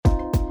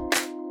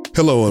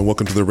Hello and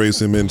welcome to the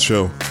Raising Men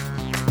Show.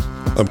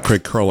 I'm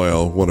Craig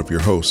Carlisle, one of your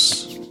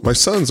hosts. My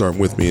sons aren't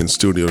with me in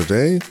studio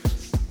today.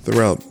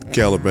 They're out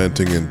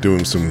gallivanting and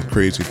doing some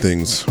crazy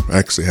things. I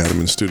actually had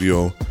them in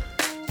studio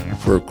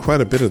for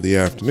quite a bit of the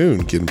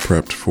afternoon getting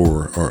prepped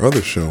for our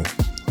other show,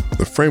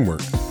 The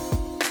Framework.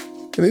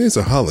 And it is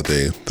a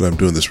holiday that I'm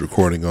doing this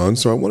recording on,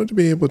 so I wanted to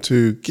be able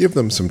to give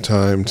them some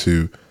time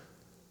to,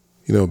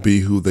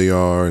 be who they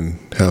are and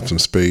have some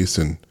space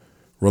and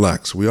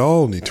relax. We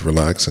all need to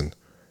relax, and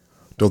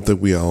don't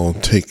think we all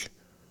take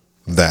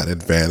that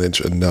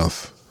advantage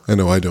enough. I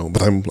know I don't,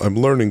 but I'm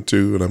learning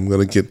to, and I'm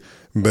going to get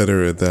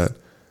better at that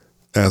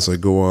as I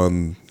go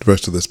on the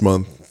rest of this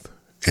month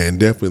and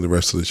definitely the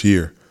rest of this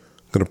year.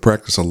 I'm going to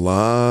practice a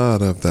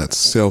lot of that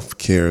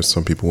self-care, as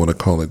some people want to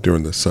call it,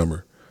 during the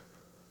summer.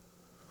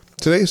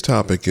 Today's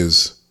topic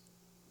is,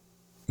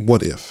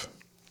 what if?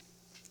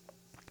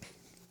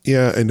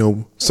 Yeah, I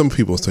know some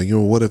people say,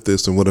 what if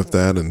this and what if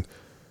that, and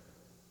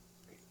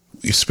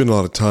you spend a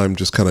lot of time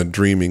just kind of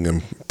dreaming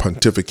and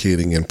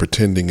pontificating and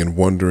pretending and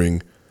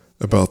wondering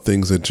about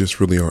things that just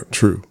really aren't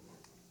true.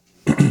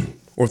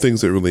 Or things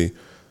that really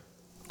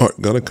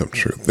aren't going to come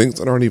true. Things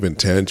that aren't even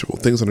tangible.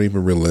 Things that aren't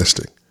even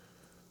realistic.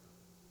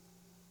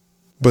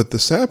 But the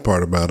sad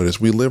part about it is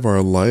we live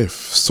our life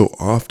so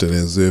often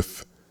as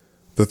if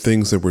the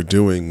things that we're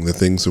doing, the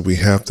things that we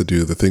have to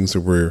do, the things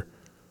that we're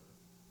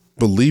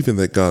believing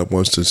that God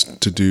wants us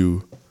to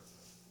do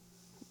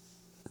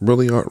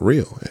really aren't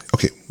real.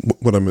 Okay,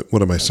 what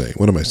am I saying?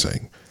 What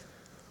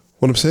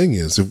I'm saying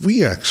is, if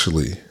we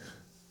actually,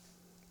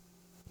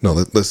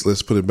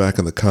 let's put it back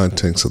in the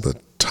context of the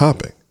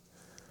topic.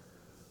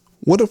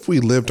 What if we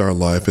lived our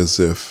life as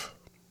if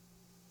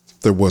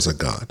there was a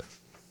God?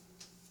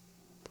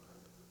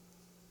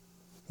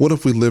 What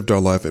if we lived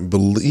our life in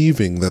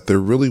believing that there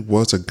really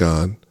was a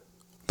God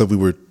that we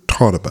were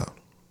taught about,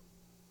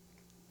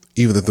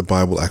 even that the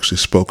Bible actually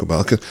spoke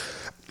about?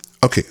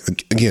 Okay,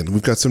 again,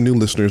 we've got some new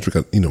listeners. We've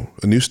got,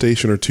 a new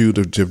station or two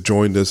to have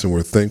joined us, and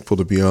we're thankful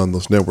to be on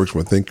those networks.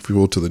 We're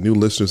thankful to the new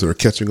listeners that are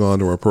catching on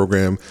to our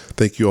program.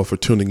 Thank you all for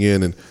tuning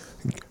in and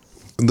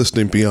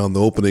listening beyond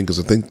the opening, because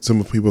I think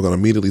some people are going to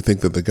immediately think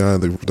that the guy,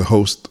 the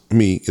host,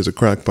 me, is a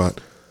crackpot.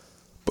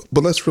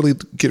 But let's really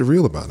get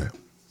real about it.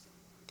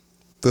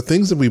 The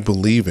things that we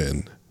believe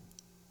in,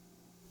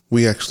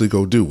 we actually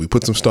go do. We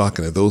put some stock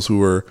in it. Those who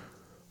are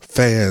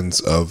fans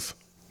of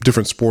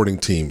different sporting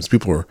teams,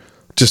 people are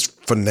just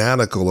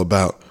fanatical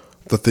about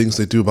the things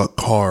they do, about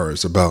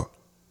cars, about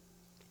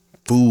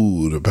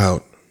food,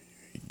 about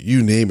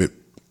you name it.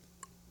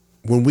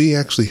 When we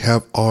actually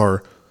have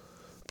our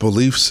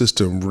belief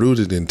system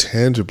rooted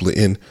intangibly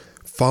in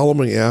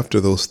following after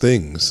those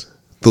things,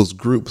 those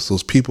groups,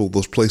 those people,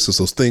 those places,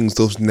 those things,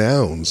 those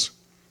nouns,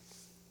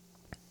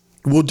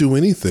 we'll do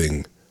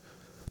anything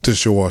to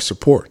show our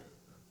support.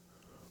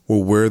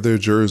 We'll wear their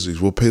jerseys.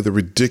 We'll pay the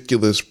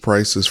ridiculous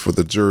prices for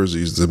the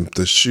jerseys,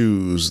 the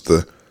shoes,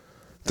 the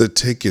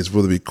tickets,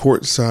 whether it be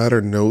courtside or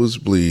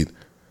nosebleed,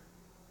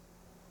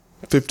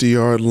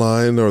 50-yard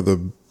line or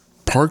the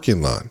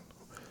parking lot.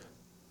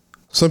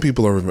 Some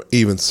people are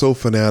even so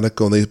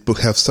fanatical, and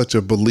they have such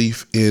a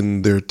belief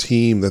in their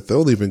team that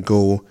they'll even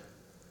go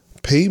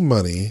pay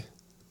money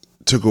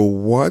to go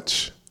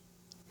watch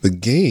the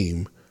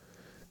game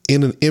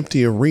in an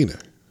empty arena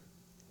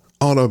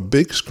on a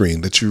big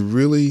screen that you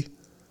really,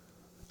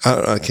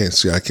 I can't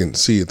see. I can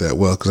see it that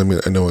well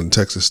because I know in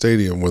Texas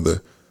Stadium where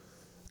the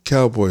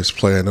Cowboys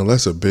play, I know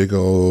that's a big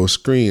old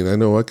screen. I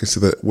know I can see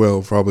that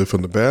well, probably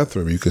from the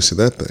bathroom. You can see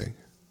that thing.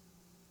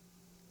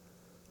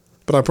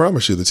 But I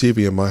promise you, the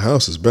TV in my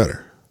house is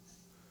better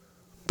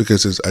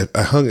because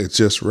I hung it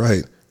just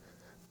right,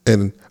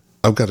 and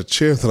I've got a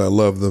chair that I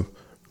love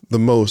the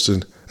most,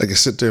 and I can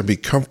sit there and be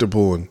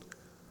comfortable and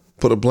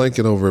put a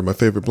blanket over it, my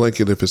favorite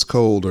blanket if it's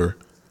cold, or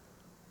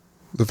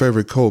the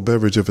favorite cold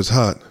beverage if it's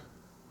hot.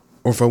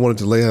 Or if I wanted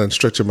to lay out and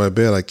stretch in my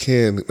bed, I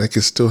can. I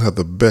can still have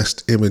the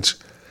best image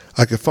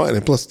I can find.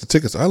 And plus, the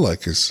tickets I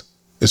like is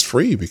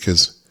free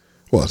because,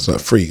 well, it's not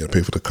free. You got to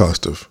pay for the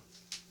cost of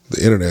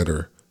the internet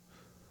or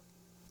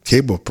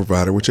cable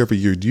provider, whichever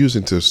you're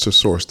using to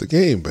source the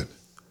game. But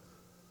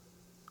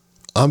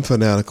I'm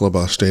fanatical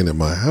about staying in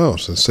my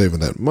house and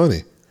saving that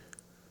money.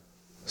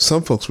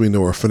 Some folks we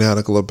know are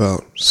fanatical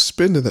about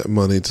spending that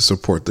money to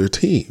support their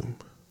team.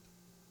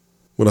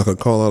 We're not going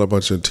to call out a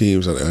bunch of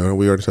teams. We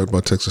already talked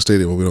about Texas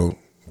Stadium, but we don't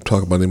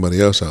talk about anybody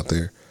else out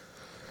there.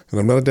 And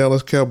I'm not a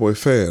Dallas Cowboy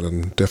fan.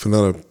 I'm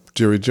definitely not a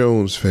Jerry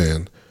Jones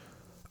fan.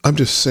 I'm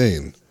just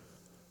saying,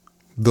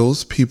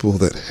 those people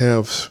that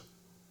have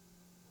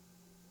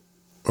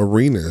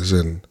arenas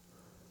and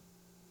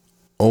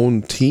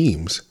own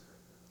teams,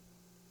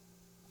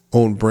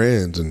 own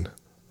brands, and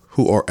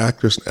who are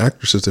actors and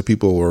actresses that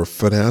people are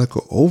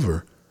fanatical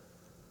over,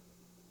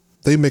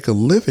 they make a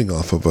living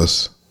off of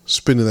us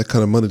spending that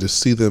kind of money to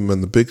see them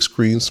on the big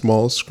screen,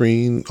 small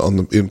screen,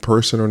 in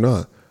person or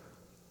not.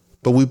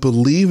 But we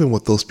believe in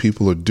what those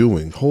people are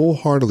doing,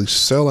 wholeheartedly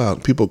sell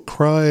out. People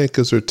crying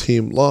because their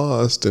team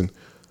lost, and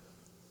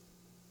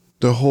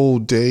the whole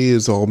day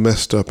is all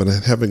messed up and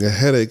having a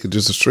headache and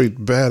just a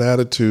straight bad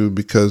attitude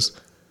because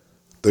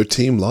their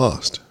team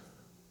lost.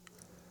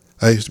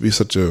 I used to be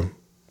such a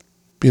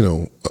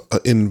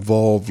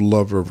involved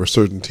lover of a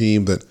certain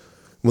team that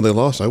when they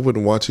lost, I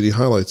wouldn't watch any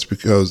highlights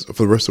because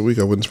for the rest of the week,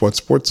 I wouldn't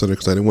watch SportsCenter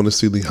because I didn't want to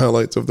see the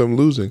highlights of them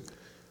losing.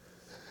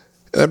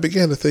 And I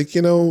began to think,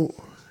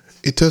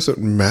 it doesn't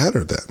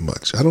matter that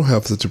much. I don't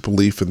have such a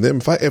belief in them.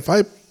 If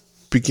I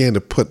began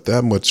to put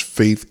that much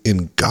faith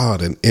in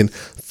God and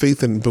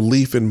faith and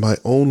belief in my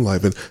own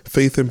life and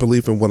faith and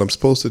belief in what I'm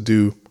supposed to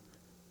do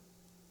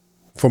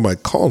for my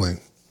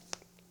calling,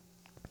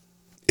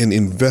 and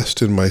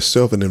invest in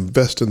myself and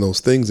invest in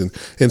those things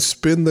and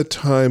spend the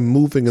time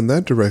moving in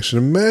that direction,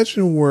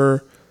 imagine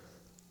where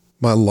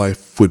my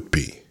life would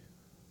be.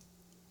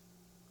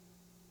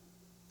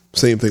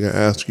 Same thing I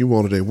asked you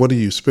all today. What are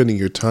you spending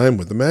your time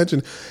with?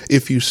 Imagine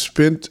if you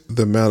spent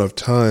the amount of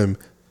time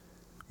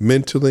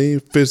mentally,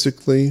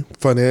 physically,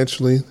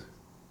 financially,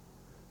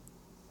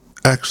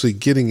 actually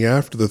getting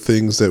after the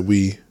things that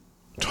we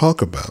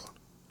talk about.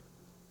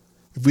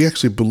 If we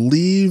actually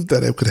believed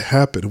that it could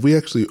happen, if we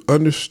actually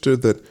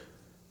understood that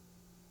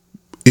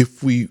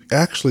if we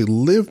actually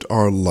lived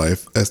our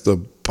life as the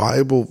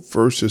Bible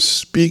verses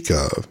speak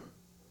of,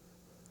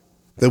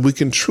 that we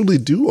can truly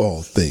do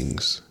all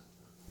things.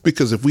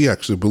 Because if we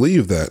actually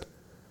believe that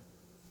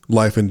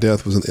life and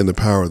death was in the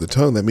power of the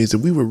tongue, that means that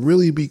we would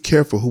really be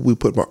careful who we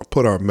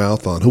put our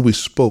mouth on, who we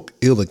spoke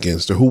ill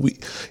against, or who we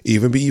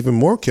be even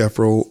more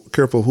careful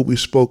who we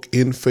spoke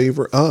in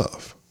favor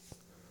of.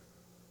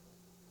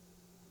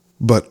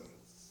 But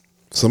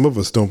some of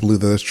us don't believe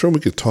that that's true. We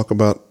could talk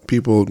about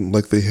people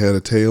like they had a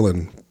tail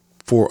and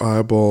 4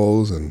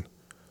 eyeballs and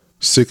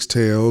 6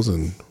 tails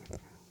and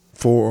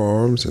 4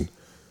 arms and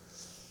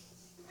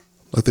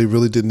like they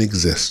really didn't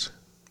exist.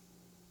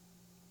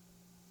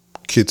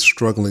 Kids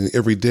struggling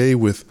every day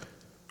with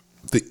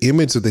the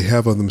image that they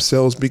have of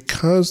themselves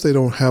because they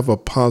don't have a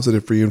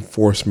positive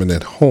reinforcement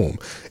at home.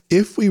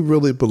 If we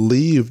really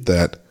believe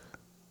that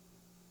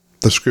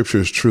the scripture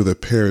is true,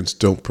 that parents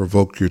don't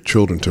provoke your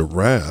children to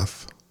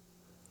wrath,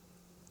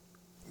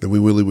 then we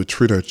really would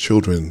treat our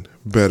children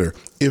better.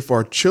 If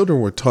our children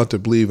were taught to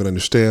believe and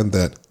understand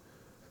that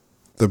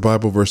the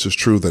Bible verse is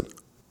true, that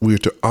we are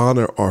to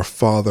honor our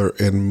father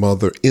and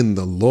mother in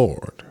the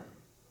Lord,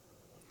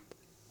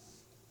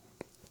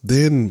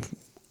 then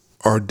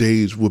our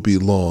days will be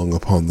long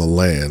upon the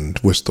land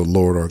which the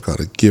Lord our God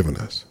has given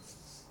us.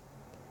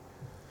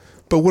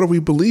 But what do we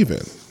believe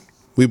in?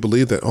 We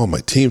believe that, my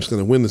team's going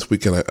to win this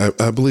weekend.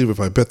 I believe if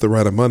I bet the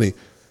right amount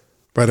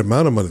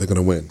of money, they're going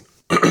to win.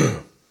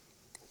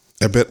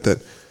 I bet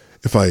that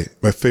if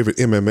my favorite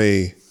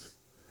MMA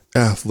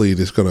athlete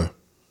is going to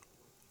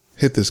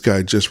hit this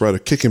guy just right or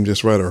kick him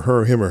just right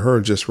or him or her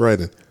just right,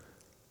 and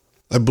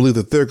I believe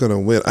that they're going to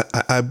win.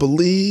 I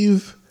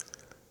believe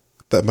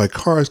that my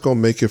car is going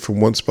to make it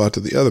from one spot to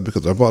the other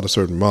because I bought a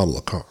certain model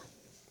of car.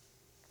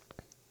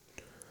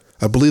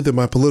 I believe that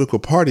my political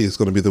party is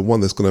going to be the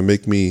one that's going to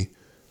make me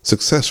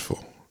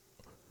successful.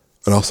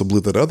 And I also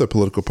believe that other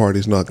political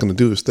parties not going to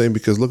do this thing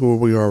because look at where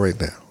we are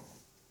right now.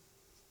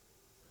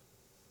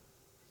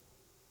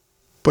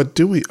 But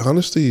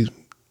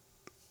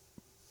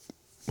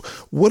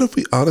what if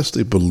we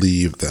honestly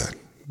believe that,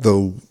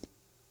 though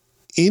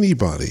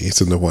anybody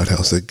is in the White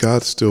House, that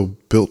God still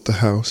built the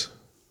house?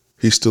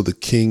 He's still the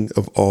King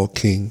of all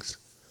kings.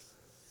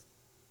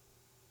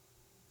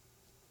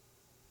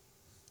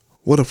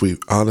 What if we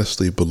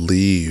honestly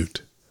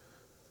believed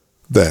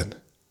that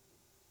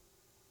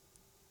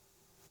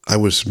I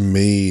was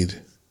made,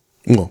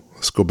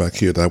 let's go back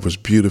here, that I was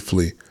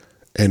beautifully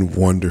and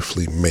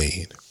wonderfully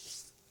made?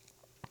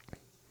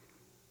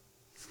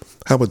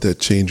 How would that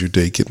change your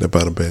day getting up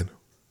out of bed?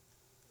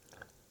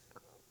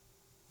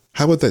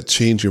 How would that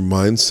change your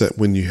mindset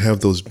when you have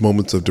those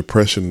moments of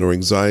depression or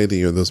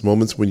anxiety or those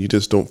moments when you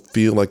just don't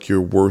feel like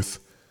you're worth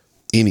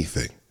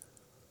anything?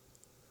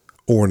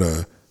 Or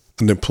an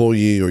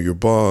employee or your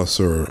boss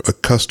or a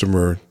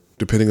customer,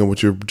 depending on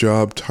what your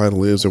job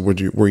title is or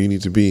where you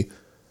need to be.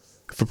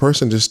 If a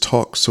person just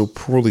talks so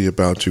poorly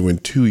about you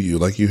and to you,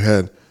 like you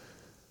had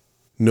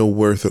no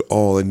worth at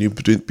all, and you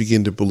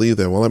begin to believe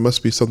that, there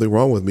must be something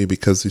wrong with me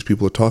because these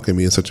people are talking to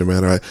me in such a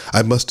manner.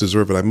 I must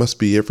deserve it. I must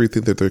be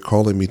everything that they're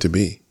calling me to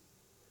be.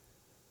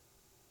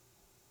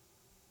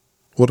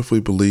 What if we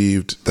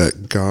believed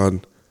that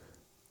God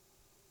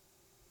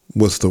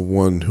was the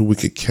one who we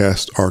could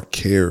cast our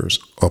cares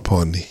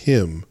upon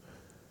him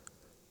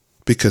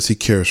because he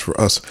cares for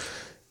us?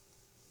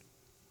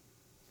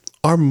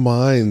 Our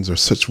minds are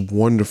such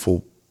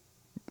wonderful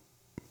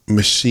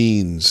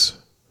machines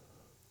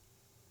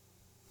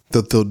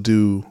that they'll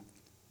do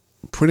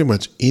pretty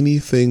much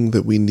anything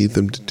that we need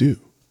them to do.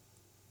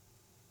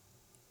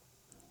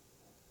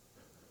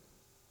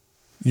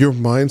 Your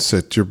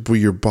mindset,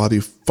 your body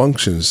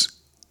functions.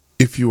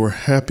 If you are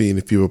happy and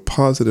if you have a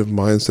positive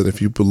mindset,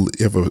 if you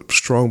have a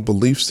strong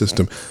belief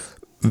system,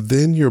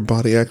 then your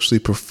body actually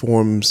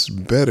performs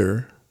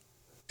better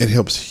and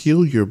helps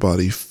heal your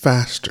body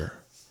faster.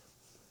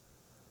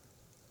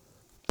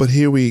 But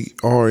here we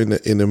are in a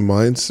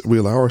mindset. We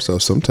allow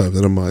ourselves sometimes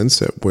in a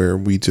mindset where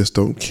we just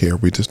don't care.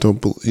 We just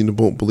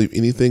won't believe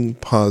anything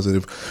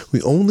positive. We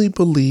only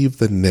believe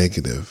the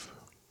negative.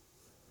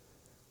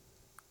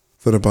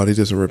 That our body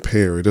doesn't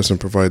repair, it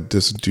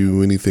doesn't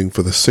do anything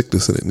for the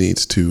sickness that it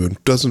needs to,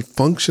 and doesn't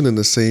function in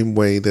the same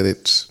way that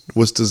it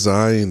was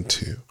designed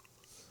to.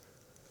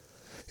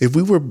 If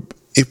we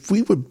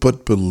would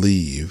but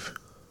believe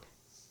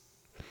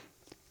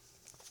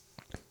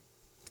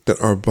that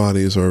our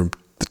bodies are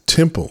the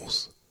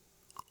temples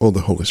of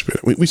the Holy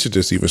Spirit, we should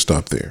just even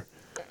stop there.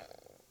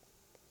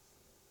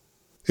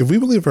 If we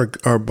believe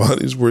our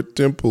bodies were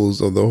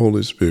temples of the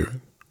Holy Spirit,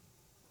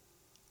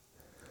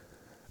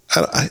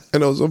 I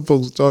know some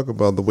folks talk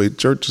about the way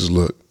churches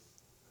look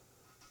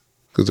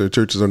because their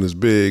churches aren't as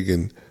big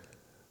and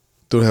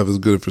don't have as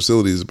good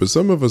facilities. But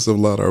some of us have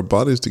allowed our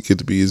bodies to get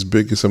to be as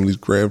big as some of these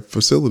grand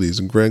facilities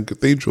and grand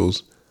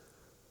cathedrals.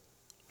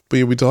 But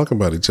yet we talk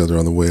about each other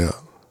on the way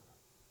out.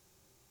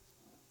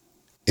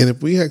 And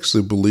if we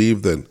actually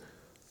believe that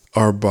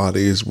our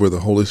body is where the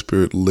Holy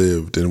Spirit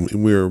lived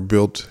and we are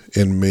built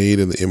and made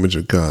in the image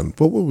of God,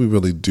 what would we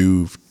really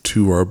do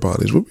to our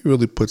bodies? Would we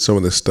really put some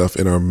of this stuff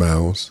in our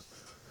mouths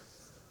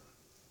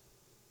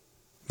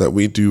that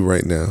we do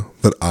right now,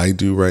 that I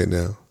do right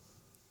now?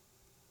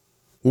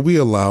 Will we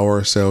allow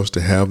ourselves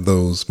to have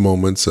those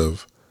moments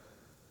of,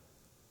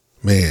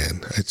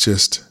 man, I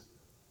just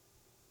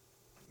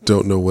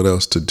don't know what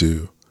else to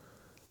do,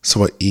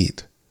 so I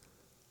eat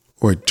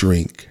or I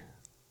drink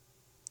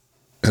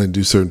and I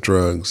do certain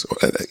drugs?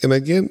 And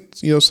again,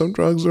 some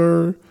drugs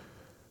are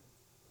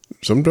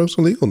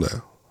legal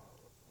now.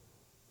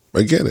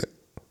 I get it.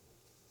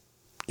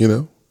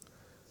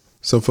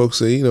 Some folks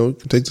say, you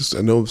can take this.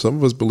 I know some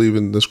of us believe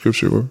in the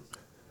scripture,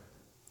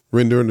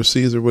 render unto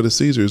Caesar what is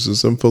Caesar's. And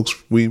some folks,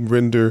 we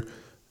render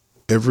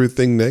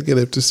everything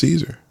negative to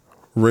Caesar,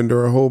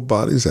 render our whole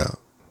bodies out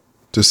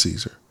to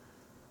Caesar.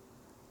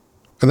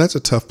 And that's a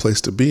tough place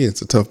to be.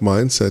 It's a tough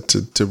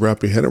mindset to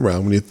wrap your head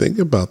around when you think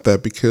about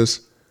that,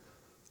 because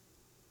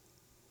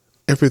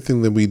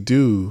everything that we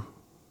do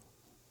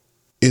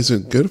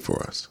isn't good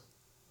for us.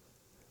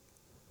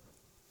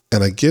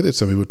 And I get it.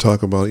 Some people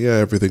talk about,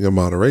 everything in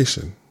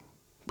moderation.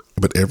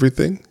 But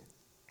everything?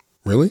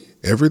 Really?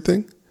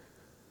 Everything?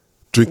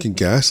 Drinking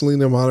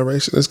gasoline in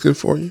moderation is good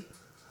for you?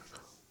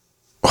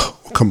 Oh,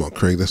 come on,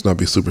 Craig. Let's not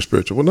be super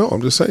spiritual. Well, no,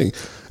 I'm just saying,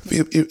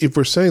 if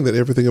we're saying that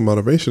everything in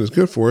moderation is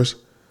good for us,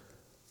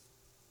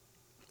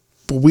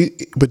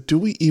 but do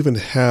we even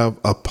have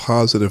a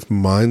positive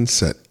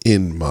mindset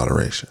in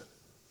moderation?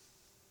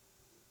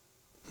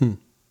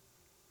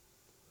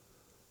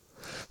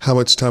 How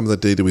much time of the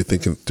day do we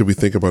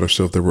think about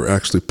ourselves that we're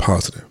actually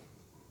positive,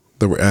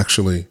 that we're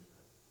actually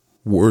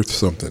worth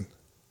something,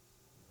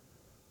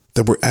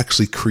 that we're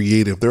actually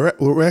creative, that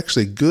we're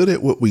actually good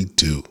at what we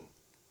do,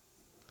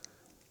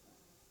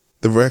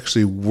 that we're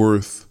actually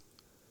worth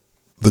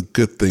the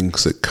good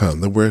things that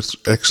come, that we're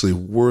actually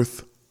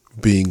worth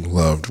being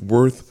loved,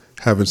 worth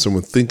having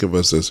someone think of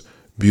us as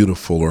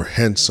beautiful or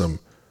handsome?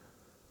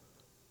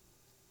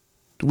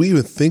 Do we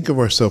even think of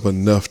ourselves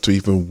enough to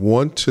even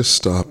want to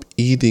stop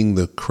eating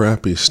the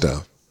crappy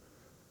stuff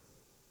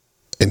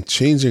and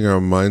changing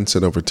our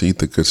mindset over to eat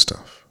the good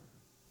stuff?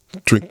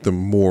 Drink the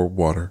more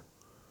water,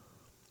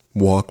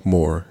 walk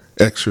more,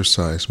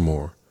 exercise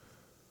more,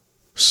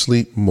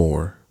 sleep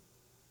more,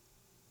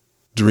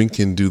 drink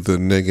and do the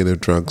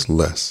negative drugs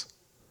less.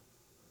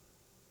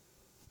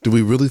 Do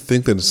we really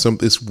think that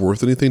it's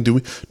worth anything? Do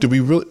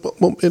we really?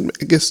 Well,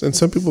 I guess, and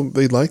some people,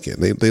 they like it.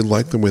 They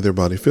like the way their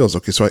body feels.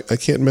 Okay, so I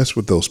can't mess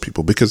with those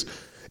people, because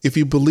if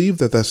you believe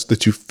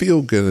that you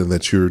feel good and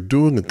that you're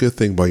doing a good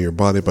thing by your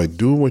body, by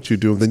doing what you're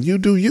doing, then you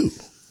do you.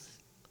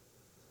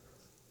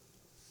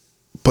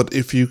 But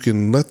if you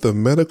can let the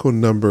medical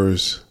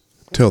numbers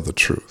tell the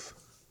truth,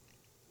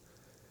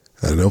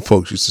 I know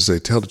folks used to say,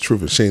 tell the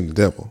truth and shame the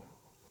devil.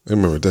 And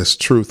remember, that's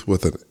truth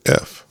with an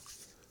F,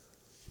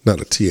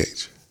 not a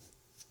TH.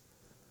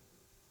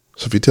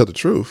 So if you tell the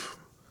truth,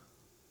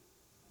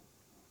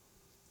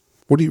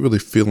 what do you really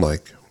feel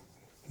like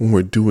when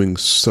we're doing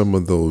some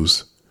of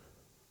those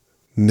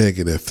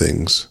negative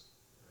things,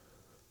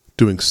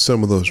 doing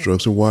some of those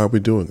drugs, and why are we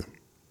doing them?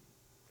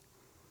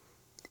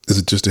 Is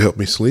it just to help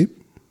me sleep?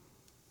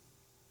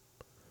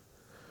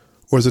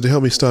 Or is it to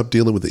help me stop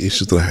dealing with the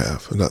issues that I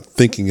have and not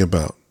thinking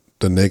about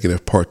the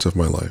negative parts of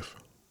my life?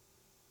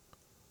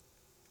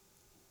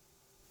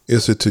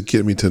 Is it to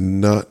get me to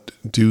not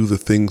do the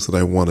things that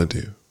I want to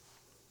do?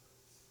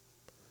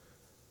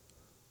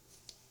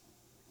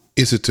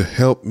 Is it to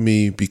help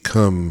me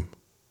become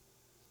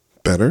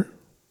better?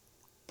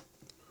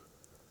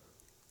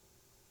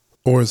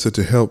 Or is it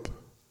to help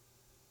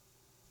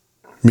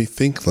me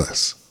think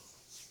less?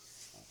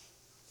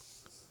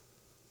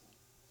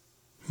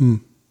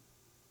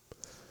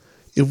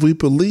 If we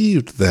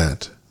believed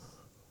that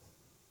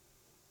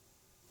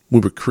we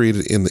were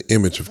created in the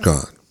image of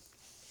God,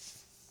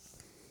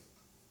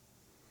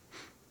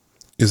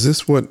 is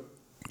this what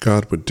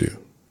God would do?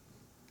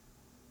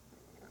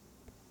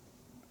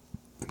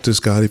 Does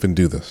God even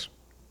do this?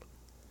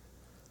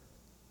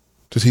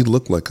 Does he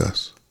look like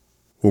us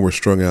when we're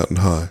strung out and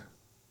high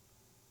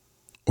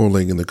or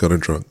laying in the gutter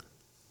drunk?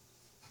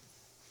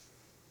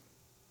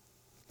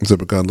 Is that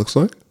what God looks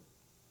like?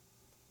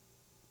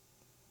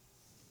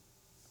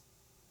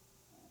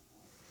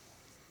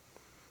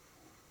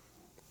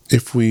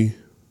 If we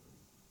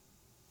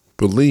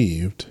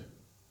believed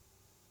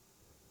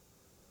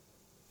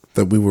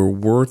that we were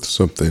worth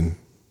something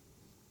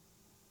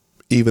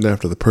even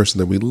after the person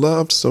that we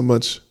loved so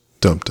much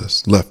dumped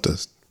us, left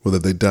us, whether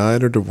they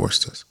died or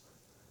divorced us,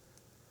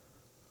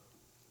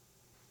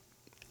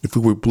 if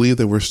we would believe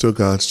that we're still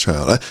God's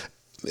child,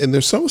 and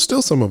there's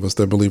still some of us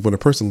that believe when a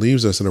person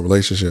leaves us in a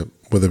relationship,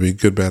 whether it be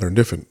good, bad, or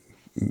indifferent,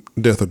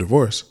 death or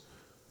divorce,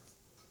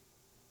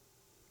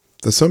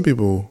 that some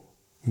people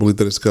believe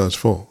that it's God's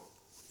fault.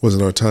 It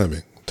wasn't our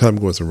timing.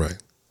 Timing wasn't right.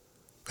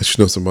 I should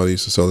know somebody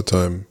used to say all the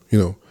time,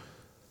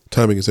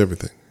 timing is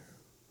everything.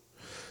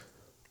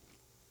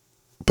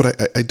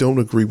 But I don't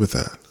agree with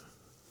that.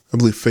 I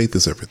believe faith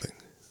is everything.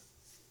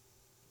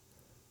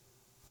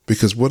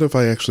 Because what if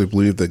I actually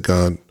believe that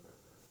God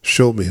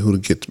showed me who to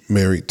get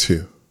married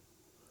to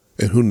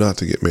and who not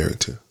to get married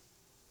to?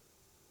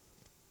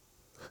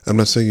 I'm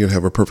not saying you'd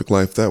have a perfect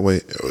life that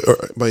way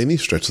or by any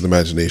stretch of the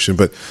imagination,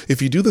 but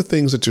if you do the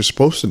things that you're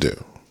supposed to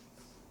do,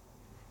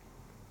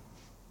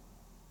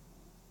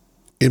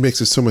 it makes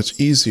it so much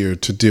easier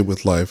to deal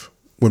with life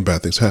when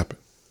bad things happen.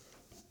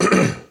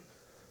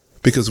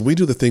 Because we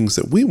do the things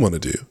that we want to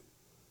do,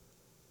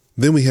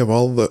 then we have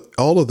all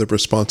of the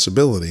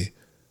responsibility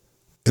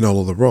and all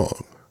of the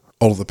wrong,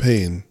 all of the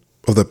pain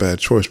of that bad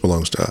choice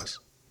belongs to us.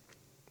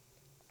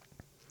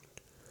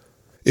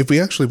 If we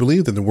actually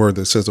believe in the word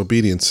that says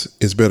obedience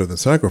is better than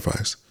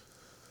sacrifice,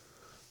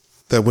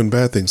 that when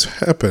bad things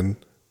happen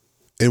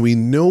and we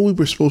know we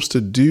were supposed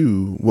to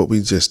do what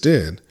we just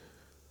did,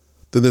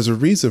 then there's a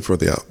reason for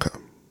the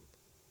outcome.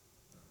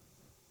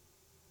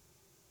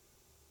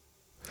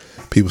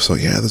 People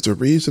say, yeah, there's a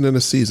reason and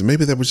a season.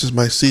 Maybe that was just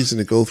my season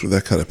to go through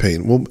that kind of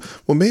pain. Well,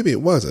 maybe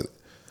it wasn't.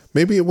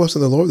 Maybe it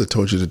wasn't the Lord that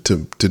told you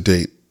to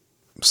date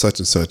such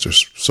and such or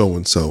so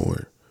and so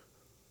or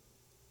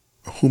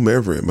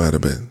whomever it might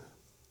have been.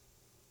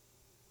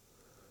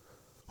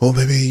 Well,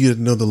 maybe you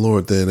didn't know the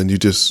Lord then and you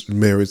just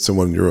married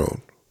someone on your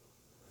own.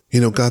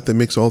 God that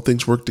makes all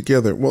things work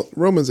together. Well,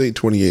 Romans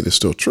 8:28 is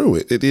still true.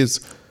 It is.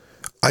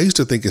 I used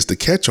to think it's the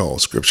catch-all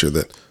scripture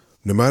that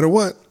no matter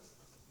what,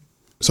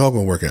 it's all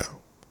going to work out.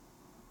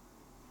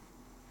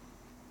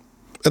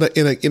 And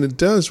it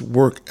does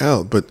work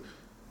out, but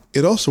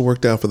it also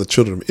worked out for the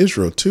children of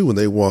Israel too when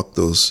they walked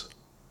those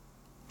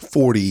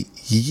 40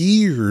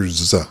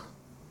 years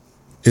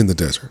in the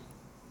desert,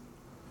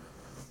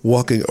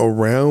 walking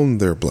around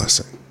their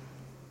blessing.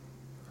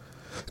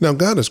 Now,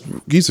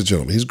 he's a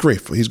gentleman. He's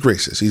grateful. He's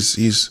gracious.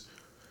 He's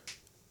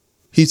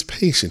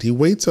patient. He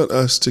waits on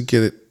us to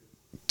get it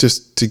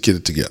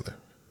together.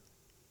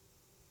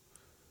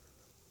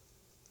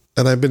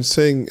 And I've been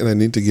saying, and I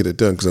need to get it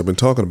done because I've been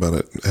talking about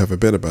it, have a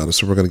bet about it.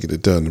 So we're going to get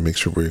it done and make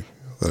sure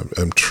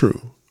I'm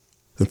true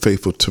and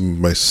faithful to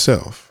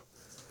myself.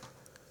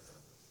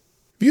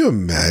 Have you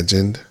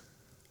imagined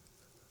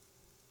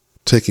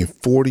taking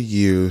 40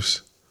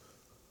 years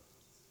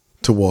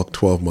to walk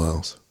 12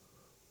 miles?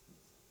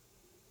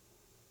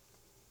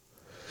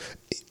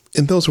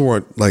 And those who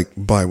aren't like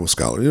Bible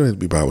scholars, you don't have to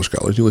be Bible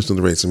scholars. You listen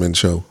to the Raising Men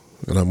show,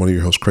 and I'm one of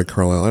your hosts, Craig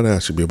Carlisle. I'd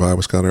ask you to be a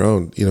Bible scholar.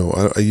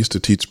 I used to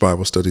teach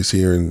Bible studies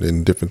here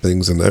and different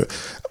things, and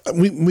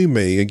we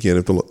may, again,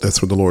 if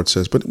that's what the Lord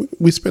says, but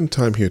we spend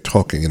time here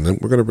talking, and then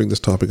we're going to bring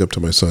this topic up to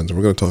my sons, and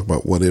we're going to talk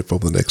about what if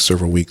over the next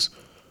several weeks.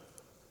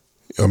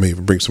 I may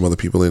even bring some other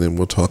people in, and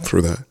we'll talk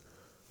through that.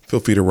 Feel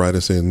free to write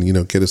us in,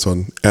 get us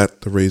on at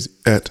the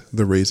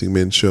Raising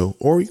Men Show,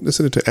 or you can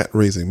listen to at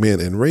Raising Men,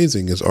 and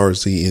Raising is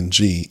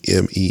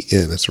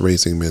RZNGMEN. It's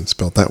Raising Men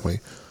spelled that way,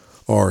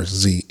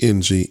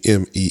 RZNGMEN.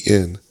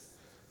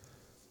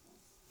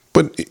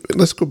 But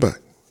let's go back.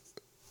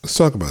 Let's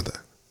talk about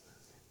that.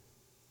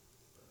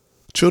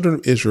 Children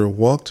of Israel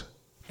walked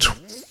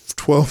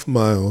 12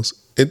 miles.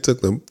 It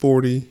took them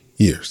 40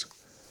 years.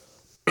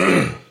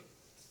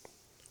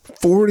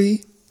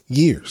 40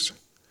 years.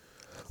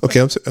 Okay,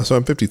 I'm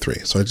 53,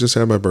 so I just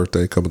had my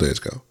birthday a couple days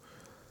ago.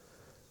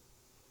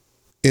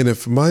 And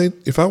if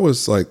I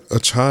was like a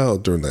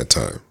child during that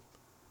time,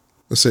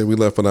 let's say we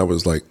left when I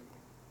was like,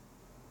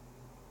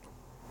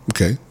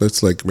 okay,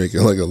 let's like make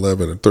it like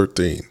 11 or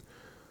 13.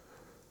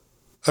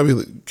 I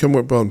mean, come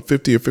up on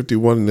 50 or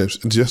 51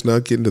 and just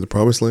not getting to the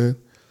promised land.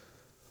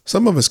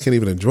 Some of us can't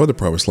even enjoy the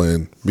promised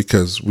land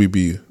because we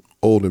be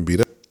old and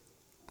beat up.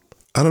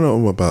 I don't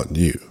know about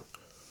you,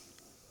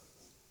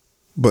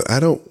 but I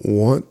don't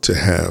want to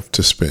have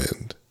to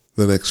spend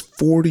the next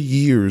 40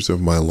 years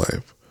of my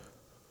life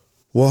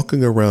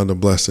walking around a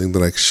blessing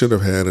that I should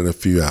have had in a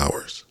few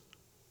hours.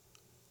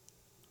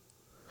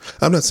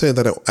 I'm not saying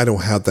that I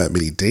don't have that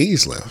many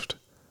days left.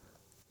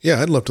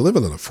 Yeah, I'd love to live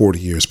another 40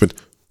 years, but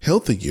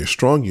healthy years,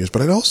 strong years.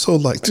 But I'd also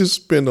like to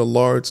spend a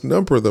large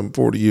number of them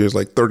 40 years,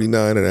 like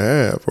 39 and a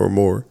half or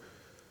more,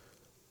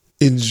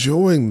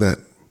 enjoying that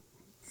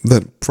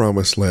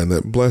promised land,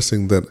 that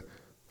blessing that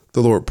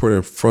the Lord put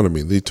in front of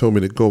me, that he told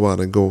me to go out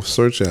and go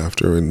search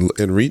after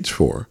and reach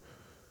for,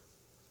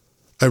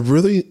 I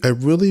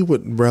really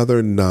would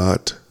rather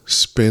not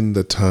spend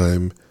the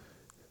time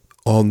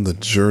on the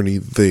journey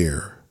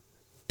there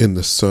in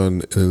the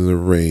sun and in the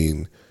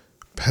rain,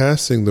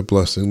 passing the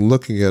blessing,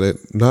 looking at it,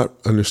 not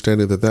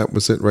understanding that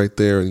was it right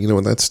there. And,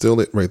 and that's still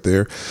it right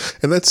there.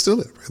 And that's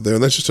still it right there.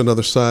 And that's just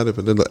another side of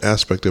it, another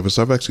aspect of it.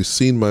 So I've actually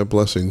seen my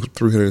blessing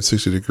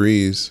 360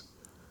 degrees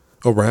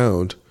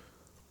around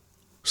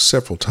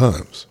several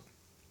times.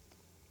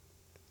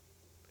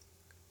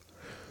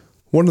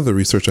 One of the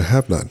research I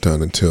have not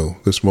done until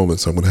this moment,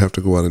 so I'm going to have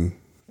to go out and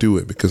do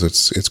it because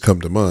it's come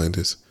to mind,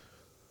 is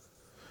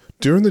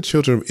during the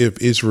children of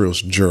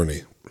Israel's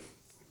journey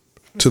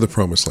to the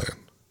promised land,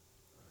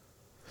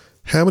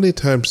 how many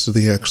times do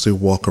they actually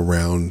walk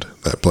around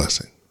that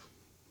blessing?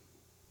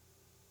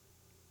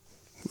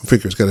 I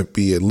figure it's got to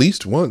be at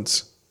least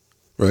once,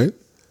 right?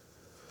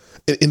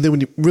 And then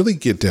when you really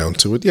get down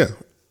to it,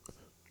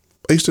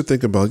 I used to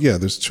think about,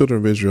 there's children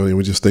of Israel, and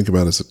we just think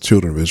about it as the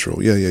children of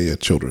Israel.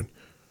 Children.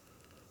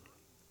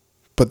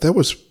 But that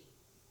was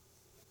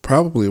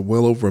probably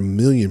well over 1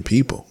 million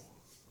people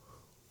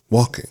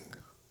walking.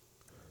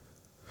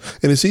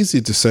 And it's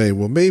easy to say,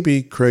 well,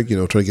 maybe, Craig,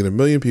 trying to get 1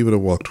 million people to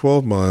walk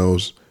 12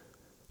 miles,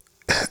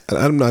 and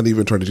I'm not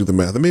even trying to do the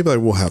math. And maybe I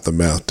will have the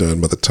math done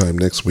by the time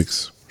next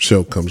week's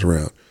show comes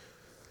around.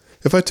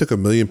 If I took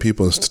 1 million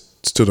people and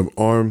stood them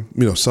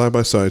side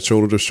by side,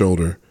 shoulder to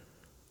shoulder,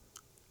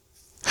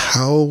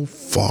 how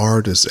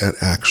far does that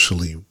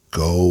actually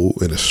go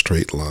in a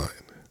straight line?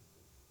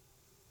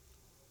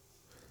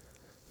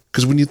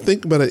 Because when you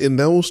think about it in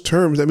those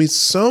terms, I mean,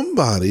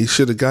 somebody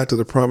should have got to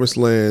the promised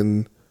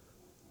land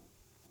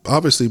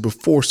obviously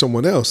before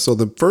someone else. So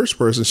the first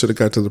person should have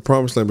got to the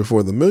promised land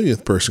before the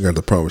millionth person got to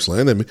the promised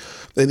land. I mean,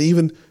 and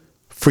even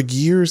for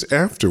years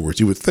afterwards,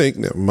 you would think,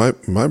 now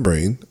my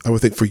brain, I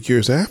would think for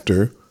years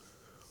after,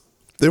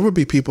 there would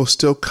be people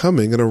still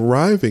coming and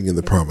arriving in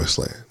the promised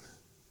land.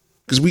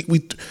 Because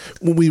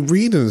when we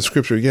read in the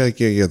scripture,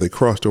 they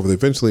crossed over, they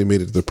eventually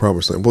made it to the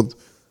promised land. Well,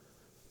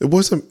 it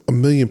wasn't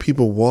 1 million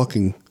people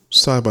walking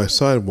side by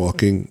side,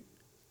 walking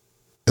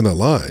in a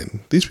line.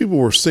 These people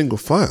were single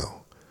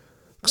file,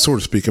 so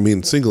to speak. I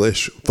mean,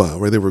 single-ish file,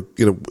 right? They were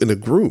in a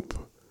group.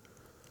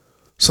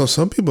 So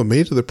some people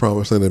made it to the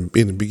promised land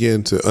and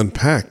began to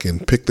unpack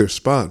and pick their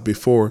spot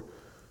before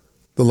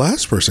the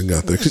last person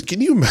got there.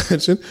 Can you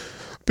imagine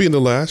being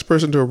the last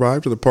person to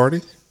arrive to the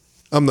party?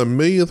 I'm the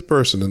 1,000,000th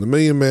person in the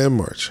 1,000,000-man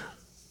march.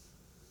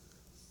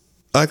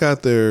 I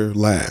got there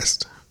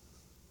last.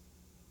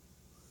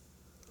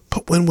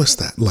 But when was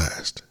that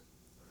last?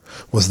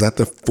 Was that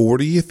the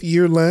 40th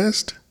year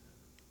last?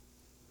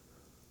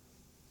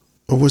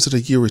 Or was it a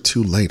year or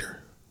two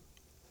later?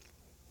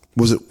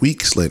 Was it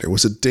weeks later?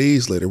 Was it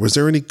days later? Was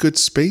there any good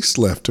space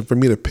left for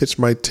me to pitch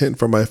my tent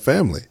for my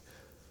family?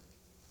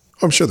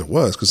 I'm sure there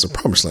was, because it's a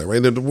promised land,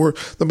 right?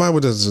 The Bible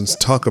doesn't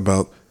talk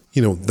about,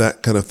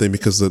 that kind of thing,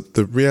 because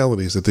the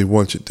reality is that they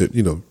want you to,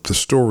 the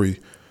story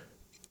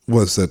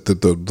was that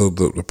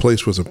the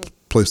place was a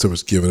place that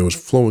was given. It was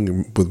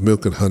flowing with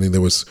milk and honey.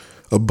 There was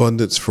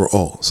abundance for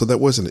all. So that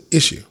wasn't an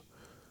issue.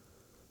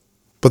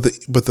 But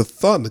the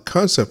thought and the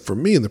concept for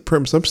me and the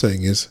premise I'm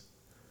saying is,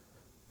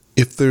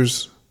 if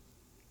there's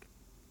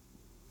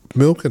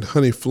milk and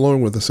honey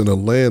flowing with us in a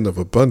land of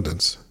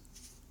abundance,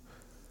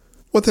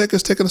 what the heck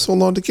is taking us so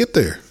long to get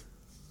there?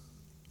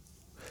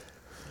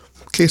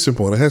 Case in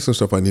point, I had some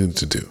stuff I needed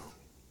to do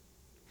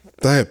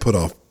that I had put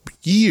off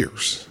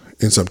years,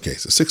 in some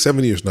cases,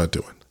 6-7 years not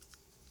doing.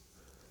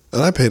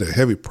 And I paid a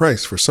heavy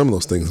price for some of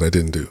those things that I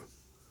didn't do.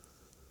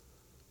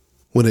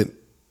 And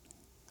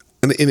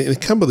in a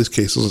couple of these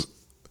cases,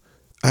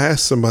 I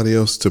asked somebody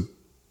else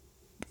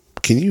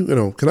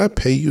can I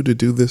pay you to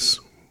do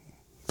this?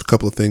 A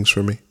couple of things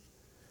for me.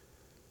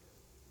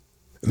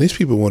 And these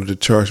people wanted to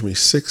charge me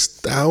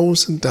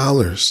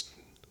 $6,000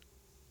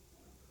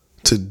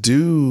 to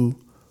do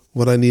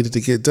what I needed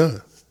to get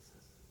done.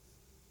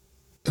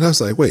 And I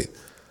was like, wait,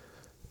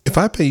 if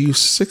I pay you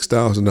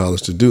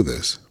 $6,000 to do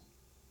this,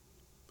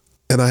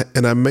 and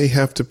I may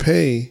have to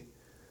pay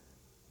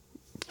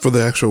for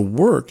the actual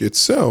work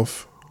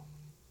itself,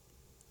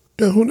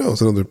 who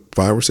knows, another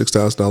 $5,000 or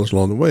 $6,000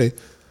 along the way,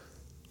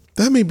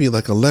 that may be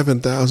like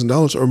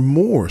 $11,000 or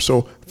more.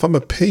 So if I'm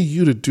going to pay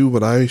you to do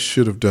what I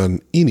should have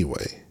done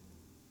anyway,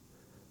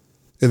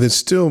 and then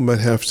still might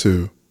have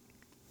to,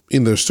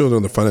 there's still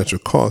another financial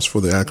cost for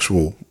the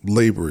actual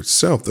labor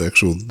itself,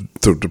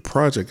 the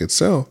project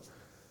itself,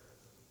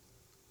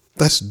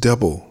 that's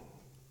double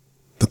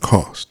the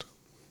cost.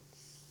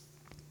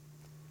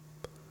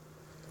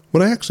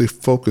 When I actually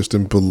focused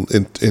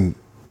and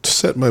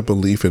set my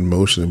belief in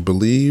motion and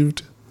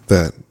believed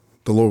that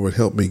the Lord would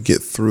help me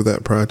get through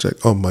that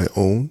project on my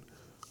own,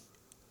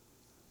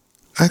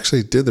 I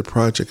actually did the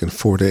project in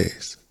 4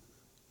 days.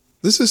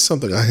 This is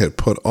something I had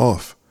put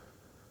off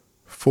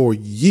for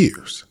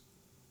years.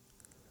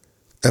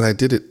 And I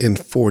did it in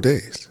 4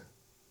 days.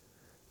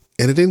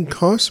 And it didn't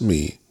cost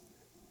me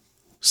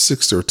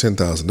 $6,000 or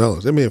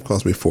 $10,000. It may have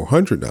cost me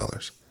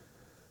 $400.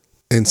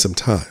 and some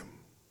time.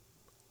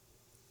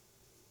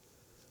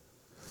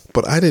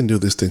 But I didn't do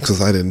this thing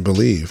because I didn't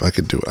believe I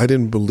could do it. I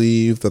didn't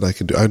believe that I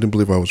could do it. I didn't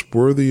believe I was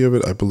worthy of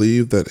it. I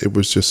believed that it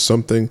was just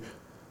something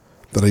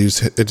that I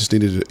just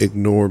needed to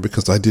ignore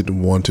because I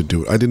didn't want to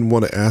do it. I didn't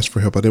want to ask for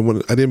help. I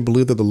didn't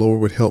believe that the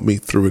Lord would help me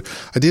through it.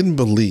 I didn't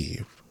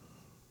believe.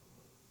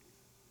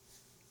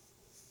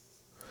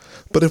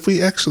 But if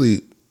we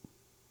actually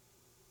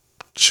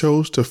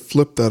chose to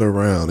flip that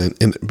around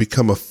and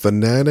become a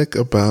fanatic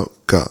about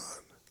God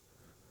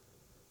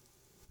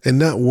and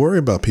not worry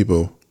about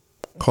people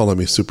calling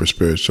me super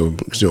spiritual,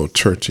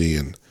 churchy,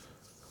 and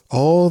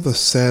all the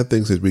sad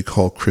things that we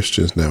call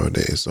Christians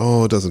nowadays.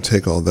 Oh, it doesn't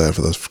take all that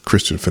for those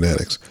Christian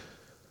fanatics.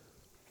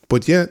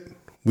 But yet,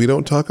 we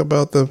don't talk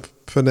about the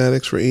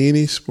fanatics for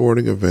any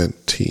sporting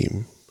event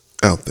team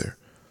out there.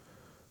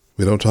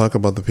 We don't talk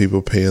about the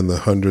people paying the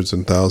hundreds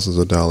and thousands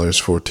of dollars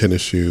for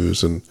tennis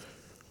shoes and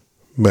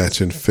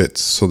matching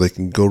fits so they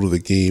can go to the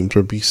games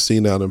or be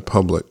seen out in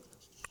public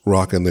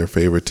rocking their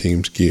favorite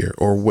team's gear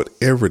or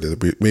whatever it is.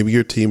 Maybe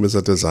your team is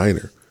a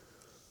designer.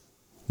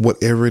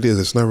 Whatever it is,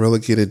 it's not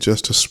relegated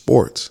just to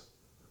sports.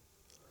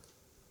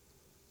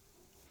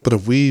 But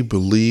if we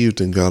believed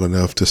in God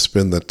enough to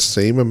spend that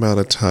same amount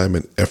of time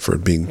and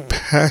effort being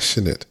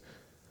passionate,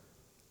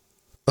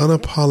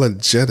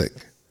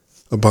 unapologetic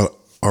about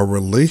our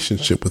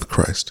relationship with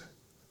Christ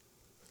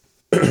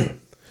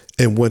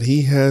and what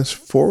he has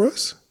for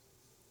us,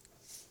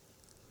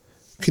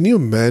 can you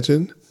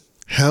imagine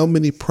how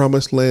many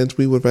promised lands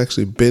we would have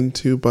actually been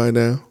to by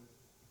now?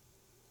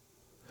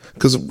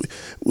 Because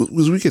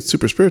we get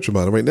super spiritual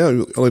about it. Right now,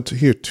 I like to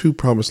hear 2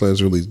 promised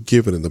lands really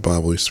given in the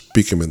Bible. We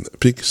speak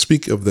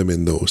of them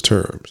in those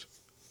terms.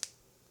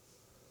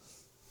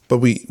 But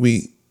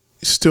we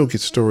still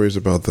get stories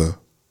about the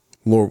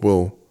Lord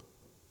will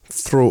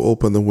throw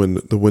open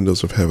the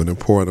windows of heaven and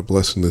pour out a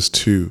blessing that's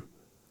too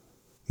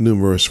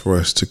numerous for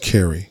us to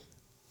carry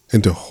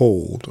and to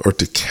hold or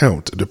to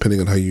count,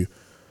 depending on how you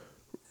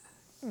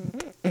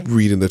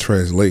read in the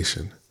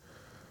translation.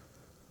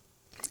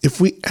 If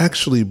we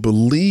actually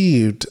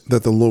believed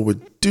that the Lord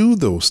would do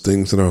those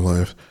things in our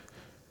life,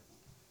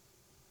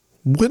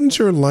 wouldn't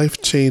your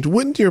life change?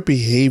 Wouldn't your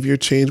behavior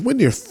change?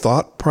 Wouldn't your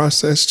thought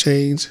process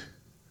change?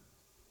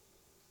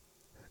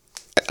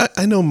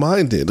 I know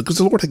mine did, because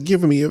the Lord had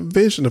given me a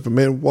vision of a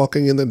man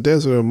walking in the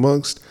desert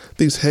amongst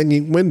these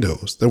hanging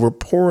windows that were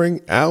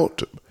pouring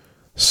out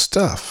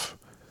stuff.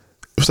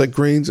 It was like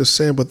grains of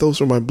sand, but those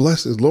were my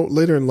blessings.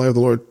 Later in life, the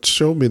Lord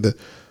showed me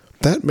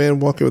that man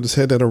walking with his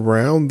head down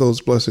around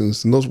those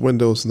blessings and those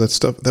windows and that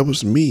stuff, that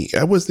was me.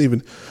 I wasn't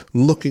even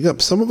looking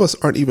up. Some of us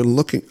aren't even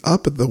looking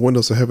up at the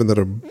windows of heaven that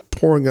are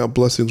pouring out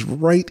blessings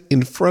right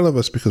in front of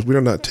us because we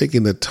are not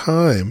taking the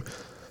time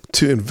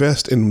to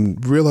invest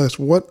and realize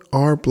what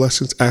our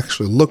blessings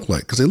actually look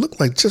like, because they look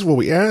like just what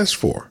we asked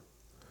for,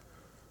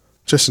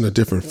 just in a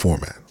different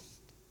format.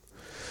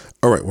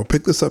 All right, we'll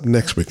pick this up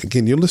next week.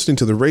 Again, you're listening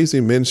to the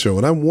Raising Men Show,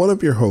 and I'm one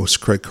of your hosts,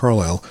 Craig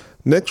Carlisle.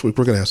 Next week,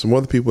 we're going to have some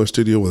other people in the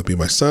studio, whether it be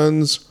my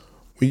sons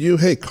or you.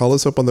 Hey, call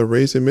us up on the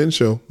Raising Men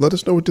Show. Let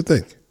us know what you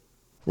think.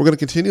 We're going to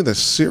continue the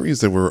series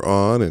that we're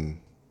on,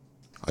 and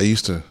I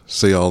used to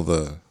say all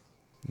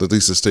at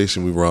least the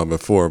station we were on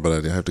before,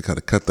 but I have to kind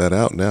of cut that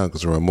out now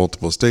because we're on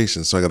multiple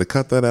stations. So I got to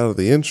cut that out of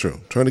the intro.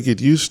 I'm trying to get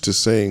used to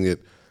saying it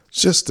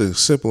just the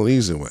simple and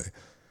easy way.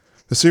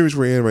 The series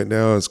we're in right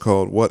now is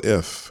called What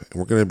If? And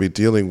we're going to be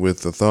dealing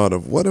with the thought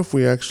of what if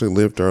we actually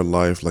lived our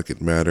life like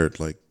it mattered,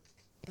 like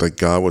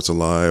God was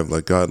alive,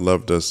 like God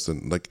loved us,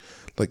 and like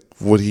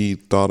what he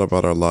thought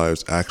about our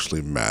lives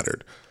actually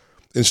mattered.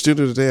 In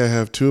studio today, I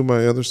have 2 of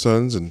my other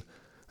sons, and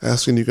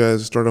asking you guys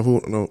to start off.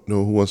 Know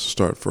who wants to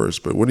start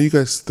first, but what do you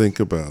guys think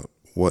about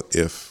what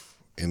if,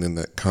 and in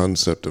that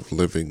concept of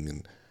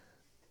living,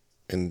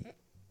 and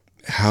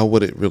how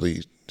would it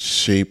really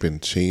shape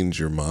and change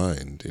your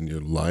mind and your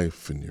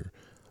life and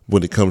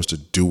when it comes to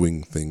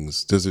doing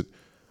things? Does it,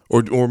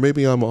 or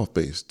maybe I'm off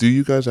base. Do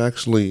you guys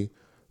actually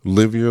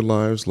live your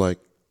lives like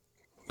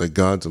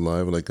God's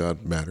alive and like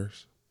God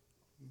matters?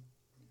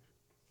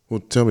 Well,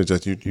 tell me,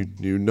 Jack.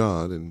 You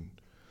nod, and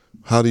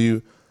how do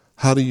you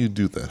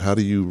do that? How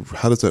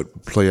does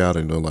that play out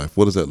in your life?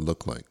 What does that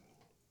look like?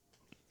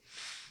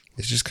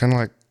 It's just kind of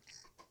like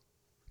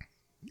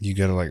you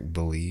gotta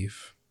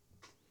believe,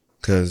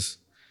 because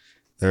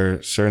there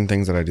are certain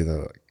things that I do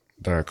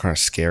that are kind of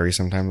scary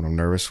sometimes and I'm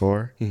nervous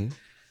for. Mm-hmm.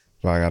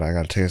 But I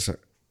gotta take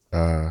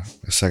a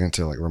second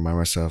to remind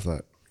myself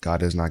that God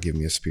does not give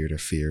me a spirit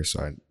of fear.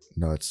 So I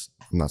know I'm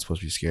not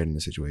supposed to be scared in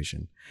this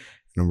situation,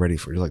 and I'm ready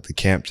for the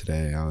camp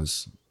today. I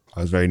was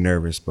very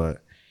nervous,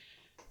 but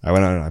I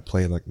went out and I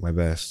played my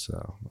best,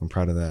 so I'm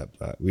proud of that.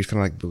 But we just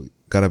kind of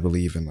gotta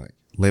believe and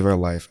live our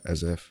life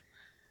as if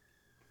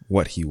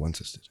what he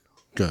wants us to do.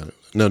 Got it.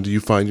 Now, do you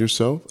find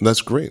yourself? And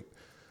that's great.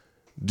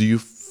 Do you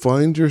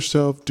find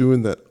yourself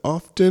doing that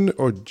often,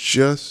 or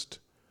just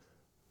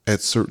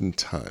at certain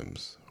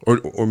times,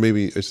 or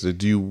maybe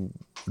do you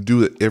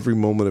do it every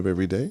moment of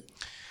every day?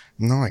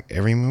 Not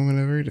every moment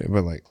of every day,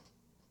 but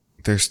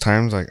there's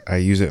times I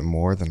use it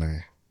more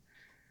than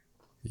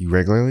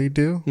regularly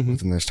do. But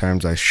then there's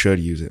times I should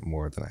use it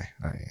more than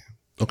I am.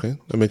 Okay,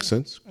 that makes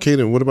sense.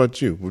 Kaden, what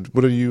about you?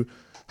 What are you?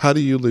 How do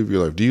you live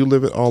your life? Do you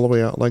live it all the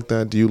way out like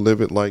that? Do you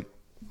live it like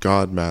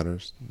God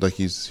matters, like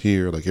He's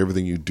here, like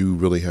everything you do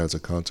really has a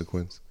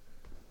consequence?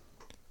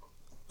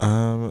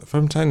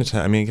 From time to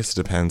time, I mean, I guess it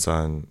depends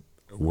on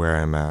where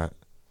I'm at.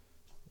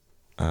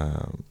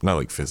 Not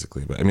like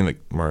physically, but I mean like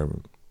more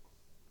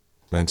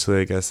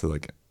mentally, I guess. So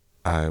like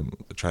I'm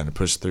trying to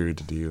push through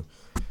to do.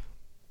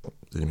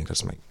 Didn't mean to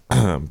touch the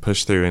mic.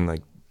 Push through and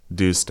like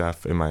do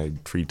stuff in my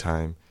free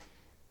time.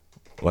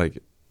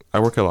 Like I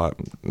work a lot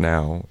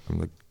now. I'm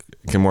like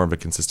get more of a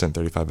consistent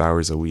 35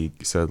 hours a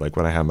week. So like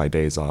when I have my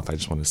days off, I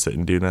just want to sit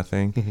and do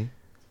nothing.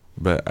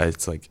 But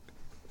it's like,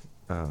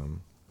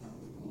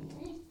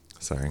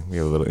 sorry, we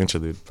have a little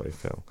interlude by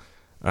Phil.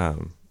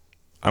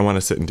 I want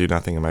to sit and do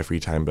nothing in my free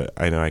time, but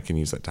I know I can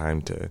use that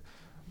time to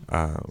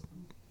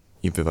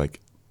either like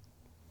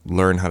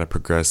learn how to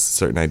progress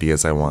certain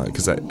ideas I want,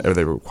 because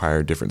they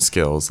require different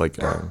skills. Like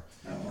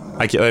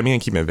I keep it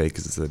vague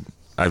because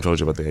I've told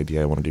you about the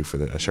idea I want to do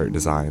for a shirt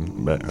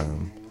design, but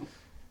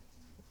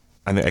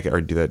I think I could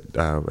already do that.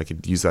 I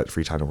could use that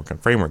free time to work on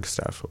framework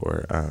stuff,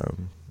 or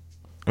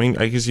I mean,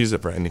 I could use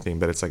it for anything,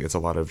 but it's a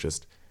lot of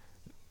just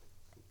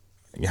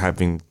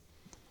having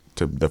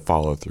to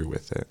follow through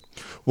with it.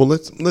 Well,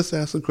 let's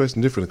ask the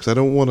question differently, because I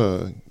don't want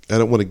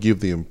to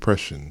give the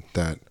impression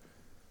that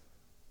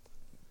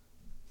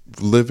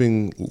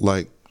living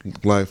like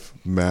life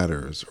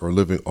matters or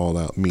living all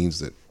out means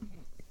that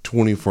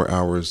 24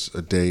 hours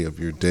a day of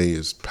your day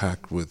is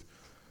packed with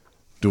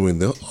doing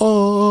the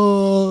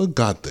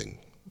God thing.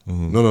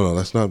 No,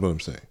 that's not what I'm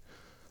saying.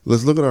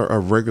 Let's look at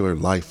our regular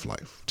life,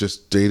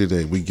 just day to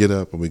day. We get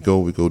up and we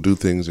go do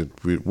things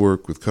at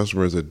work with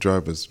customers that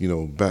drive us,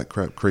 bat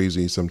crap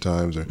crazy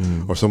sometimes,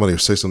 or somebody will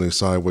say something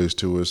sideways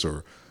to us,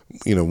 or,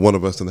 one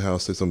of us in the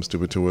house say something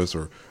stupid to us,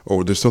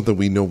 or there's something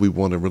we know we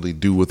want to really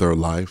do with our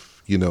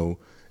life,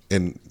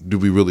 and do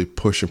we really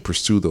push and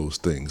pursue those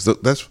things?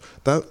 That's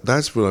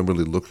what I'm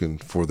really looking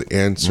for the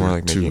answer. More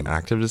like making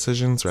active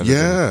decisions rather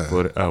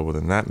than well,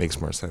 then that makes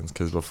more sense,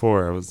 because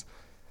before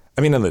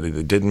not that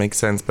it did make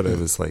sense, but it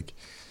was like,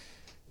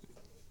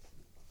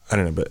 I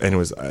don't know, but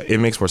anyways, it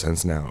makes more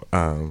sense now.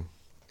 I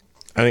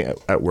think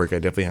at work I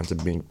definitely have to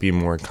be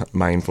more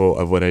mindful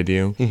of what I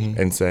do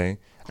and say.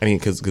 I mean,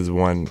 because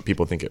one,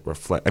 people think it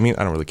reflects. I mean,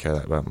 I don't really care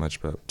that much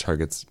about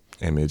Target's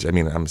image. I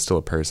mean, I'm still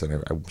a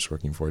person. I'm just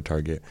working for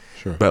Target.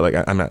 Sure. But like,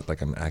 I'm not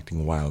like I'm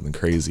acting wild and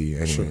crazy,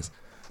 anyways. Sure.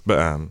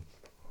 But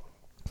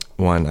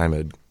one, I'm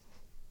a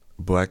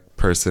black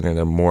person in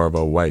a more of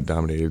a white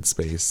dominated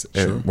space.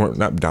 Sure. And more,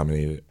 not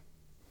dominated.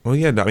 Well,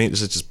 yeah, I mean,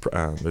 it's just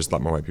there's a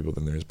lot more white people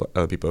than there's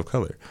other people of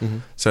color.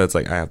 So it's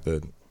like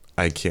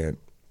I can't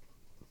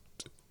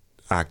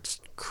act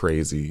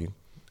crazy.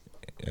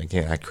 I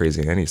can't act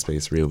crazy in any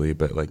space really,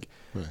 but like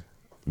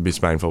be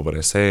mindful of what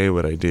I say,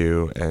 what I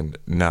do, and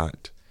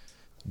not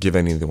give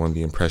anyone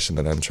the impression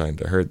that I'm trying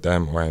to hurt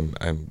them or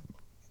I'm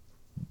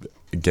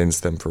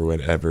against them for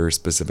whatever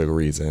specific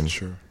reason.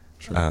 Sure.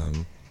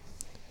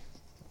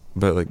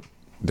 But like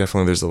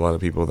definitely there's a lot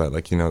of people that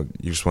like, you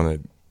just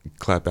want to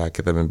clap back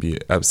at them and be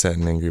upset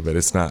and angry, but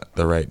it's not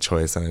the right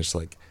choice. And I'm just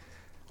like,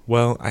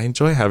 well, I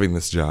enjoy having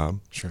this job.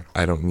 Sure.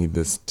 I don't need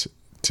this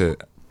to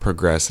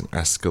progress and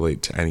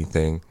escalate to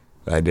anything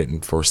that I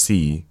didn't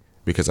foresee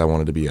because I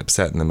wanted to be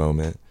upset in the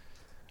moment.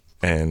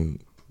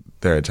 And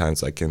there are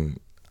times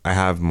I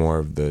have more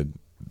of the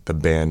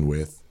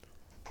bandwidth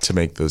to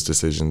make those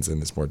decisions,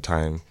 and there's more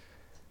time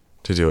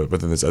to do it.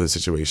 But then there's other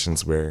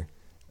situations where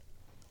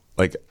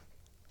like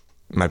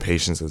my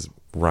patience is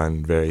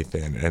run very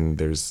thin,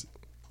 and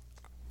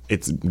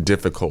it's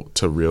difficult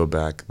to reel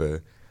back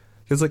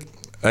because like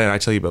I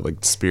tell you about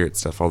like spirit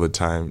stuff all the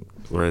time,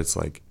 where it's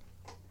like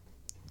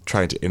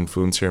trying to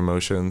influence your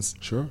emotions.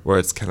 Sure. Where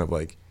it's kind of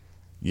like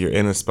you're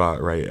in a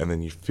spot, right, and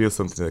then you feel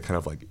something that kind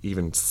of like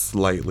even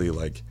slightly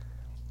like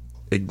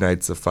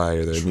ignites a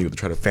fire that you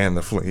try to fan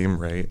the flame,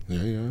 right?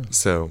 Yeah.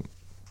 So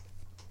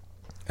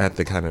at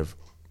the kind of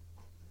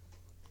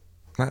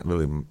not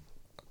really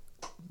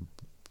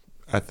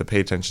at the pay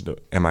attention to,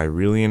 am I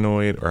really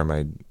annoyed, or am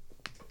I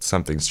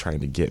something's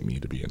trying to get me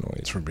to be annoyed?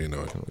 It's from being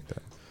annoyed. Kind of like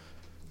that.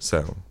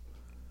 So,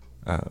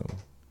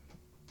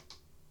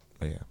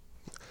 yeah.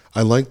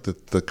 I like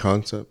the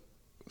concept.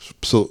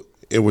 So,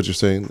 in what you're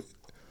saying,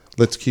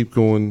 let's keep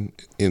going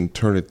and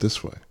turn it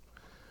this way.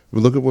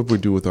 We look at what we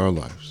do with our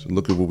lives.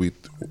 Look at what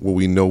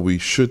we know we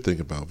should think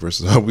about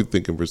versus how we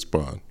think and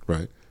respond.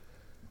 Right?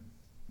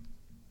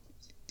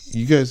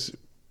 You guys.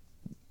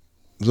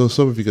 So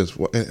some of you guys,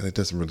 and it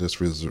doesn't really just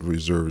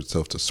reserve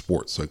itself to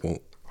sports. So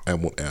I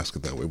won't ask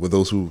it that way. But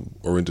those who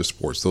are into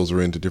sports, those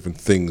are into different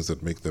things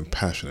that make them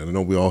passionate. I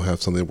know we all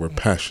have something that we're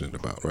passionate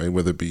about, right?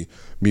 Whether it be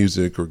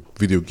music or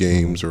video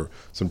games or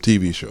some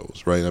TV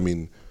shows, right? I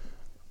mean,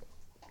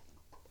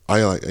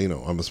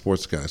 I'm a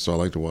sports guy, so I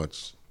like to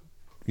watch,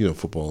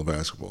 football and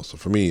basketball. So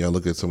for me, I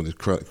look at some of these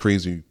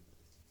crazy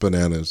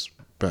bananas,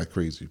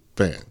 crazy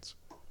fans,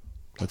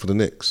 like for the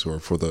Knicks or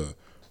for the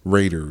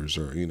Raiders,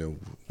 or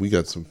we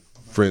got some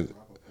friend.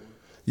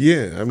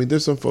 Yeah, I mean,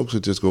 there's some folks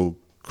that just go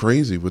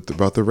crazy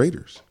about the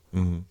Raiders.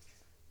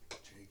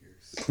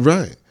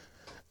 Right.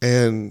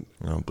 And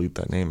I don't bleep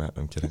that name out.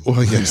 I'm kidding.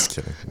 well, yeah, I'm just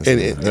kidding. and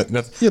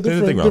There's yeah, they're,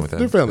 nothing wrong with that.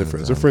 they're family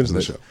friends. They're friends of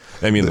the show.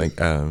 I mean, like,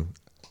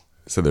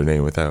 so their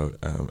name without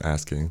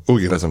asking. Oh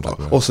yeah, That's what I'm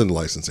talking I'll about. send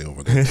licensing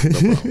over there.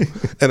 No problem.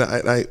 And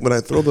I when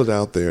I throw that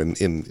out there in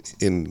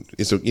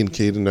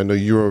Caden, I know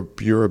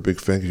you're a big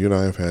fan because you and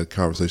I have had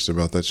conversations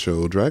about that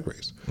show, Drag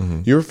Race.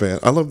 You're a fan.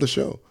 I love the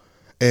show,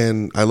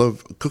 and I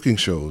love cooking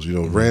shows. You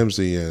know,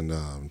 Ramsay and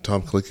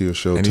Tom Colicchio's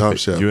show, Top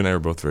Chef. You and I are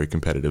both very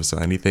competitive, so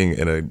anything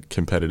in a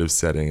competitive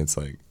setting, it's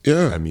like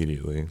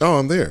immediately. Oh,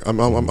 I'm there. I'm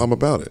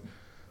about it.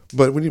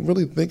 But when you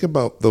really think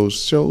about those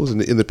shows and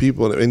the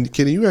people, and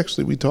Kenny,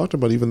 we talked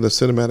about even the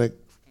cinematic,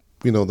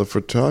 you know, the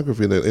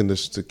photography and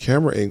the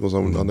camera angles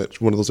on that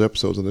one of those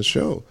episodes of the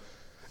show,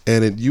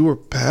 and you were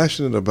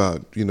passionate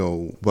about, you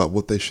know, about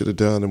what they should have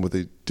done and what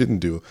they didn't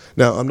do.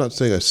 Now, I'm not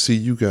saying I see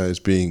you guys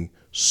being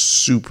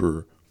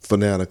super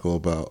fanatical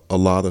about a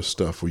lot of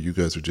stuff where you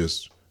guys are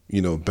just,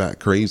 you know, bat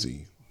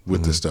crazy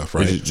with this stuff,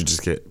 right? You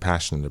just get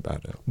passionate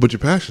about it. But you're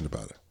passionate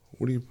about it.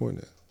 What are you pointing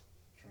at?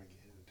 Trying to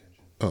get his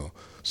attention. Oh,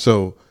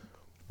 so,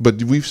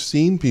 but we've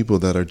seen people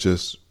that are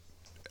just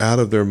out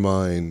of their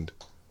mind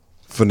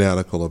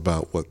fanatical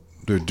about what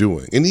they're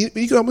doing. And you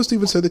can almost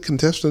even say the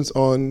contestants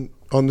on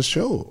the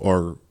show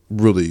are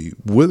really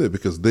with it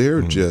because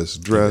they're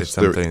just dressed.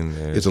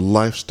 It's a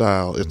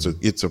lifestyle.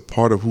 It's a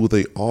part of who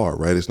they are,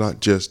 right? It's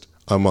not just,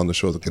 I'm on the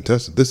show as a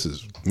contestant. This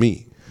is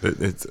me.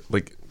 It's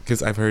like,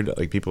 because I've heard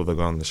like people that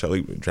go on the show,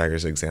 like Drag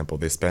Race example,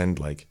 they spend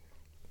like,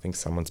 I think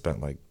someone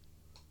spent like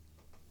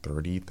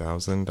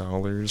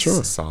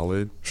 $30,000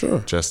 solid,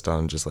 just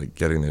on just like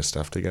getting their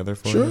stuff together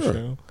for the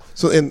show.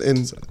 So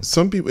and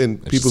some people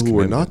who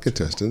are not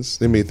contestants,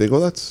 they may think,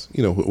 well, that's,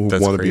 you know, who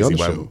want to be on the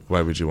show.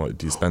 Why would you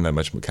do you spend that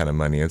much kind of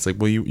money? And it's like,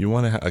 well, you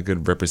want to have a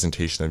good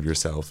representation of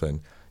yourself and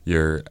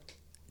your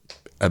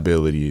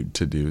ability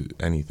to do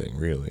anything,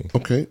 really.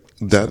 Okay,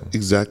 that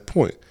exact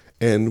point.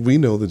 And we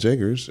know the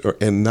Jaggers,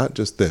 and not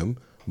just them,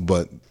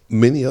 but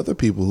many other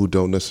people who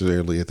don't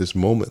necessarily at this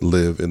moment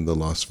live in the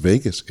Las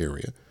Vegas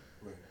area.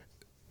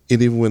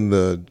 And even when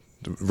the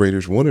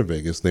Raiders won in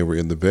Vegas, they were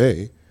in the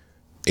Bay,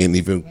 and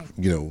even,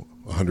 you know,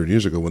 100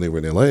 years ago when they were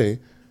in LA,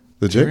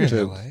 the Jaggers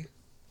had. LA?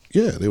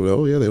 Yeah, they were.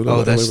 Oh, yeah, they were.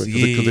 Oh, that's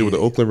because they were the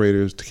Oakland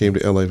Raiders. Came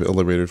to LA. The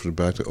LA Raiders went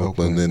back to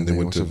Oakland, and then they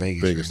went to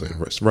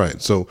Vegas.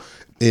 Right. So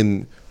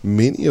in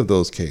many of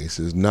those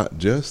cases, not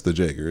just the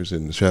Jaggers,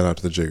 and shout out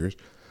to the Jaggers,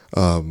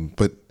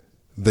 but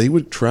they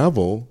would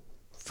travel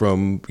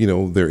from, you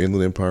know, their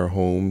Inland Empire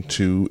home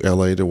to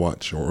LA to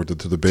watch, or to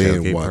the Bay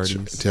and watch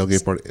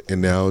tailgate party,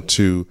 and now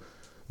to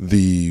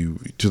the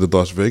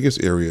Las Vegas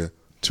area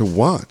to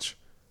watch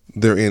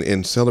their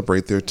and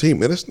celebrate their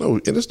team. And it's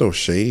no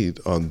shade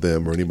on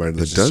them or anybody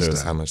that does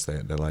that. How much they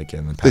like it.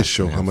 And they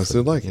show how much they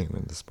like it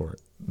in the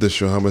sport. They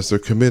show how much they're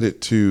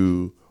committed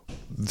to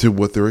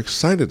what they're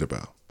excited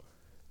about.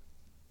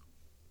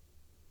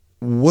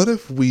 What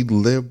if we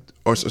lived,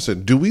 or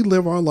said, do we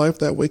live our life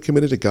that way,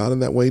 committed to God in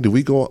that way? Do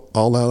we go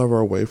all out of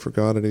our way for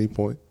God at any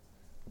point?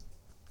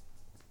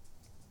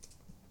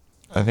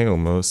 I think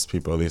most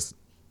people, at least.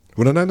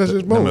 Well, not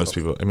necessarily most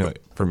people. I mean,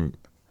 like, from.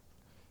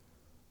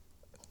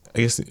 I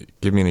guess,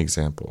 give me an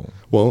example.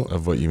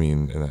 Of what you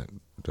mean in that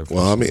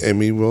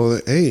definition.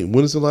 Well, hey,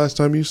 when is the last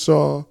time you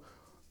saw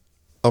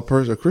a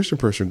Christian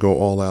person go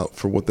all out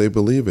for what they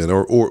believe in,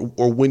 or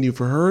when you've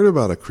heard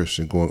about a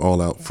Christian going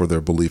all out for their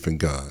belief in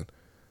God?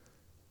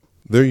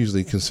 They're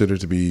usually considered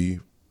to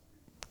be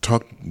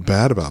talked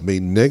bad about,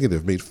 made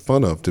negative, made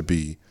fun of, to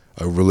be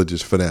a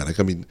religious fanatic.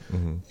 I mean,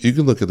 you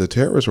can look at the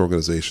terrorist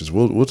organizations.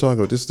 We'll talk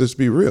about this. Let's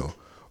be real.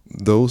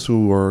 Those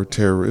who are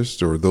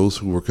terrorists, or those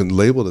who are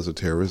labeled as a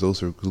terrorist, those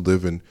who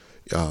live in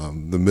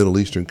the Middle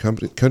Eastern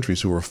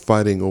countries who are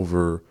fighting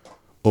over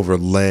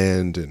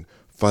land and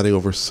fighting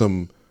over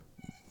some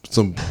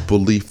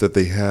belief that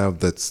they have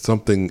that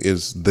something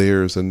is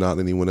theirs and not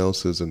anyone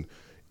else's. And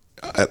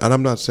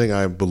I'm not saying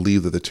I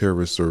believe that the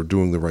terrorists are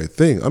doing the right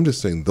thing. I'm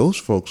just saying those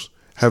folks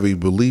have a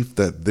belief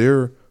that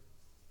their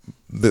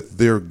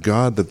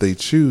God that they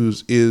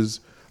choose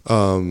is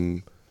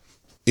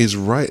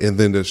right, and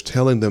then there's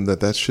telling them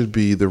that should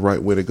be the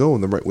right way to go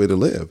and the right way to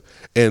live,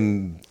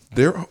 and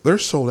they're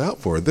sold out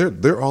for it.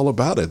 They're all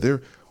about it.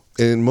 And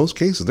in most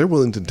cases they're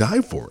willing to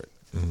die for it.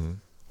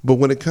 But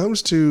when it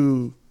comes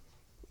to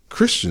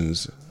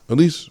Christians, at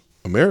least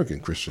American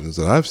Christians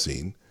that I've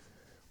seen,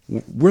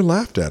 we're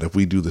laughed at if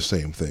we do the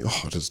same thing.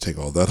 Oh, just take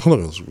all that. Oh,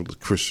 those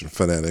Christian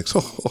fanatics.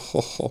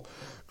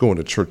 Going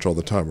to church all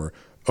the time, or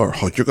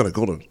you're going to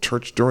go to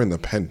church during the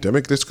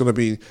pandemic. It's going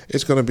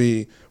to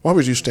be. Why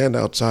would you stand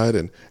outside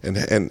and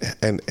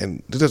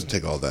it doesn't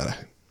take all that.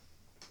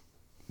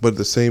 But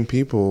the same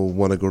people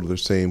want to go to the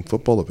same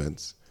football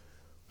events.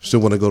 Still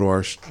want to go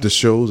to the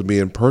shows and be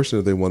in person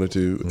if they wanted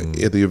to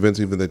at the events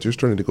even that you're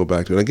starting to go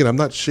back to. And again, I'm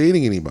not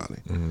shading anybody.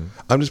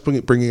 I'm just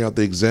bringing out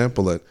the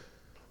example that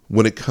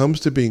when it comes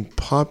to being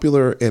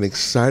popular and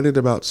excited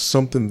about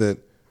something that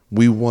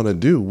we want to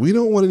do. We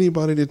don't want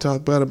anybody to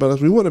talk bad about us.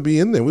 We want to be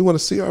in there. We want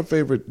to see our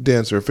favorite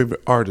dancer, our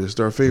favorite artist,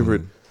 our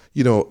favorite,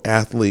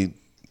 athlete,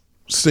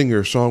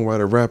 singer,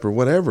 songwriter, rapper,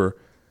 whatever.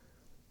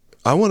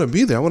 I want to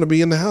be there. I want to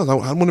be in the house. I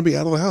want to be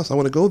out of the house. I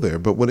want to go there.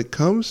 But when it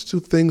comes to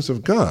things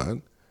of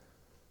God,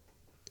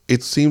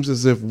 it seems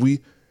as if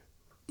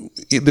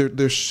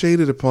they're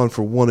shaded upon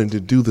for wanting to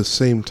do the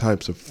same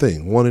types of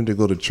thing, wanting to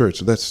go to church.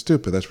 So that's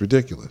stupid. That's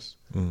ridiculous.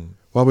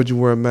 Why would you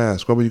wear a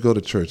mask? Why would you go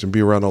to church and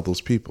be around all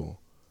those people?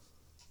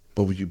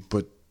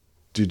 But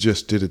you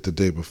just did it the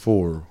day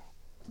before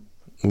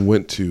and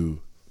went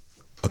to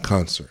a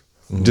concert.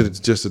 Did it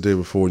just the day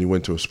before and you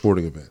went to a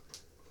sporting event.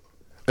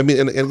 I mean,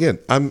 and again,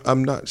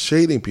 I'm not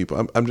shading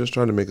people. I'm just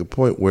trying to make a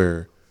point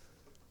where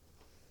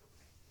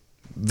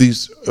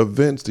these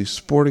events, these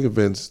sporting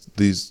events,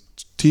 these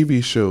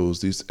TV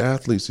shows, these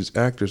athletes, these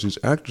actors, these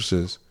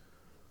actresses,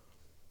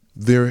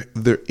 they're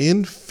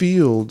in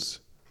fields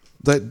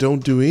that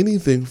don't do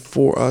anything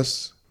for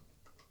us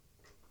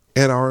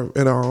and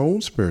our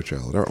own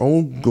spirituality, our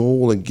own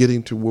goal in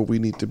getting to where we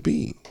need to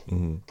be.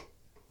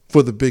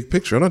 For the big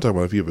picture. I'm not talking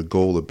about if you have a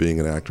goal of being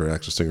an actor,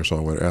 actress, singer,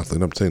 songwriter,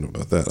 athlete. I'm not saying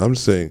about that. I'm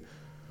just saying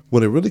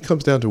when it really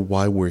comes down to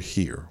why we're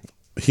here,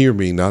 hear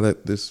me, not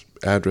at this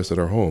address at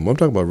our home. I'm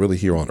talking about really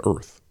here on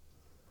earth.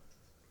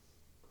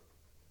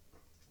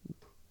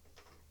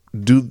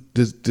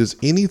 Does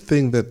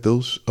anything that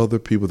those other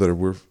people that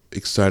we're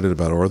excited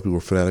about or other people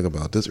are fanatic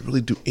about, does it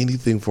really do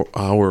anything for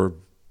our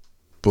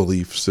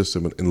belief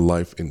system and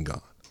life in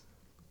God?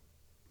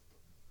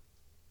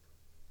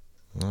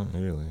 Not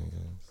really.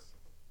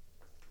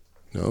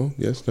 No?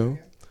 Yes? No?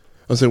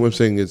 What I'm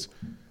saying is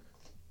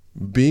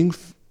being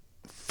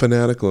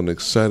fanatical and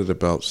excited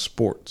about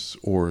sports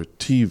or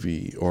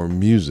TV or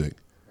music,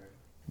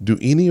 do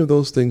any of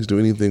those things do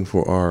anything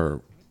for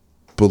our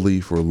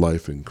belief or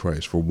life in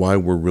Christ, for why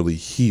we're really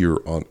here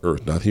on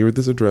earth? Not here at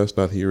this address,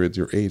 not here at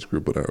your age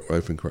group, but our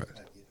life in Christ.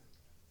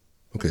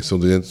 Okay, so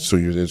your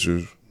answer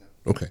is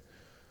okay.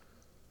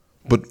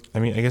 But I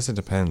mean, I guess it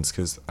depends,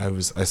 because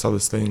I saw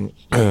this thing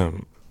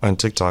on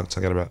TikTok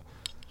talking about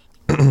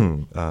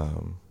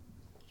what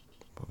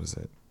was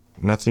it?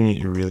 Nothing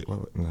you really.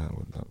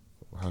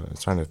 I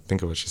was trying to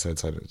think of what she said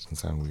so it doesn't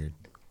sound weird.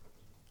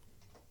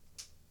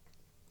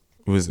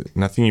 It was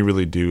nothing you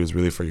really do is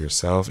really for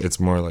yourself. It's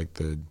more like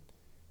the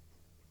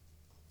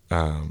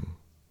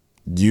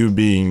you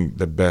being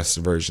the best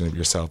version of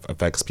yourself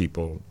affects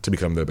people to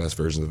become the best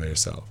version of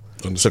themselves.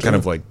 So kind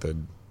of like the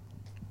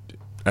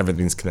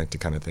everything's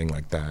connected kind of thing,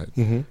 like that.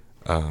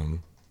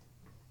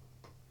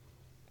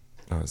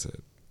 What was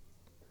it?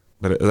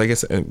 But I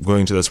guess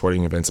going to the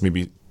sporting events,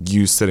 maybe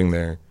you sitting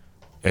there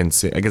and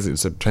I guess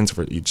it depends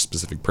for each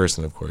specific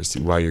person, of course,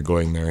 why you're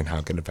going there and how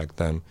it can affect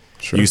them.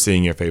 Sure. You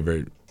seeing your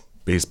favorite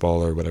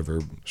baseball or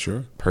whatever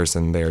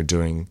person there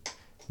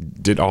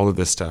did all of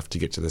this stuff to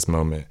get to this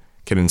moment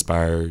can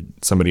inspire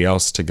somebody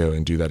else to go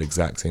and do that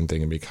exact same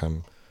thing and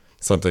become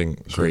something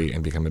great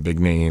and become a big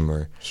name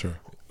or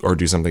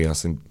do something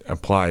else and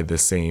apply the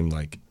same,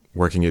 like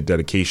working a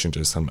dedication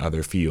to some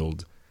other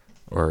field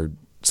or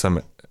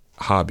some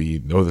hobby,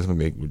 this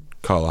would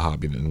call a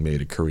hobby, then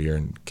made a career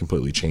and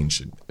completely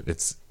changed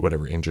its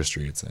whatever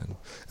industry it's in.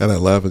 And I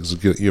laugh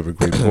because you have a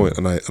great point,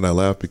 and I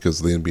laugh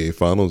because the NBA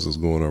Finals is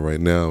going on right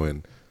now,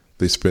 and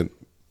they spent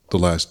the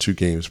last 2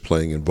 games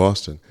playing in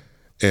Boston,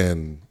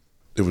 and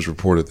it was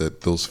reported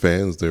that those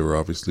fans, they were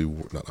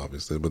not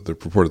obviously, but they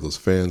reported those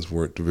fans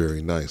weren't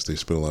very nice. They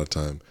spent a lot of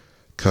time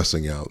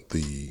cussing out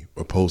the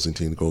opposing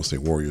team, the Golden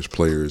State Warriors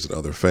players and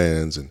other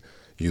fans, and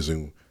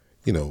using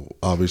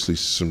obviously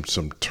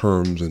some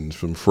terms and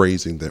some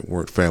phrasing that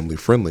weren't family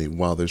friendly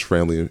while there's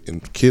family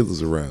and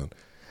kids around.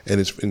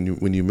 And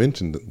when you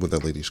mentioned what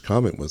that lady's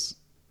comment was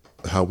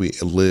how we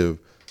live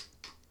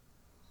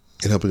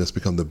in helping us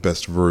become the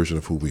best version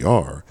of who we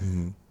are.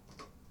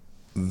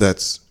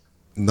 That's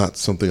not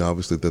something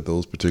obviously that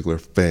those particular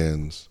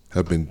fans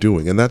have been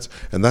doing. And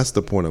that's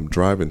the point I'm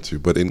driving to.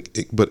 But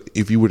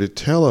if you were to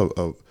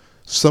tell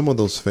some of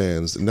those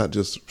fans, not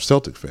just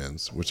Celtic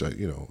fans, which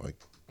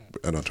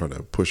I'm not trying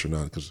to push or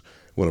not, because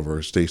one of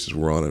our stations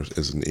we're on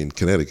is in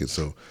Connecticut.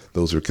 So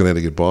those are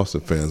Connecticut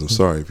Boston fans. I'm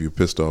sorry if you're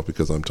pissed off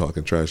because I'm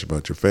talking trash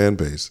about your fan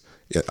base.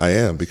 Yeah, I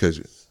am,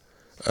 because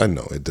I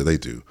know they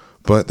do.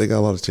 But they got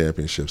a lot of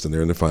championships and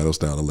they're in the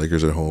finals now. The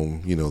Lakers are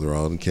home. They're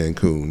all in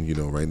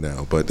Cancun, right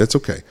now. But that's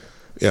okay.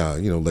 Yeah,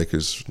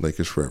 Lakers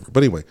forever.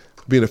 But anyway,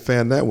 being a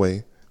fan that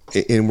way,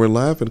 and we're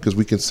laughing because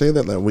we can say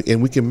that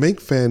and we can make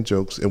fan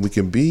jokes and we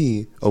can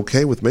be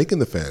okay with making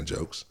the fan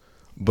jokes.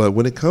 But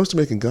when it comes to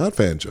making God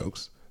fan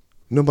jokes,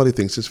 nobody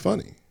thinks it's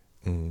funny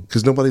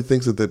because nobody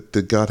thinks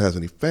that God has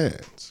any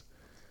fans,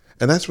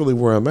 and that's really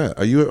where I'm at.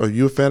 Are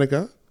you a fan of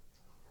God?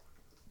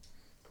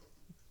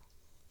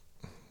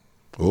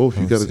 Oh,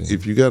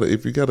 if you got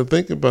to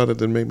think about it,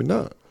 then maybe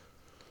not.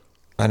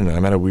 I don't know.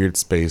 I'm at a weird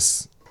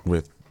space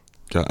with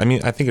God. I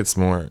mean, I think it's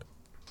more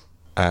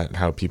at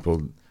how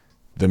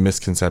the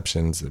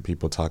misconceptions that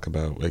people talk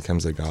about when it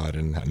comes to God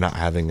and not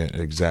having an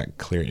exact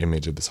clear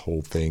image of this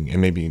whole thing.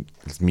 And maybe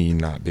it's me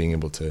not being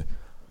able to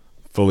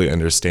fully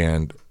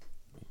understand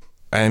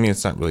I mean,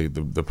 it's not really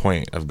the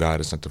point of God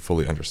is not to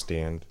fully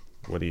understand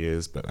what he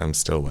is, but I'm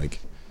still like,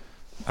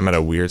 I'm at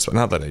a weird spot.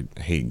 Not that I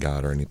hate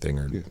God or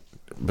anything,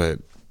 but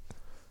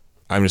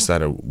I'm just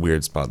at a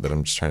weird spot that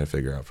I'm just trying to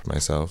figure out for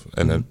myself.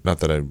 And then,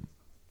 not that I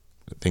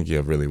think you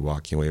have really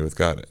walking away with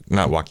God,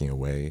 not walking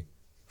away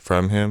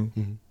from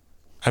him.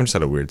 I'm just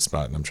at a weird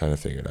spot and I'm trying to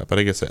figure it out. But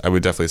I guess I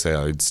would definitely say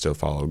I would still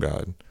follow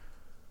God.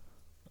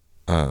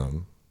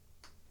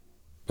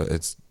 But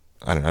it's,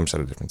 I don't know, I'm just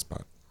at a different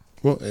spot.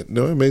 Well,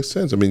 no, it makes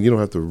sense. I mean, you don't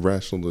have to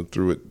rational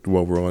through it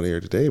while we're on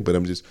air today, but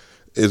I'm just,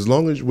 as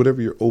long as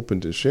whatever you're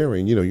open to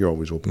sharing, you're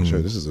always open to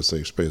sharing. This is a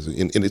safe space.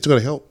 And it's going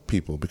to help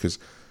people because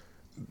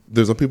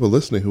there's some people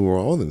listening who are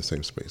all in the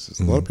same spaces.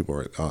 A lot of people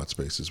are at odd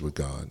spaces with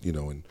God,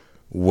 and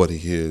what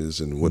he is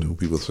and who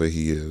people say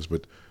he is.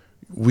 But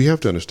we have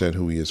to understand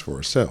who he is for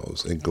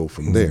ourselves and go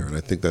from there. And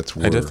I think that's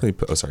where... I definitely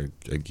put,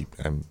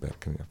 I'm back.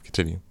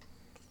 Continue.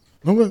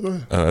 No, go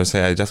ahead. I was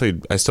saying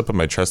I still put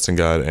my trust in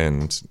God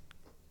and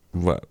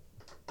what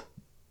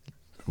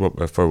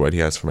for what he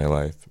has for my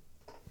life,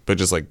 but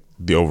just like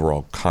the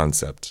overall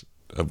concept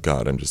of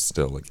God, I'm just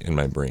still like in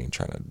my brain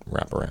trying to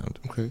wrap around.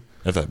 Okay,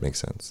 if that makes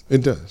sense.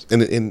 It does,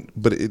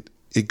 but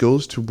it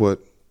goes to what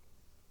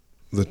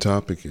the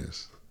topic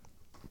is.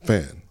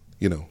 Fan,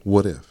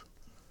 what if?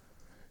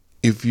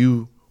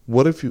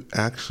 What if you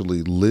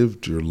actually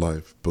lived your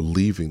life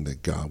believing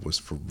that God was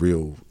for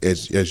real,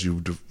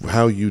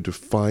 how you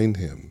define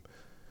him?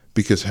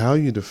 Because how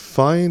you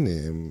define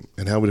him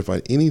and how we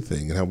define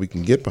anything and how we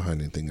can get behind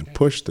anything and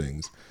push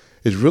things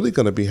is really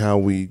going to be how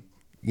we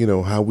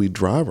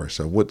drive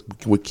ourselves.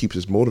 What keeps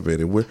us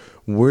motivated?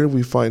 Where do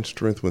we find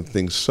strength when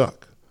things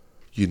suck?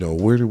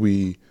 Where do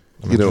we,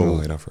 I'm turn the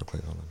light off real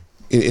quick. Hold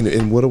on.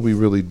 And what are we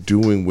really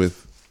doing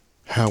with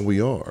how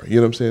we are? You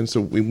know what I'm saying? So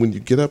when you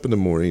get up in the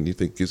morning, you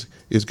think,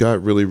 is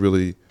God really,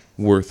 really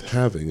worth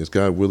having? Is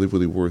God really,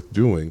 really worth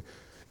doing?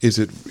 Is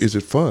it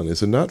fun?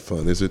 Is it not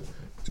fun?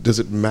 Does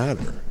it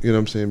matter? You know what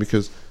I'm saying?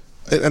 Because,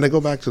 and I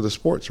go back to the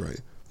sports, right?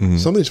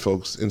 Some of these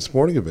folks in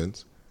sporting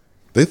events,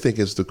 they think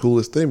it's the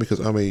coolest thing because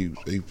I'm a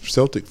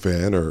Celtic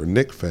fan or a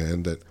Knick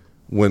fan that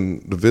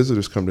when the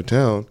visitors come to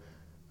town,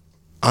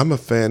 I'm a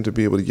fan to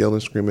be able to yell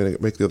and scream and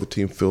make the other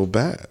team feel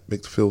bad,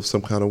 make them feel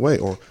some kind of way.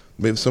 Or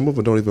maybe some of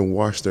them don't even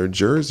wash their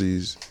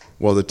jerseys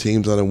while the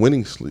team's on a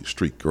winning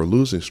streak or a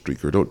losing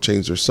streak, or don't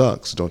change their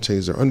socks, don't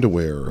change their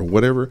underwear, or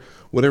whatever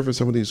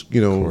some of these,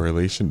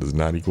 Correlation does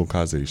not equal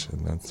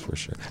causation, that's for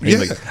sure.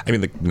 I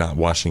mean, not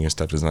washing your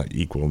stuff does not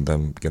equal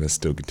them going to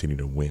still continue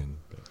to win.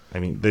 I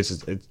mean, this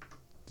is...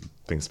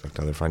 things back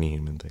to other funny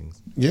human things.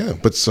 Yeah,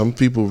 but some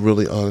people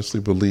really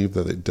honestly believe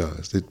that it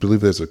does. They believe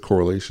there's a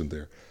correlation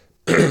there.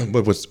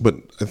 But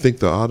I think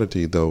the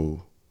oddity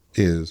though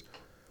is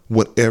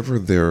whatever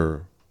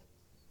their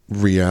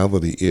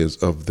reality is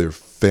of their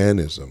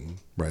fanism,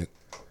 right?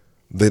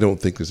 They don't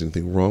think there's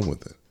anything wrong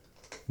with it.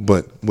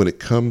 But when it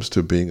comes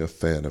to being a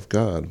fan of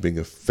God, being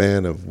a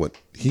fan of what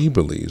he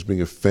believes,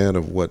 being a fan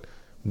of what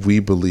we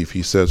believe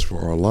he says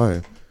for our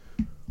life,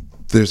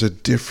 there's a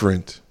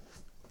different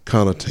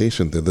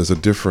connotation there. There's a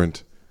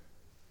different,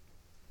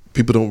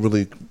 people don't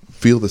really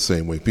feel the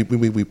same way. People,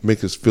 we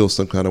make us feel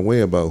some kind of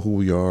way about who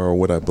we are or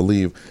what I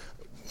believe.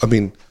 I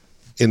mean,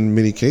 in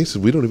many cases,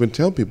 we don't even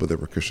tell people that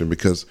we're Christian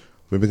because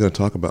maybe they're going to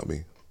talk about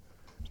me.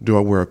 Do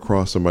I wear a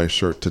cross on my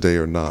shirt today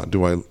or not?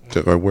 Do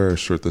I wear a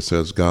shirt that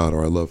says God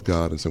or I love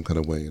God in some kind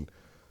of way? And,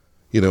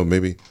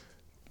 maybe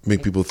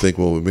make people think,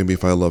 well, maybe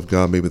if I love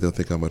God, maybe they'll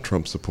think I'm a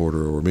Trump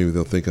supporter, or maybe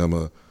they'll think I'm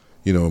a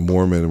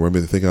Mormon, or maybe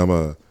they think I'm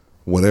a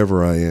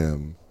whatever I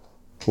am.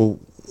 Well,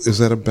 is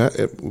that a bad?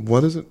 Why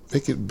does it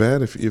make it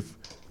bad if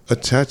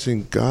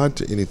attaching God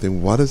to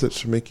anything? Why does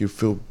it make you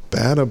feel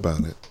bad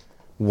about it?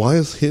 Why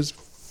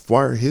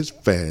are his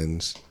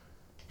fans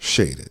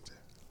shaded?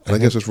 And I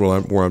guess that's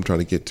where I'm trying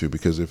to get to,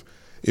 because if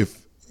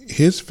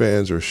his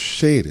fans are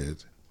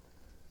shaded,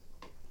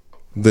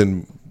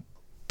 then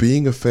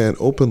being a fan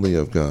openly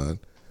of God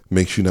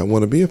makes you not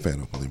want to be a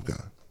fan openly of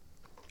God.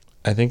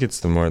 I think it's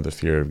the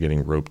fear of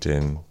getting roped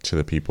in to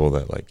the people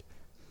that like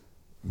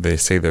they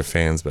say they're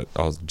fans, but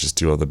I'll just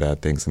do all the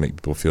bad things and make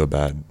people feel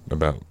bad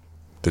about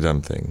the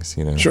dumb things,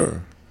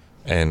 Sure.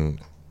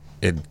 And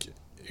it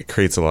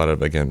creates a lot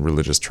of, again,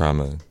 religious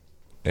trauma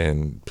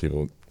and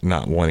people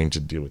not wanting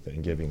to deal with it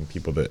and giving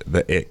people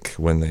the ick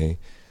when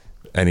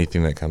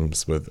anything that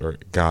comes with or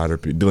God or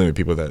dealing with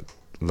people that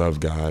love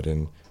God,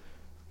 and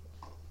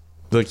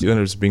like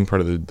just being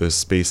part of the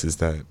spaces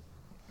that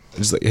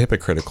just like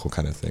hypocritical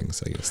kind of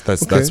things. I guess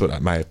that's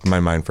what my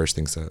mind first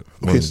thinks of.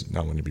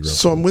 Not want to be.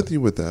 So I'm with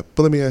you with that,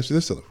 but let me ask you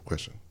this other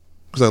question,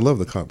 because I love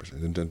the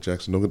conversation. And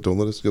Jackson, don't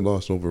let us get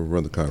lost and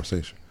overrun the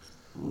conversation.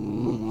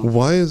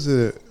 Why is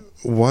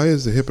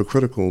the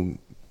hypocritical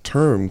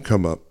term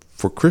come up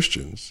for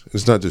Christians?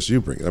 It's not just you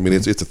bring it. I mean,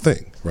 it's a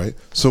thing, right?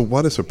 So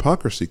why does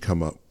hypocrisy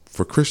come up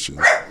for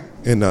Christians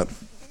and not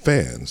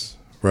fans,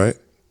 right?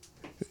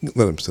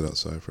 Let him sit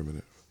outside for a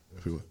minute,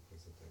 if you would.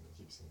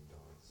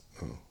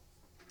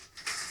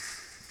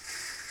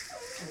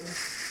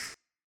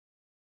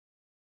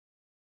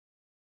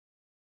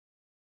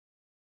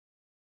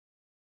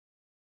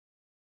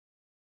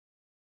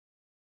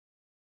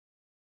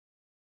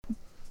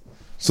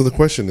 So the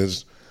question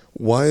is,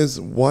 why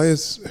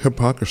is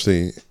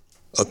hypocrisy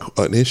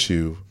an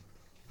issue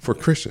for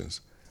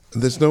Christians?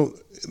 There's no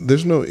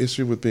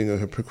issue with being a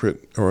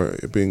hypocrite or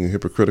being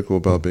hypocritical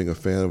about being a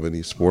fan of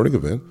any sporting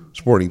event,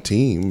 sporting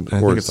team,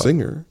 or a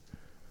singer,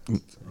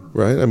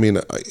 right? I mean,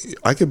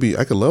 I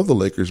could love the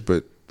Lakers,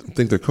 but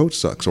think their coach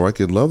sucks, or I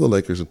could love the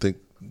Lakers and think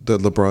that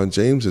LeBron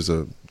James is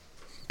a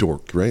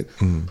dork, right?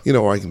 You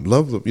know, or I can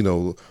love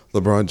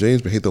LeBron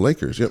James but hate the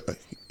Lakers. You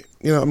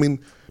know, I mean,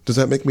 does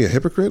that make me a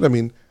hypocrite? I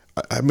mean,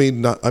 I may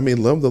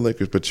love the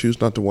Lakers but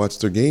choose not to watch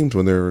their games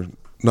when they're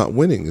not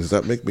winning. Does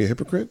that make me a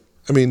hypocrite?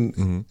 I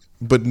mean,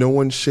 but no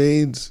one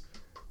shades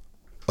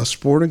a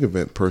sporting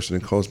event person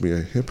and calls me a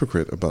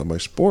hypocrite about my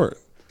sport.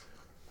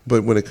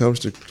 But when it comes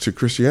to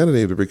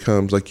Christianity, there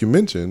becomes, like you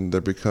mentioned, there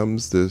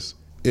becomes this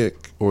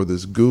ick or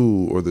this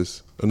goo or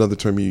this another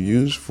term you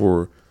use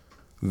for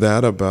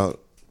that about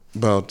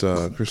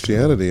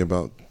Christianity,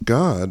 about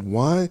God.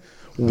 Why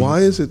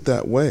is it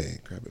that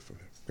way? Grab it from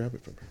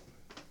her.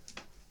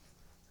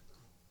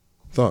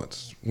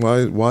 Thoughts?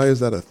 Why is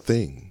that a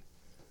thing?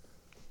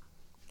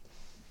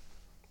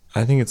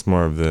 I think it's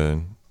more of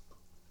the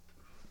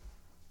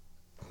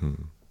I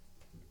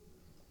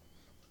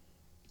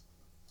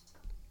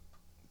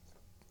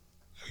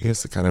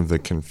guess the kind of the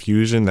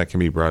confusion that can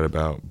be brought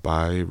about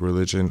by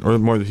religion, or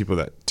more the people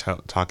that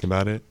talk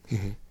about it.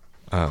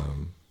 And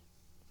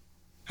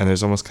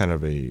there's almost kind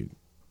of I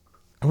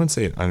wouldn't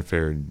say an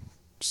unfair,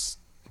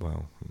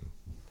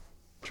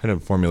 trying to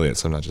formulate it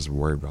so I'm not just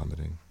word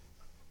vomiting.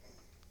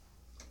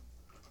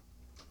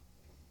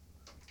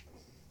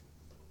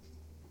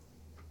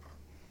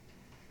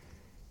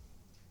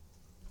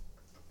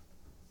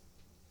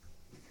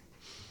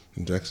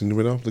 Jackson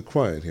went awfully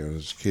quiet here.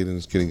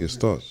 Caden's getting his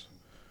thoughts.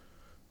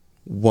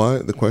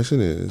 The question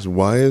is,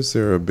 why is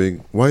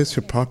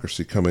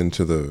hypocrisy come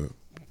into the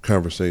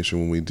conversation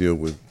when we deal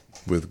with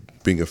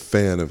being a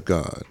fan of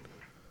God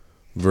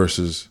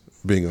versus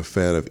being a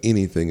fan of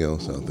anything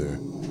else out there?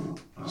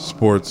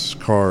 Sports,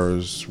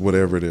 cars,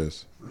 whatever it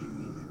is.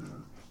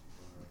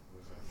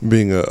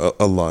 Being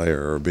a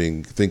liar or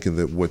thinking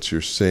that what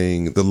you're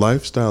saying, the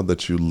lifestyle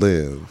that you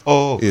live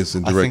is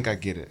in direct I think I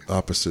get it.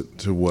 opposite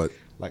to what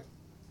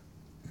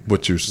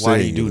you're saying. Why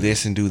do you do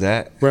this and do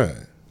that? Right.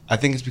 I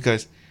think it's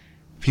because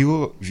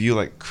people view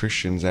like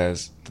Christians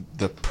as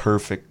the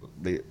perfect,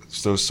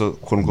 so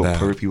quote unquote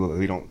perfect people. That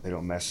they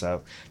don't mess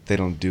up. They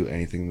don't do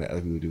anything that other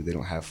people do. They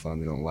don't have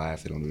fun. They don't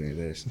laugh. They don't do any of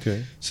this.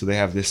 Okay. So they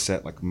have this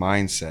set like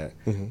mindset.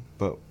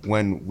 But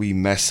when we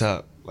mess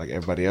up like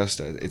everybody else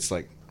does, it's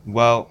like,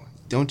 well,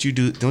 don't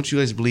you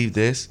guys believe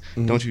this?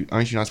 Aren't you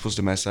not supposed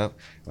to mess up?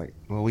 Like,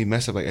 well, we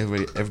mess up like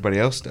everybody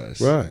else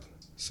does. Right.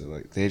 So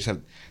like they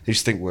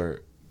just think we're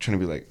trying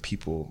to be like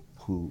people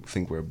who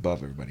think we're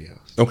above everybody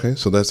else. Okay,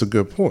 so that's a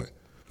good point.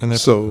 And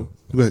so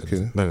go ahead,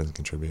 Kaden. That doesn't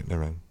contribute.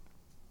 Never mind.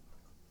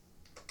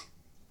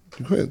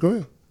 Go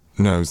ahead.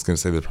 No, I was going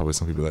to say there's probably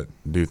some people that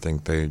do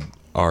think they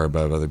are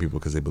above other people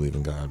because they believe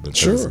in God. But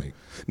sure.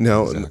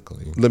 Now,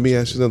 let me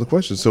ask you another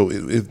question. So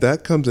if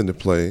that comes into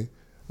play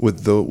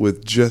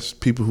with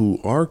just people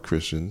who are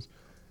Christians,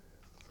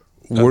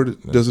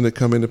 doesn't it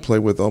come into play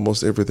with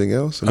almost everything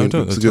else? I mean,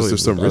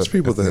 there's some rich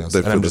people that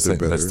feel that they're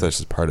better. That's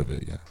just part of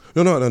it, yeah.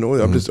 No.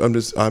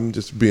 I'm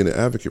just being an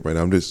advocate right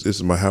now. This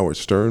is my Howard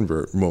Stern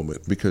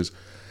moment, because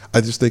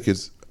I think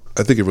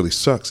it really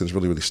sucks and it's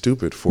really, really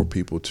stupid for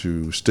people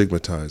to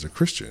stigmatize a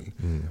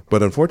Christian.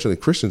 But unfortunately,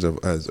 Christians have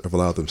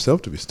allowed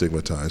themselves to be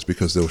stigmatized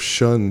because they'll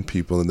shun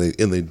people and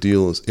they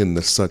deal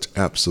in such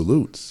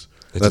absolutes.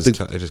 It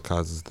just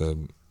causes the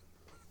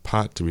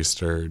pot to be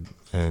stirred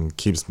and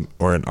keeps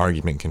an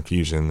argument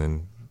confusion,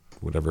 and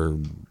whatever.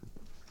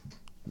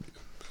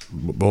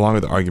 The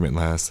longer the argument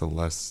lasts, the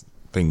less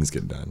things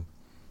get done.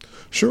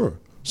 Sure.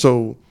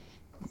 So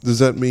does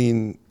that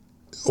mean?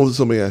 So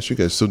let me ask you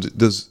guys. So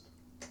does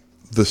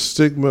the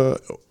stigma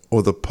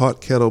or the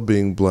pot kettle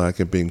being black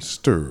and being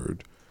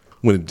stirred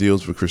when it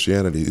deals with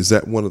Christianity, is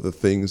that one of the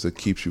things that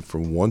keeps you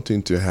from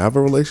wanting to have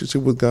a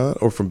relationship with God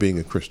or from being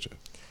a Christian?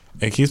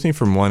 It keeps me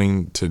from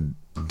wanting to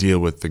deal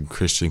with the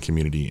Christian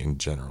community in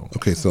general.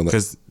 Okay, so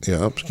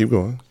keep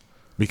going.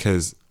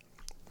 Because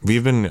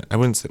we've been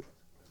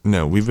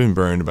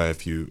burned by a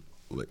few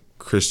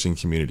Christian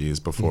communities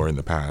before in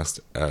the past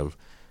of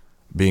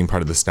being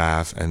part of the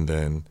staff and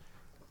then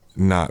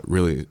not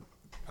really.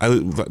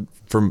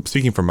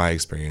 Speaking from my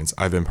experience,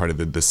 I've been part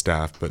of the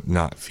staff, but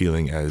not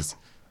feeling as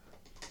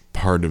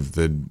part of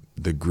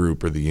the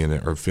group or the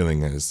unit, or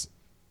feeling as.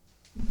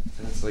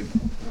 And it's like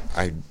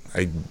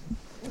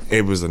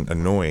it was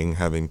annoying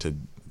having to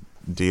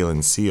deal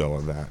and see all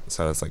of that.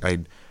 So it's like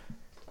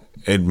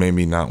it made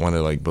me not want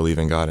to believe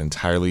in God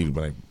entirely in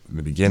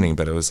the beginning,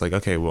 but it was like,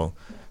 okay, well,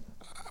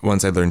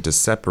 once I learned to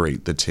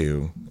separate the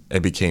two,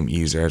 it became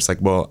easier. It's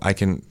like, well, I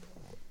don't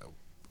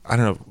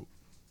know.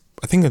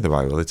 I think in the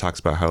Bible it talks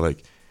about how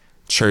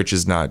church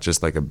is not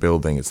just like a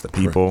building; it's the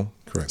people.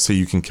 Correct. So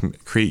you can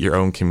create your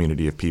own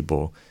community of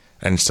people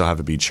and still have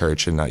it be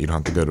church, and you don't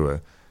have to go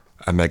to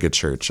a mega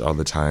church all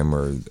the time,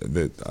 or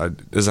it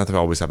doesn't have to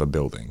always have a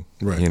building.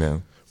 Right. You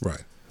know.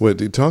 Right. Well,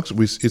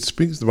 it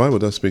speaks. The Bible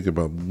does speak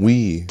about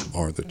we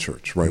are the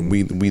church, right?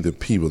 We the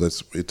people.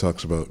 It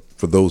talks about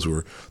for those who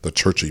are the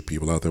churchy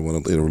people out there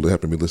want to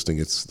happen to be listening.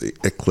 It's the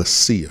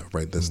ecclesia,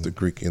 right? That's the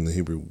Greek in the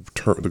Hebrew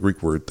term, the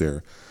Greek word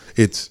there.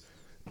 It's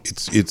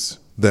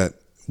that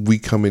we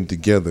come in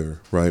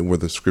together, right? Where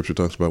the Scripture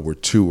talks about where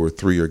 2 or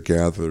 3 are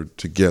gathered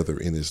together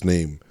in His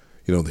name.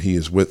 He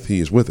is with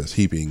us.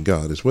 He being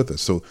God is with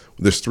us. So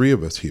there's 3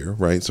 of us here,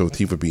 right? So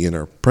He would be in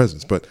our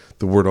presence. But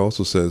the Word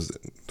also says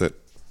that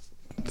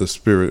the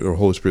Spirit or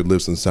Holy Spirit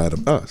lives inside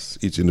of us,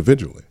 each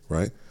individually,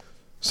 right?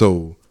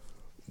 So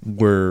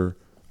where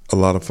a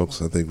lot of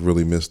folks, I think,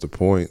 really miss the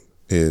point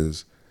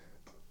is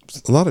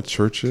a lot of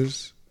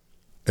churches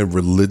and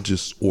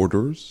religious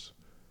orders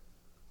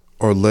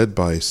are led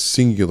by a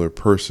singular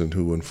person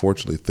who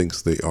unfortunately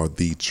thinks they are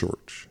the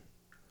church,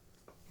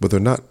 but they're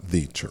not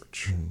the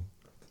church.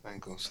 I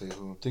ain't gonna say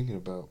who I'm thinking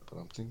about, but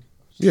I'm thinking.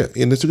 Yeah,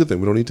 and it's a good thing.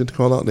 We don't need to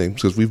call out names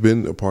because we've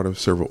been a part of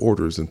several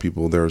orders and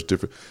people. There's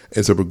different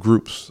and several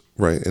groups,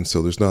 right? And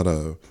so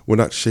we're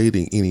not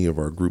shading any of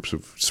our groups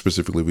of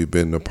specifically we've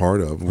been a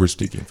part of. We're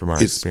speaking from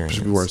our experience.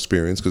 From our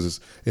experience because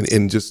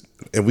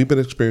and we've been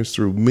experienced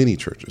through many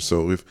churches.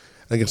 So if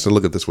I guess I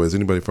look at it this way, as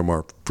anybody from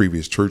our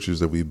previous churches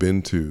that we've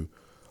been to,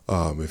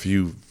 if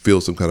you feel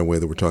some kind of way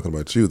that we're talking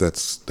about you,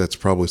 that's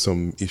probably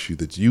some issue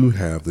that you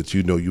have that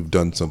you've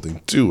done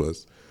something to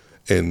us.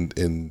 And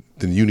then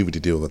you need to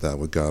deal with that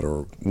with God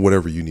or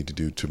whatever you need to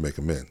do to make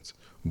amends.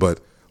 But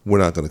we're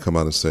not going to come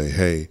out and say,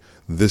 hey,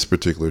 this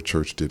particular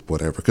church did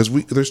whatever. Because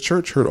there's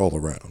church hurt all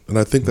around. And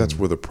I think that's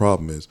where the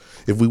problem is.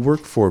 If we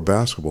work for a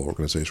basketball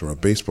organization or a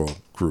baseball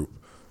group,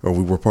 or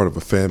we were part of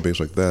a fan base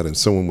like that, and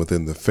someone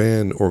within the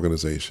fan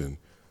organization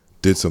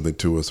did something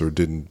to us or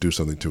didn't do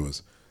something to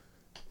us,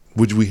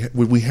 would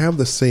we have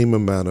the same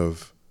amount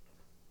of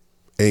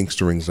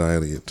angst or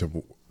anxiety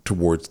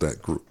towards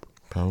that group?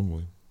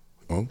 Probably.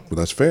 Well,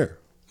 that's fair.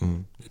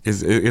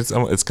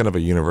 It's kind of a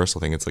universal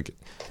thing. It's like,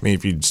 I mean,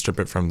 if you strip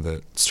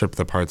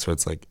the parts where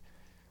it's like,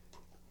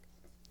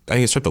 I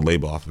think strip the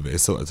label off of it.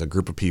 It's a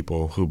group of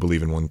people who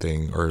believe in one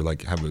thing or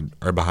like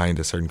are behind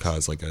a certain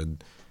cause, like a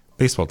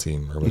baseball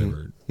team or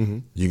whatever. Mm-hmm.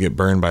 You get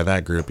burned by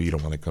that group, but you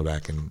don't want to go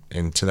back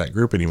into that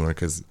group anymore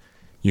because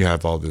you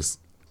have all this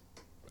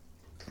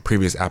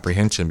previous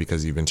apprehension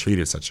because you've been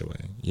treated such a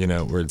way,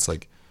 where it's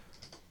like,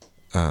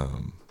 what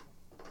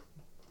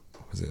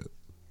was it?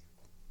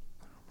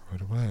 What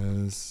it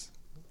was.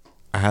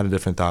 I had a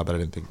different thought, but I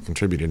didn't think it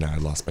contributed. Now I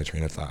lost my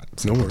train of thought.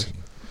 No worries.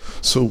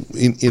 So,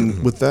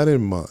 with that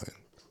in mind,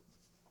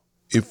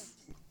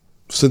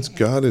 since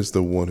God is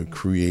the one who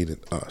created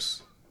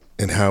us,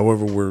 and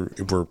however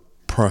we're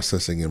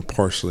processing and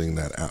parceling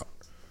that out,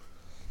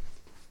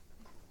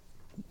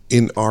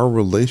 in our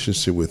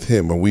relationship with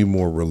Him, are we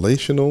more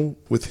relational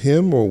with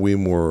Him, or are we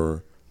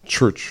more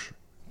churchish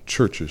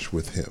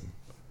with Him?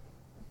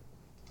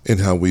 In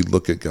how we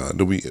look at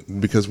God,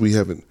 because we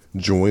haven't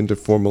joined a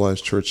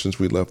formalized church since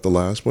we left the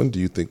last one? Do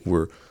you think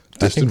we're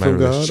distant from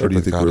God, or do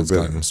you think we're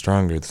better? Gotten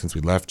stronger since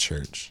we left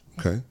church?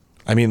 Okay.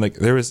 I mean, like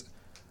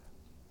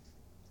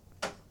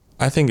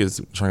I think it's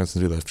stronger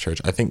since we left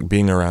church. I think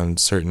being around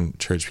certain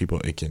church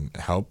people, it can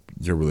help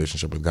your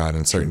relationship with God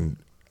and certain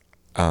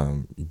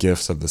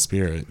gifts of the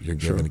Spirit you're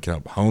given. It can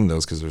help hone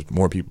those because there's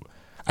more people.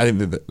 I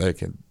think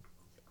that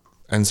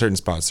in certain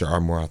spots there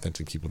are more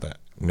authentic people that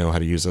know how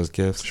to use those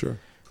gifts. Sure.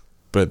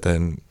 But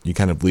then you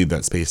kind of leave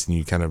that space and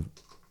you kind of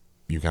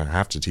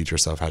have to teach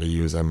yourself how to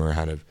use them or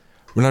not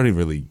even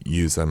really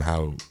use them,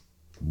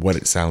 what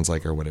it sounds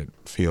like or what it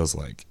feels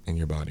like in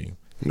your body.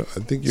 No, I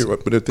think your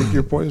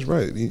point is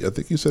right. I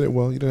think you said it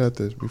well. You don't have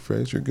to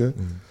rephrase. You're good.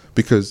 Mm-hmm.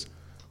 Because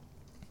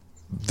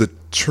the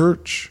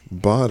church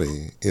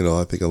body,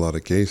 I think a lot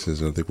of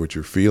cases, and I think what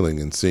you're feeling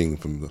and seeing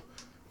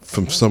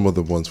from some of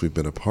the ones we've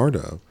been a part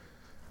of,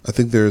 I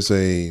think there's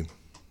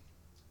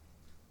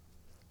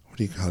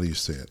how do you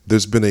say it?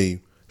 There's been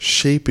a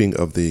shaping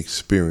of the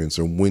experience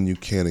or when you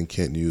can and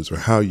can't use or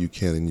how you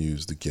can and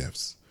use the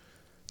gifts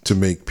to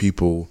make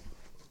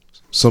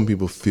some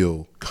people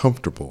feel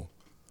comfortable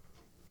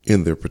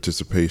in their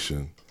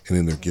participation and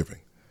in their giving.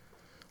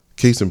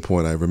 Case in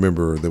point, I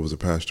remember there was a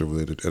pastor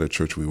at a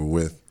church we were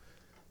with.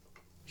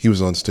 He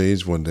was on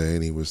stage one day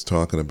and he was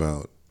talking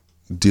about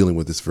dealing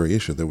with this very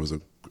issue. There was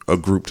a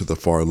group to the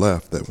far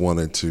left that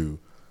wanted to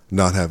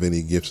not have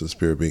any gifts of the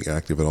Spirit being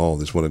active at all.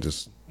 They just want to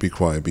just be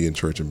quiet, be in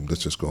church, and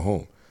let's just go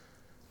home.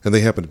 And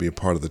they happened to be a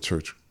part of the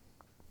church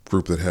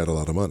group that had a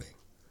lot of money.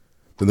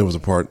 Then there was a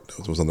part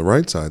that was on the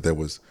right side that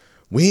was,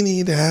 we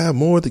need to have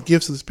more of the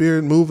gifts of the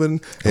Spirit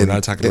moving. And we're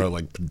not talking about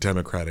like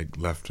democratic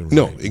left and right.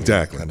 No,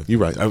 exactly. Kind of You're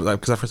right.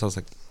 Because at first I was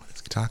like, what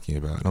is he talking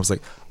about? And I was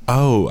like,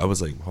 hold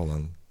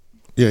on.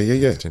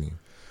 Yeah. Continue.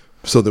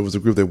 So there was a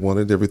group that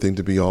wanted everything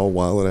to be all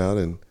wilded out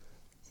and,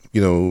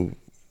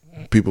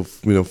 people,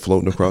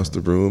 floating across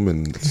the room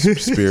and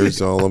spirits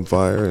all on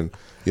fire and,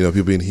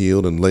 people being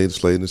healed and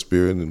slayed in the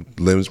Spirit and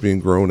limbs being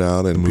grown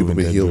out and people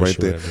being healed right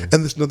there.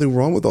 And there's nothing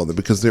wrong with all that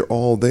because they're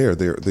all there.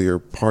 They are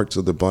parts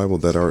of the Bible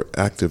that are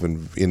active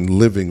in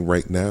living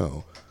right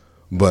now.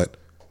 But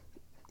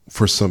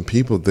for some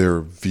people,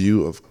 their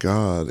view of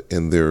God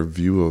and their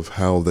view of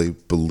how they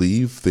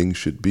believe things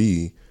should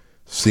be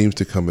seems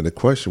to come into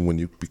question when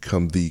you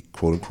become the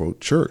quote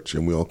unquote church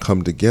and we all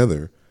come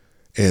together.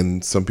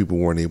 And some people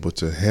weren't able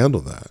to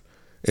handle that.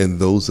 And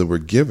those that were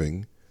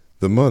giving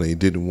the money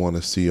didn't want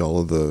to see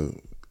all of the,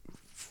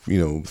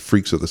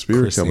 freaks of the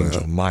spirit Chris coming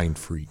Angel, out. mind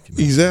freak.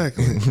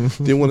 Exactly.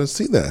 Didn't want to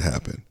see that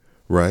happen.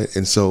 Right.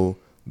 And so,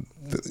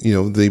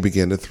 they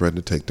began to threaten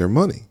to take their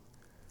money.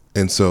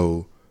 And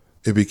so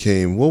it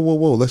became, whoa,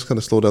 let's kind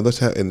of slow down.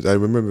 And I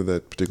remember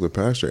that particular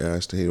pastor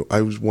asked, hey,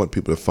 I just want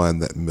people to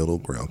find that middle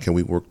ground. Can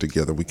we work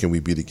together? Can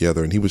we be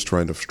together? And he was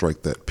trying to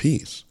strike that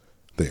peace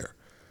there.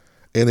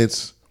 And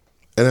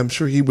I'm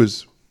sure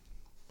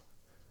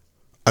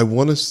I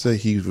want to say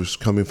he was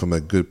coming from a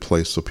good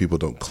place so people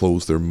don't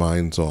close their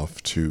minds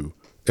off to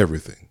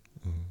everything.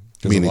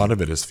 Because a lot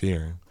of it is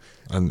fear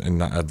and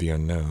not of the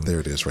unknown. There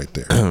it is right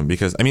there.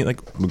 Because,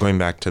 going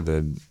back to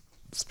the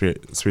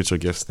spiritual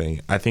gifts thing,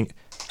 I think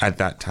at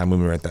that time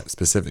when we were at that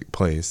specific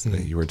place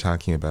that you were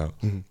talking about,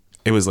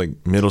 it was like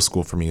middle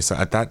school for me. So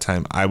at that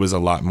time, I was a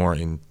lot more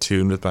in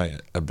tune with my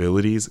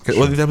abilities.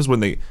 Well, that was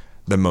when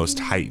the most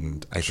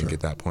heightened, I think,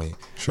 at that point.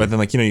 But then,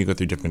 you go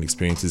through different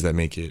experiences that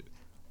make it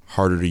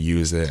harder to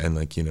use it, and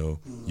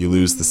you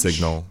lose the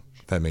signal.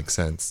 If that makes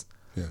sense.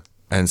 Yeah.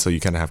 And so you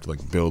kind of have to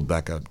build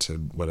back up to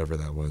whatever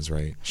that was,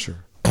 right?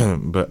 Sure.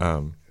 But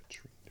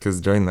because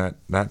during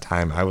that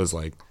time, I was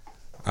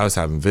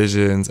having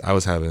visions.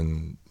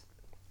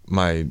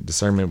 My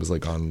discernment was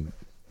on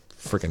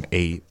freaking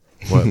 8.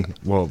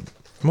 Well,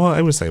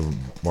 I would say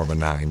more of a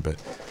 9, but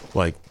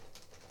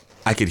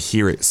I could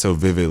hear it so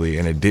vividly,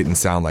 and it didn't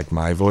sound like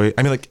my voice.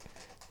 I mean,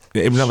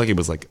 it was not like it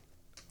was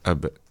a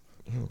bit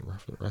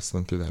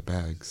wrestling through that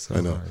bag. So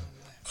I know. hard.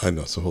 I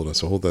know. So hold on.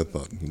 So hold that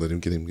thought. Let him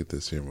get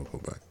this here, and we'll go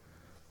back.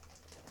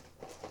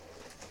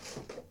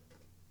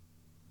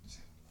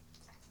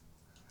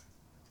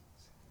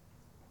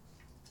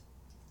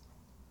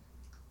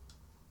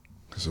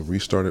 So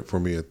restart it for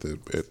me at that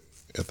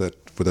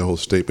with that whole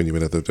statement.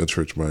 Even at the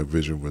church, my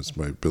vision was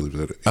my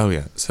ability. Oh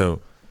yeah.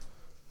 So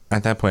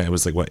at that point, I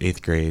was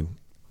 8th grade,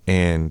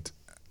 and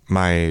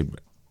I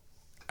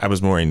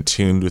was more in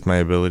tune with my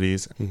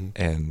abilities,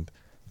 and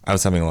I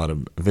was having a lot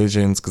of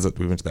visions because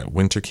we went to that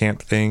winter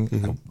camp thing.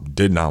 I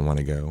did not want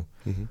to go.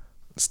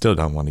 Still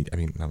don't want to. I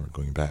mean, now we're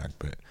going back,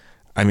 but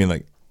I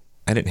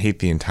didn't hate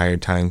the entire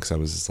time because I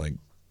was just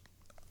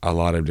a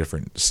lot of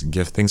different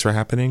gift things were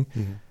happening.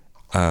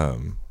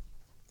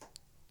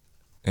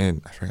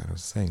 And I forgot what I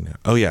was saying now.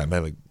 Oh yeah,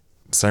 my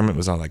discernment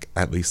was on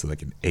at least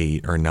an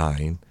 8 or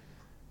 9,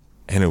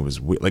 and it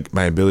was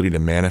my ability to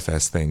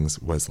manifest things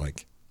was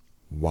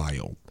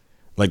wild.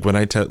 When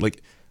I tell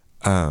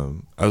I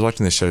was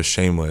watching the show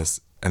Shameless,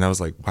 and I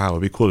was like, wow,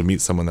 it'd be cool to meet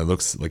someone that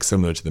looks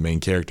similar to the main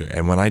character.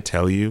 And when I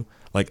tell you,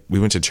 we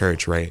went to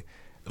church, right?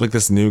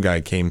 This new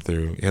guy came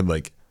through. He had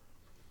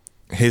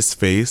his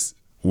face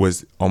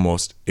was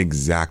almost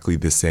exactly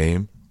the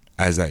same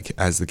as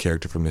the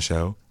character from the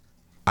show.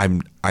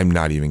 I'm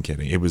not even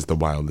kidding. It was the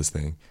wildest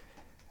thing.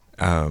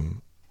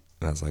 And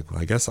I was like,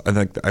 well, I guess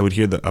I would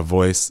hear a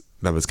voice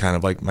that was kind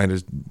of my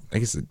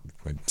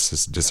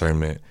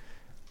discernment.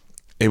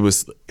 It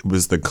was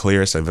the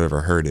clearest I've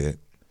ever heard it,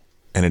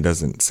 and it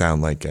doesn't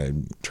sound like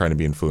I'm trying to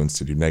be influenced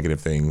to do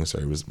negative things,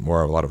 or it was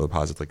more a lot of the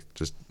positive,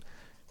 just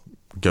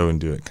go and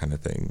do it kind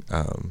of thing.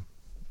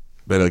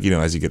 But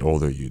as you get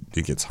older,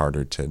 it gets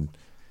harder to.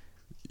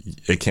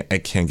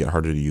 It can get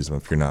harder to use them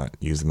if you're not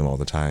using them all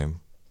the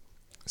time.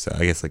 So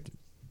I guess I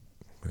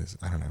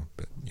don't know,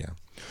 but yeah.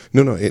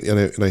 No,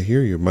 and I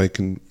hear you. My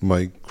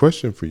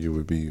question for you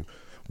would be,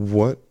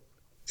 what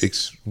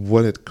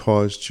had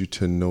caused you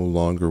to no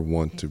longer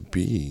want to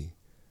be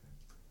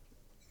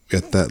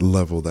at that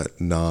level, that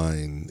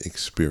 9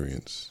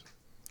 experience?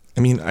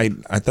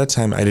 At that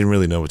time, I didn't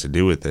really know what to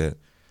do with it.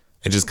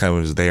 It just kind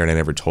of was there, and I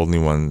never told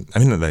anyone. I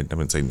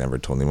wouldn't say never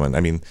told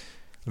anyone.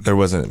 There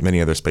wasn't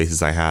many other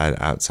spaces I had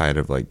outside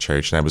of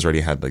church, and I was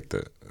already had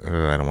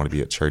I don't want to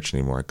be at church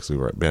anymore because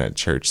been at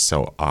church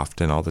so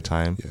often all the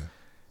time. Yeah.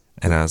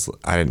 And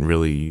I didn't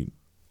really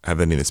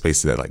have any of the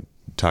spaces that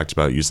talked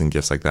about using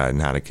gifts like that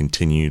and how to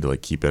continue to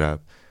keep it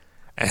up.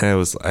 And I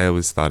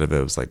always thought of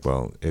it as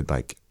well, it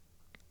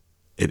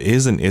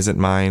is and isn't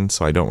mine,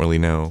 so I don't really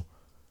know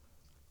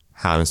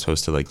how I'm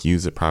supposed to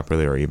use it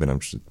properly, or even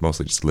I'm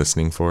mostly just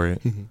listening for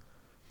it.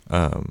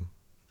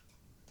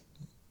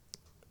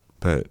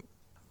 But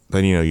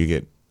then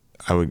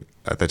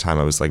at the time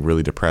I was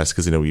really depressed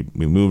because we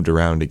moved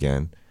around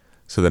again,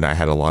 so then I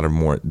had a lot of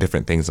more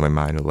different things in my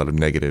mind, a lot of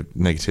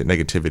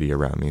negativity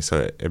around me,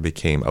 so it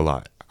became a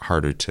lot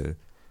harder to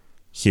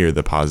hear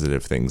the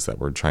positive things that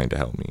were trying to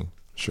help me.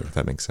 Sure, if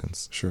that makes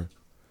sense. Sure.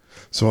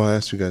 So I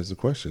asked you guys the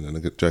question,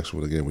 and Jackson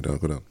would again, we're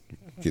not going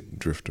to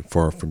drift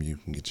far from you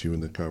and get you in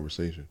the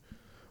conversation.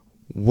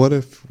 What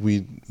if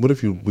we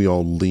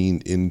all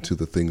leaned into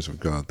the things of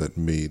God that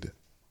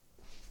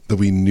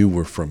we knew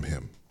were from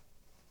Him?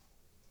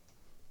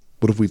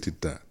 What if we did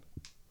that?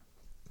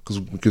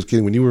 Because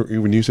Kenny, when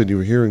you said you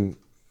were hearing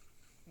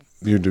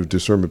your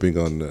discernment being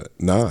on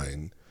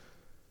 9,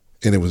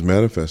 and it was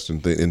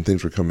manifesting, and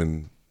things were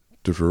coming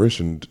to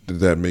fruition, did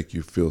that make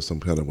you feel some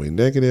kind of way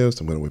negative,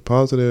 some kind of way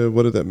positive?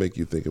 What did that make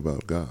you think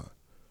about God?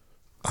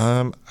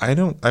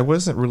 I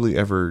wasn't really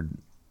ever.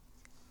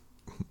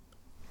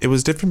 It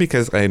was different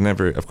because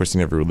of course, you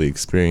never really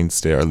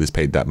experienced it, or at least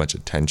paid that much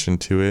attention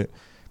to it.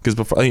 Because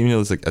before,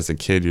 it's like as a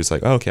kid, you're just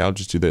like, oh, okay, I'll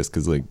just do this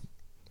because like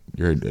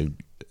you're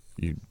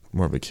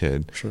more of a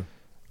kid. Sure.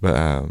 But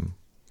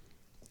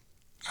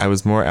I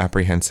was more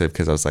apprehensive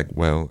because I was like,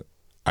 well,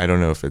 I don't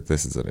know if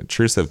this is an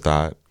intrusive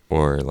thought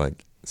or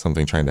like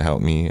something trying to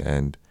help me,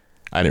 and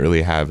I didn't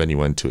really have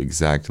anyone to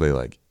exactly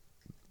like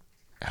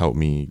help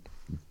me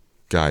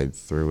guide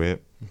through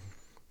it.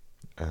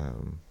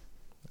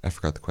 I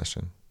forgot the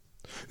question.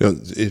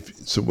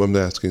 So I'm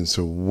asking,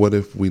 so what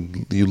if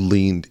you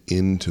leaned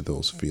into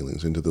those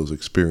feelings, into those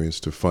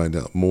experiences to find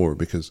out more?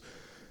 Because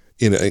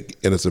and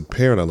as a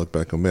parent, I look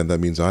back on, man, that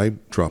means I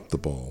dropped the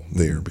ball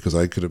there, because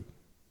I could have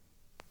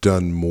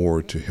done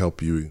more to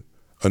help you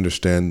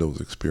understand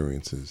those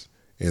experiences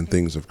and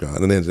things of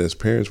God. And as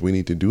parents, we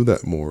need to do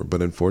that more.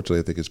 But unfortunately,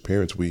 I think as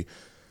parents, I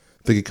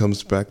think it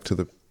comes back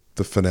to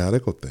the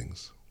fanatical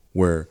things,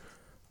 where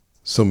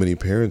so many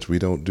parents, we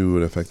don't do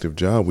an effective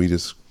job. We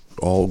just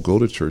all go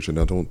to church, and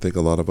I don't think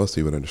a lot of us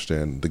even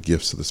understand the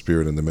gifts of the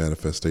Spirit and the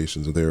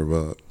manifestations of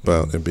thereof,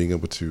 and being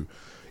able to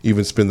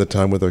even spend the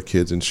time with our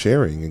kids and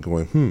sharing and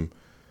going,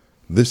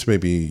 this may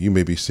be, you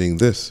may be seeing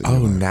this.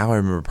 Oh, now I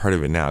remember part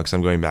of it now, because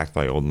I'm going back to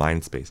my old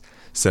mind space.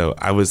 So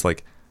I was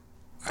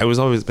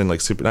always been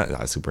like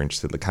not super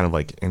interested, like kind of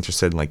like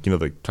interested in like,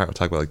 talk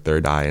about like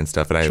third eye and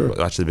stuff. And I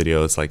watched the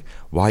video. It's like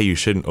why you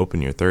shouldn't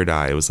open your third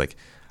eye. It was like,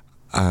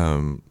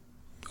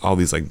 all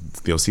these like,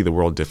 you'll see the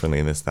world differently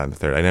in this, that, and the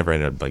third. I never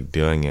ended up like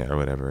doing it or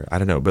whatever. I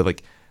don't know. But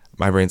like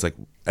my brain's like,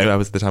 I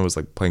was at the time I was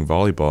like playing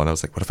volleyball, and I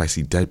was like, what if I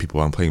see dead people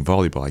while I'm playing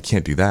volleyball? I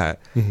can't do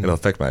that. It'll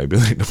affect my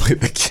ability to play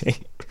the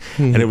game.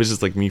 And it was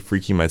just like me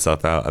freaking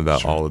myself out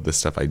about all of this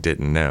stuff I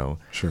didn't know.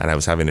 And I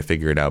was having to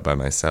figure it out by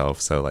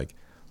myself. So like,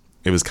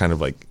 it was kind of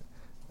like,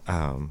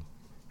 what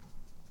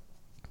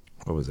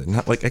was it?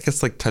 Not like, I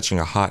guess like touching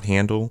a hot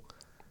handle,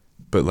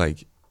 but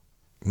like,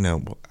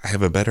 no, I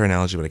have a better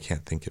analogy, but I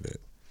can't think of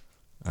it.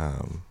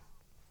 And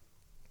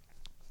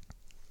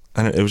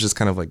it was just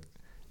kind of like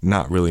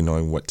not really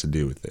knowing what to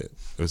do with it.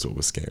 It was what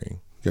was scary.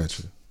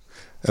 Gotcha.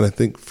 And I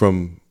think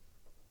from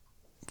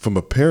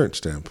a parent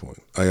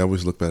standpoint, I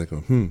always look back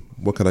and go,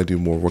 what can I do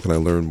more? What can I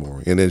learn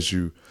more? And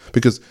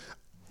because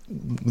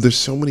there's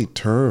so many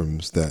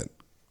terms that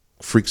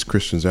freaks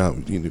Christians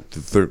out.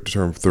 The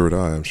term third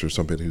eye, I'm sure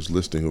somebody who's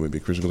listening who may be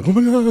Christian goes, oh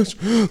my gosh,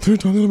 they're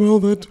talking about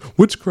that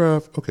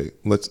witchcraft. Okay,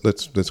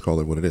 let's call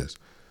it what it is.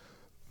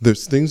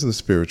 There's things in the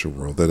spiritual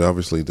world that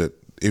obviously, that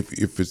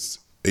if it's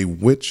a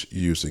witch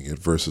using it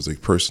versus a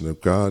person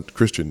of God,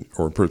 Christian,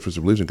 or a person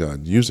who believes in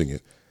God using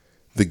it,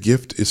 the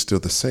gift is still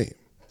the same,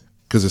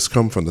 because it's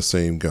come from the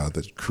same God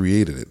that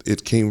created it.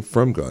 It came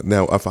from God.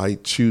 Now, if I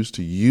choose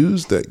to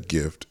use that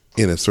gift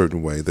in a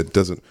certain way that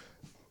doesn't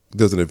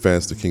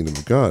advance the kingdom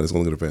of God, it's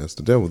only going to advance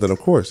the devil, then of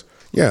course,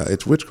 yeah,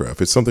 it's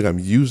witchcraft. It's something I'm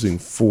using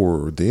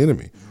for the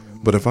enemy.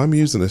 But if I'm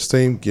using the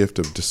same gift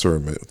of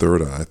discernment,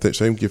 third eye,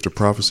 same gift of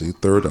prophecy,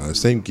 third eye,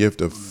 same gift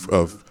of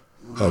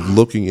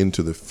looking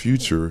into the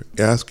future,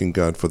 asking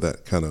God for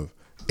that kind of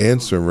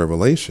answer and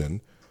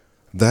revelation,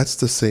 that's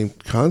the same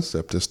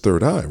concept as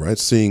third eye, right?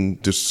 Seeing,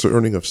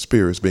 discerning of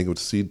spirits, being able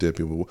to see dead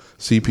people,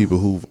 see people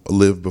who've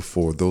lived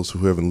before, those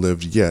who haven't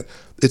lived yet.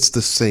 It's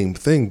the same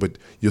thing, but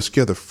you'll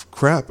scare the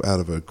crap out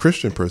of a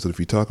Christian person if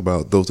you talk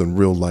about those in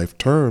real life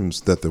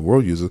terms that the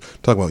world uses.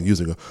 Talk about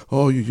using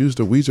you used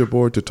a Ouija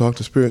board to talk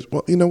to spirits.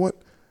 Well, you know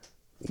what?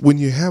 When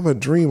you have a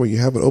dream or you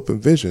have an open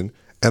vision,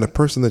 and a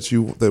person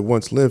that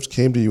once lived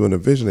came to you in a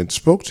vision and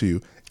spoke to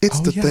you,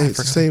 it's the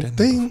same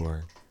thing.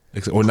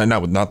 Well,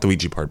 not the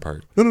Ouija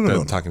part.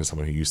 No. Talking to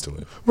someone who used to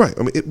live. Right.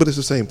 I mean, but it's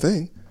the same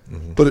thing.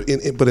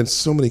 Mm-hmm. But in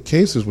so many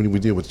cases, when we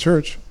deal with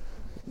church,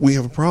 we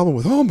have a problem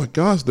with, oh my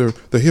gosh, they're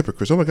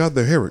hypocrites. Oh my God,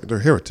 they're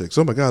heretics.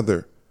 Oh my God,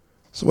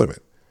 So wait a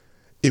minute.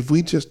 If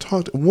we just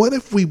talked, what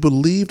if we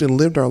believed and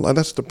lived our life?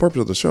 That's the purpose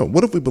of the show.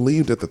 What if we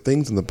believed that the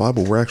things in the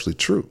Bible were actually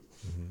true?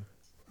 Mm-hmm.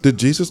 Did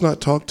Jesus not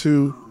talk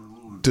to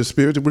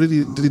spirits?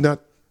 Did he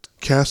not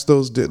cast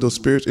those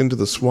spirits into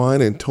the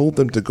swine and told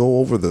them to go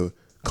over the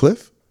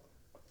cliff?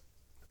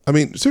 I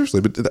mean,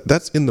 seriously, but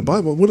that's in the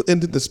Bible.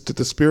 And did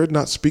the spirit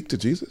not speak to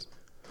Jesus?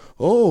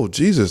 Oh,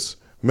 Jesus,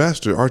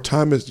 Master, our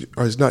time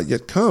is not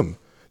yet come.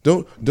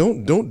 Don't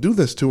do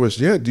this to us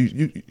yet.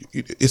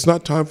 It's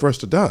not time for us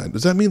to die.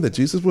 Does that mean that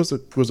Jesus was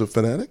a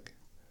fanatic?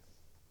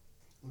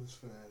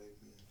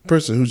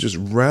 Person who's just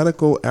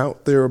radical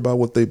out there about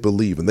what they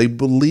believe, and they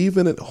believe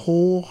in it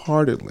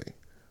wholeheartedly.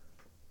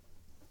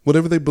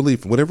 Whatever they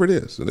believe, whatever it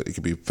is. It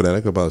could be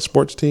fanatic about a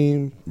sports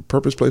team,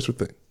 purpose, place, or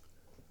thing.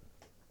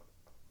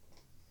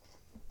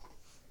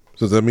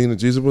 So does that mean that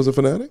Jesus was a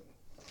fanatic?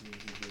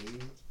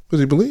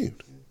 Because he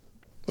believed.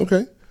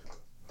 Okay.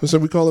 So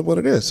we call it what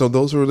it is. So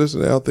those who are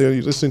listening out there,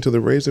 you're listening to the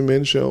Raising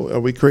Men show.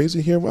 Are we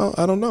crazy here? Well,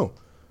 I don't know.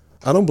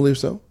 I don't believe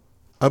so.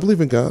 I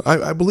believe in God.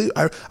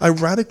 I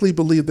radically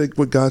believe that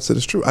what God said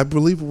is true. I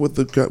believe what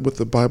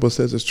the Bible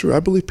says is true. I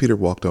believe Peter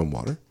walked on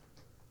water.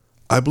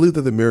 I believe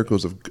that the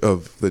miracles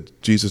of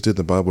that Jesus did in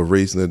the Bible,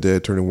 raising the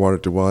dead, turning water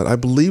to wine, I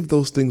believe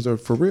those things are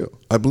for real.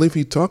 I believe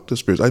he talked to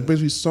spirits. I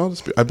believe he saw the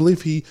spirit. I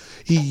believe he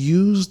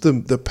used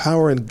the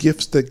power and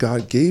gifts that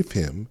God gave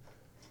him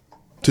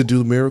to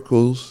do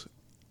miracles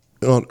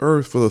on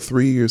earth for the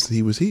 3 years that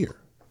he was here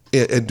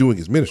and doing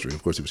his ministry.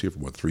 Of course, he was here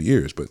for 3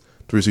 years, but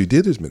 3 years he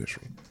did his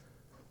ministry.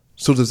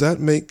 So does that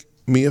make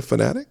me a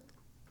fanatic?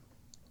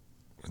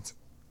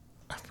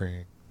 I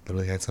forgot.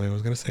 Literally had something I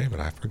was going to say,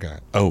 but I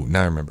forgot. Oh,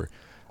 now I remember.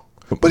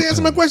 But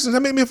answer my question. Does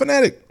that make me a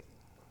fanatic?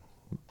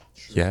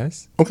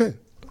 Yes. Okay.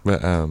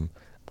 But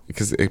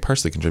because it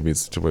partially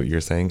contributes to what you're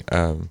saying.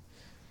 I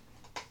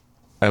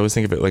always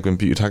think of it like when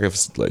you talk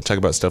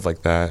about stuff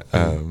like that.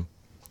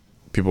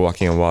 People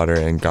walking on water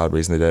and God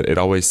raising the dead. It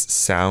always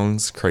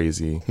sounds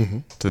crazy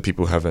to the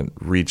people who haven't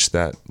reached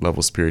that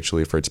level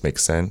spiritually for it to make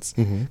sense.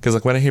 Because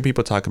like when I hear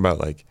people talk about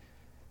like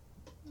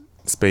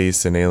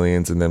space and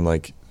aliens and them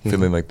like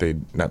feeling like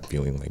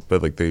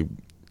but like they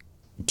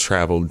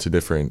traveled to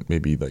different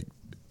maybe like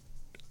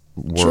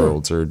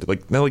worlds or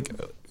like not like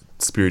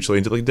spiritually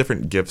into like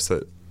different gifts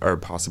that are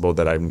possible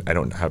that I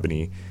don't have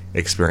any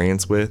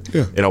experience with.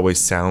 Yeah. It always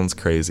sounds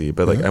crazy,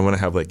 but like I want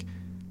to have like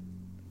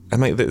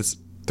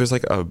there's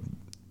like a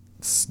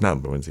not I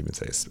wouldn't even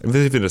say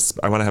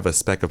I want to have a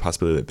speck of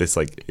possibility that this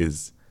like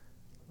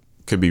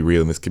could be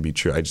real and this could be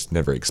true. I just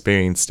never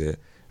experienced it.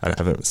 I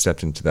haven't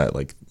stepped into that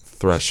like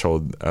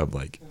threshold of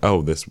like,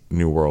 oh, this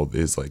new world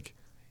is like,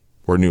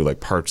 or new like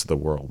parts of the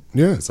world.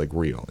 Yeah, it's like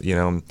real. You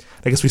know,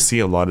 I guess we see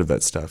a lot of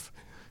that stuff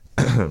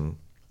in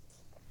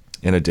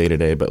a day to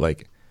day, but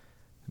like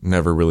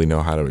never really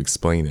know how to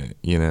explain it.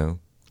 You know,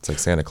 it's like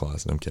Santa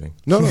Claus. And I'm kidding.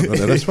 No,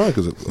 that's fine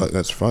because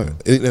that's fine.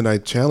 And I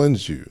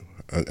challenge you.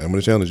 I'm going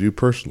to challenge you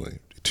personally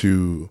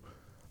to.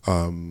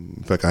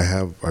 In fact,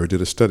 I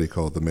did a study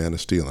called "The Man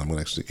of Steel." I'm going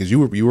to actually because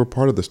you were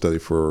part of the study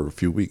for a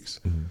few weeks,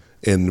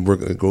 and we're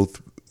going to go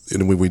through.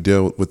 And when we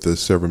dealt with the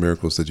several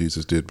miracles that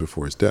Jesus did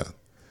before his death,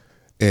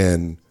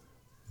 and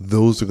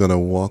those are going to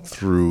walk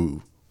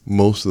through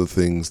most of the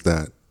things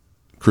that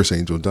Chris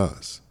Angel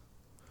does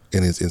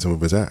in some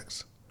of his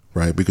acts,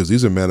 right? Because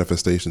these are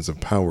manifestations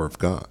of power of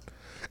God,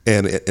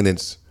 and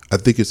I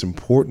think it's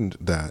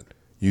important that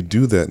you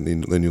do that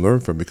and you learn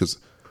from it, because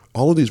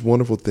all of these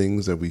wonderful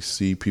things that we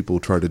see people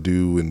try to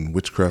do and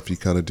witchcraft you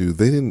kind of do,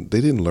 they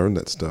didn't learn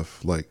that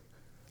stuff like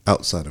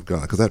outside of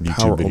God, because that YouTube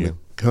power video. only.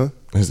 Huh?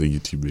 There's a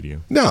YouTube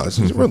video. No, it's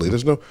really,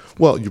 there's no,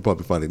 well, you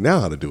probably find it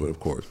now how to do it,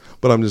 of course.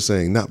 But I'm just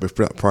saying, not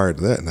prior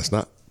to that, and that's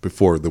not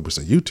before there was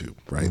a YouTube,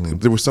 right?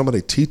 There was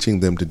somebody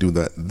teaching them to do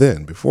that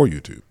then, before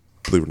YouTube,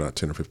 believe it or not,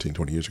 10 or 15,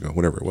 20 years ago,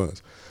 whatever it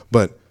was.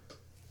 But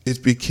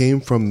it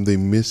became from the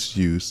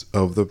misuse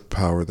of the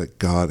power that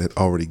God had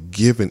already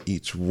given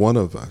each one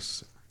of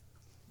us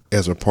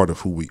as a part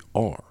of who we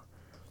are.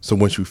 So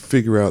once you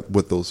figure out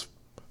what those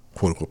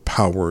quote unquote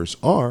powers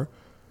are,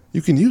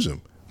 you can use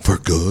them for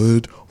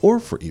good or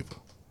for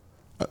evil.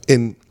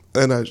 And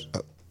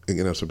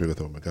some people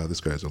thought, oh my God,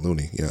 this guy's a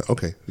loony. Yeah,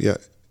 okay, yeah.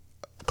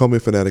 Call me a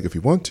fanatic if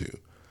you want to.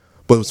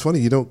 But it's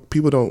funny,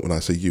 people don't, when I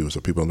say you,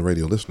 so people on the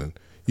radio listening,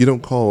 you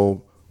don't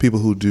call people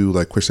who do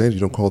like Chris Angel, you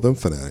don't call them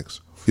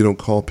fanatics. You don't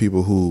call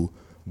people who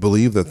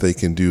believe that they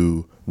can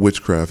do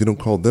witchcraft, you don't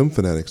call them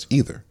fanatics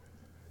either.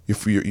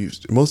 Most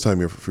of the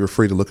time, if you're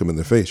afraid to look them in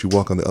the face, you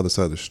walk on the other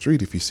side of the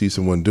street if you see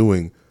someone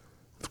doing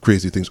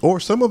crazy things. Or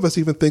some of us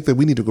even think that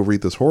we need to go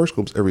read those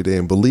horoscopes every day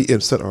and believe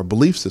and set our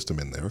belief system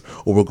in there.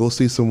 Or we'll go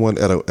see someone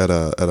at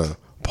a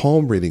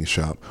palm reading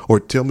shop or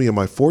tell me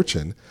my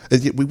fortune,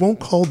 and yet we won't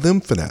call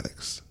them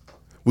fanatics.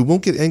 We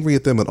won't get angry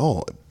at them at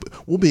all.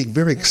 We'll be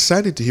very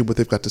excited to hear what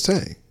they've got to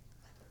say.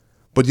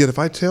 But yet if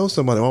I tell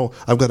somebody, oh,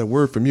 I've got a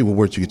word from you, well,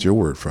 where'd you get your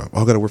word from?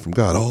 Oh, I got a word from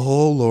God.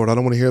 Oh, Lord, I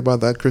don't want to hear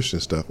about that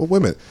Christian stuff. Well, wait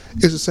a minute.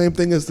 It's the same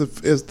thing as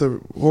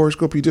the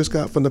horoscope you just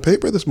got from the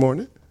paper this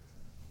morning.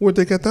 Where'd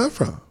they get that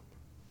from?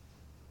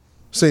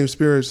 Same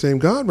spirit, same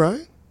God,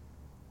 right?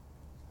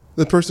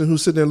 The person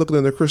who's sitting there looking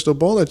in their crystal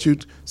ball at you,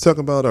 talking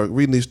about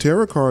reading these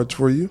tarot cards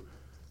for you,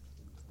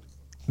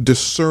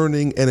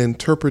 discerning and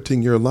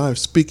interpreting your life,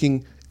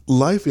 speaking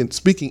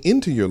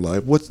into your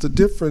life. What's the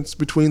difference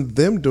between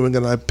them doing,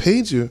 and I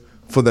paid you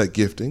for that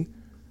gifting,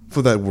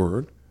 for that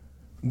word,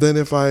 than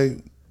if I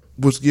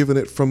was given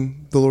it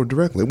from the Lord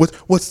directly?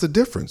 What's the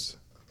difference?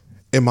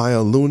 Am I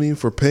a loony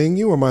for paying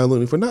you, or am I a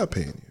loony for not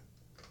paying you?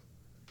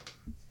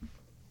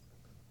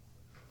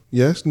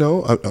 Yes,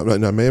 no,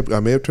 I may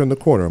have turned the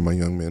corner on my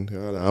young man.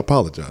 I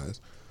apologize.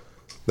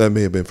 That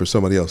may have been for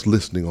somebody else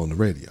listening on the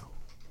radio.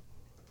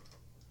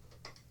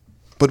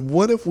 But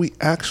what if we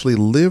actually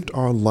lived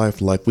our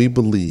life like we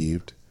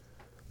believed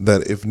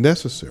that if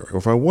necessary, or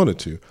if I wanted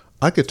to,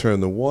 I could turn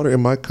the water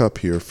in my cup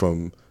here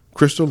from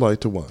crystal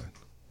light to wine?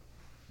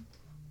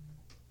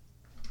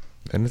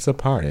 And it's a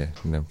party.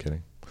 No, I'm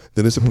kidding.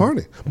 Then it's a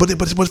party. But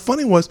what's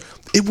funny was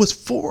it was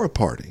for a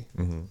party,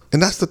 and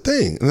that's the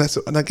thing,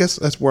 and I guess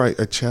that's where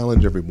I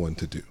challenge everyone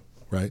to do.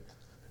 Right?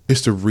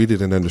 is to read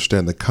it and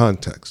understand the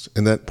context.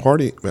 In that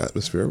party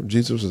atmosphere,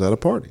 Jesus was at a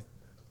party,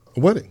 a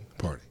wedding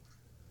party.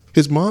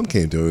 His mom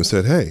came to him and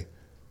said, "Hey,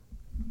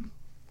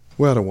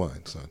 we're out of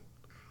wine, son.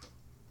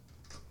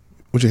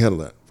 Would you handle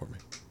that for me?"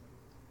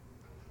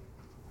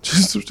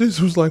 Jesus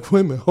was like,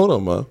 "Wait a minute, hold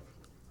on, Mom.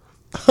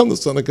 I'm the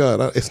Son of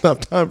God. It's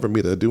not time for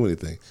me to do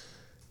anything."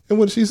 And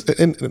when she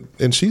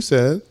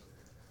said,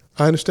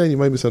 "I understand you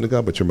might be the Son of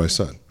God, but you're my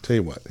son. Tell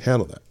you what,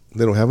 handle that.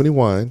 They don't have any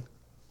wine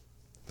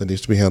that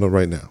needs to be handled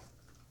right now.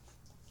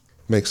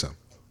 Make some."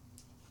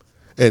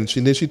 And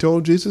she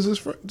told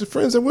Jesus' the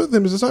friends that were with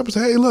him, his disciples,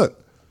 "Hey,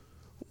 look,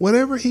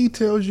 whatever he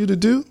tells you to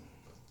do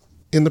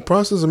in the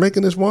process of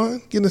making this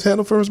wine, getting this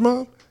handled for his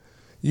mom,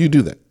 you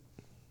do that."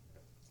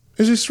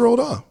 And she strolled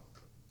off.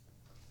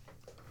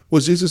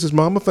 Was Jesus'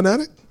 mom a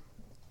fanatic?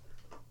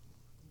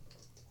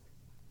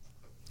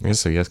 I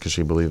so yes, because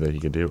she believed that he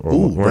could do,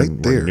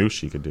 Right there. knew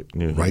she could do,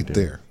 Right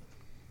there.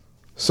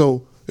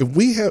 So if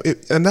we have,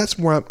 and that's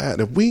where I'm at.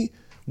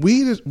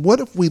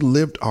 What if we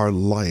lived our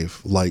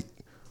life like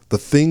the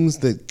things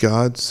that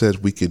God says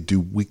we could do,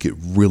 we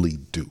could really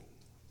do?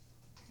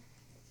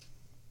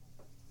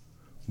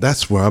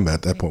 That's where I'm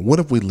at that point. What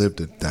if we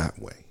lived it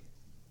that way?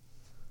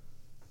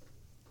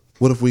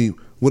 What if we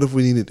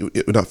needed to,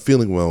 not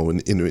feeling well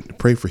and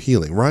pray for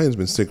healing? Ryan's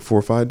been sick 4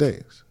 or 5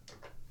 days,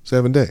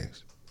 7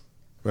 days,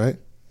 right?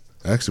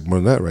 Actually, more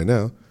than that right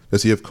now.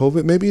 Does he have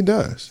COVID? Maybe he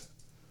does.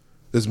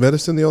 Is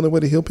medicine the only way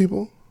to heal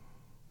people?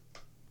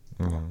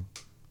 Mm-hmm.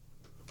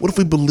 What if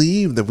we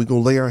believed that we go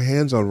lay our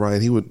hands on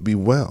Ryan, he would be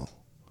well?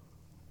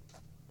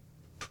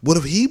 What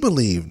if he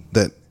believed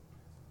that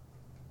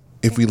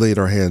if he laid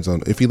hands on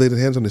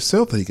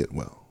himself, that he'd get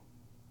well?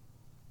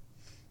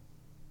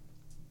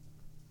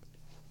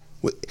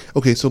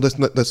 Okay, so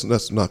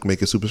let's not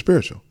make it super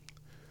spiritual.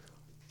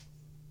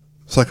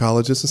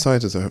 Psychologists and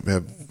scientists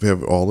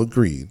have all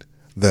agreed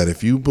that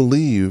if you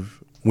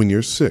believe when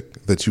you're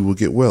sick that you will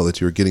get well, that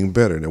you're getting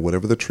better, and that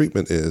whatever the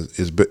treatment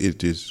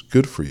is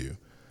good for you,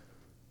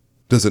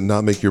 does it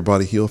not make your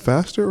body heal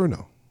faster or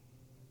no?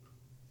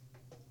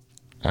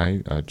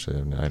 I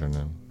don't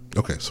know.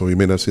 Okay, so we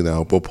may not see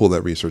that. We'll pull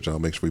that research and I'll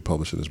make sure we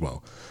publish it as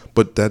well.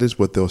 But that is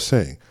what they're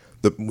saying.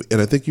 And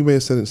I think you may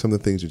have said in some of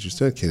the things that you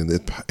said, Ken,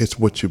 that it's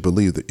what you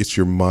believe, that it's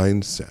your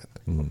mindset.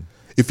 Mm-hmm.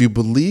 If you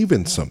believe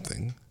in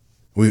something,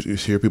 we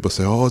hear people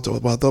say, "Oh, it's all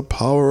about the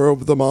power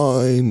of the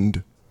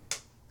mind."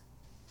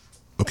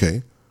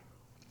 Okay,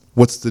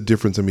 what's the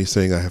difference in me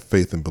saying I have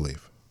faith and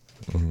belief?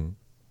 Mm-hmm.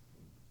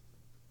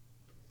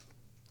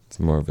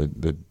 It's more of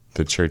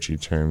the churchy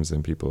terms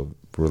and people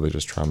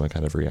religious trauma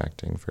kind of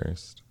reacting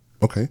first.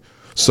 Okay,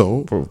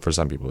 so for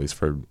some people, at least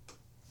for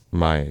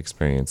my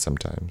experience,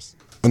 sometimes.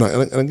 And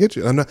I get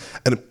you. I'm not,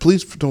 and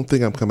please don't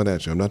think I'm coming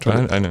at you. I'm not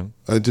trying to. I know.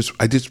 I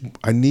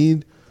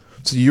need.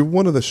 So you're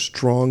one of the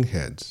strong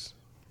heads,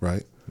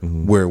 right?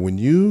 Mm-hmm. Where when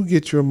you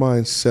get your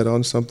mind set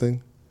on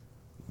something,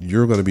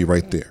 you're going to be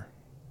right there,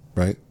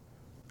 right?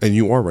 And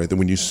you are right there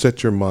when you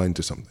set your mind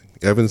to something.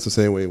 Evan's the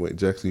same way.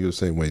 Jackson, you're the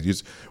same way.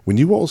 When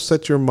you all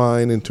set your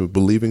mind into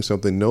believing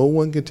something, no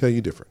one can tell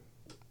you different,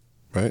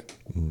 right?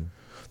 Mm-hmm.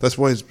 That's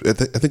why I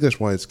think that's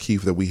why it's key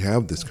that we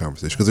have this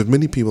conversation, because there's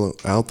many people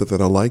out there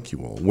that are like you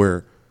all,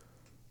 where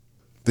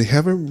they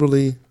haven't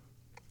really.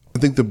 I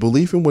think the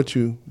belief in what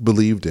you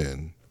believed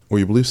in, or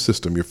your belief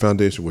system, your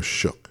foundation was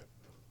shook.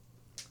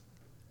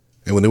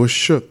 And when it was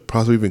shook,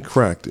 possibly even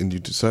cracked, and you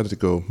decided to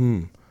go,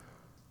 I'm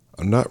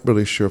not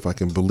really sure if I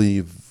can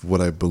believe what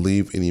I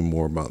believe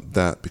anymore about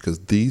that, because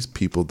these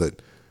people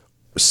that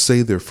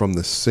say they're from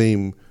the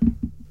same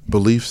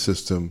belief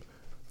system,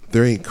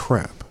 there ain't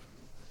crap.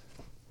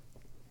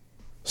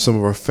 Some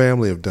of our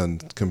family have done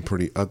some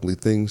pretty ugly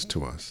things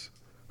to us,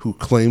 who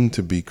claim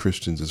to be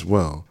Christians as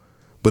well.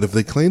 But if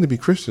they claim to be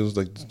Christians,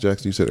 like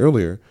Jackson, you said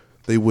earlier,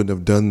 they wouldn't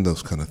have done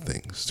those kind of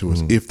things to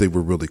us if they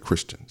were really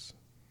Christians.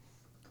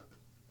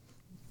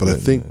 But I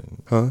think,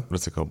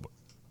 what's it called?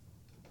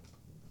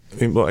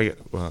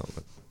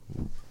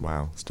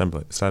 Wow,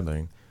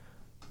 stumbling.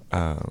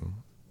 But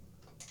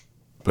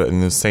in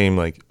the same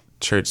like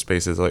church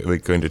spaces,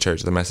 like going to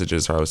church, the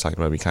messages are always talking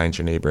about be kind to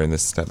your neighbor and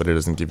this step, but it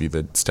doesn't give you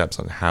the steps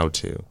on how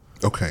to.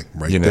 Okay,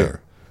 right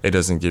there. It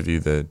doesn't give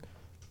you the.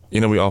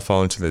 We all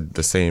fall into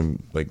the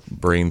same like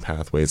brain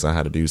pathways on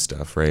how to do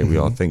stuff, right? Mm-hmm. We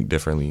all think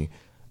differently,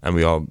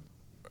 and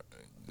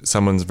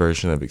someone's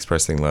version of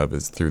expressing love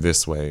is through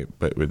this way,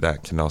 but with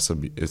that can also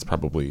is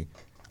probably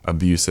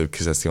abusive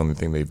because that's the only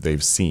thing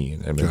they've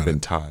seen and been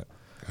taught,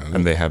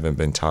 and they haven't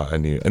been taught a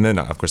new. And then,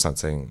 of course, not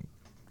saying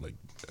like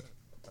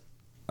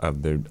I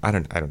don't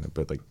know,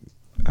 but like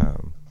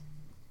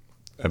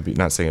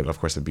not saying of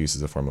course abuse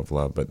is a form of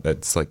love, but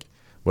that's like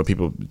what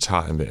people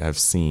taught and have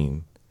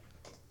seen.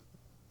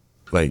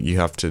 Like you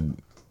have to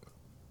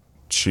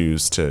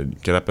choose to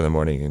get up in the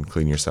morning and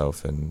clean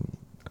yourself and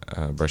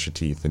brush your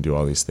teeth and do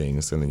all these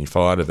things, and then you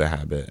fall out of the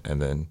habit,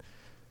 and then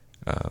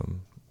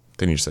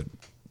you said,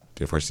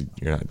 of course,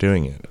 you're not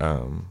doing it.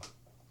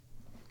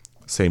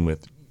 Same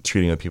with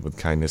treating other people with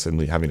kindness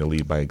and having to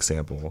lead by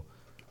example.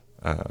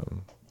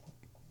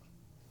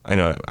 I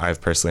know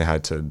I've personally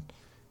had to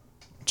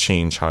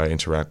change how I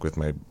interact with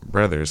my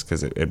brothers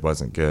because it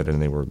wasn't good,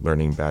 and they were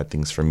learning bad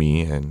things from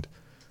me, and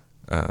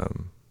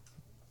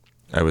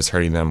I was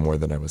hurting them more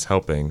than I was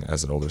helping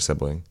as an older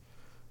sibling.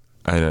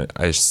 And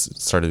I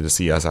started to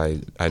see as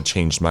I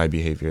changed my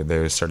behavior,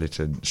 they started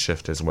to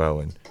shift as well,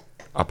 and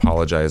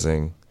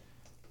apologizing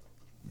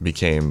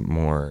became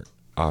more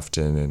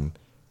often,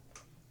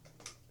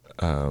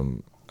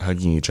 and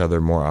hugging each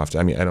other more often.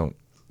 I mean, I don't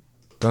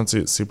do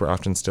it super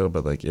often still,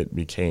 but like it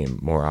became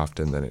more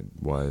often than it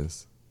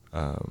was.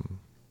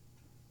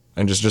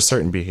 And just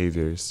certain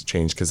behaviors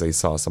changed because they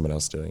saw someone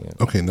else doing it.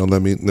 Okay, now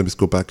let me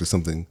go back to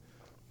something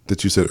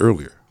that you said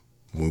earlier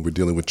when we were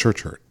dealing with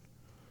church hurt.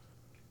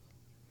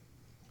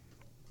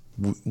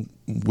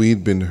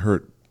 We'd been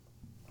hurt,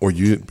 or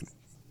you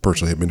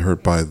personally had been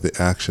hurt by the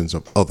actions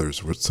of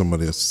others, where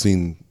somebody has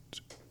seen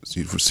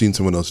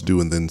someone else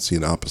do and then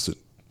seen opposite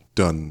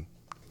done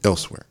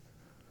elsewhere.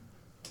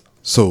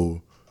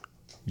 So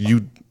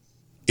you,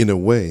 in a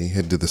way,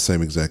 had did the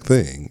same exact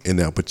thing, and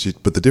now, but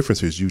the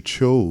difference is you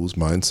chose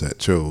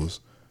mindset,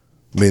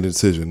 made a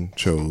decision,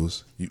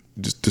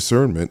 just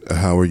discernment of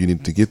how you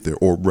needed to get there,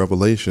 or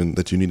revelation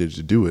that you needed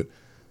to do it.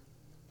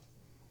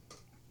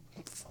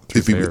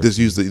 If you just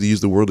use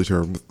the worldly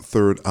term,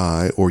 third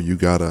eye, or you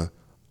gotta,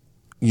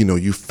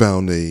 you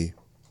found a,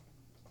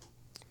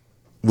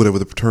 whatever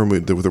the term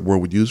that the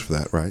world would use for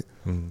that, right?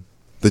 Mm-hmm.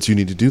 That you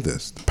need to do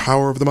this. The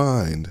power of the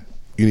mind.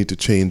 You need to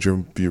change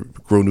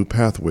grow new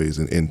pathways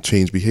and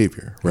change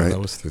behavior, right? Yeah, that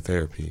was through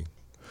therapy.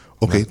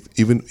 Okay, right.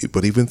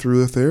 even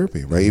through a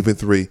therapy, right? Mm-hmm. Even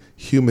through a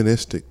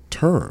humanistic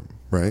term,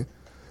 right?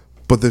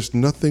 But there's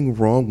nothing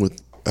wrong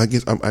with, I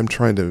guess I'm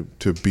trying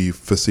to be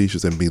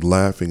facetious and be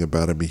laughing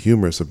about it and be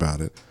humorous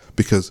about it,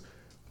 because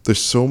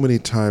there's so many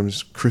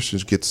times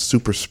Christians get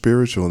super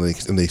spiritual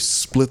and they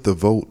split the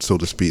vote, so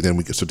to speak.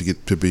 And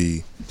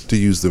to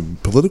use the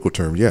political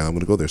term, I'm going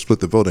to go there,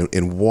 split the vote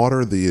and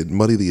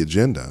muddy the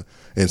agenda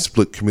and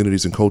split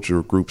communities and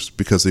cultural groups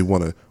because they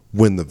want to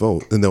win the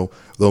vote. And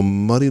they'll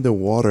muddy the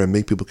water and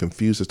make people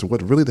confused as to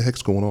what really the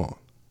heck's going on.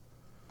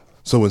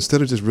 So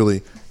instead of just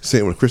really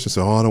saying, when a Christian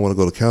says, I don't want to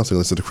go to counseling,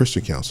 listen to a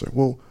Christian counselor.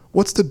 Well,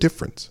 what's the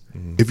difference?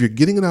 Mm-hmm. If you're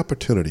getting an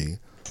opportunity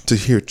to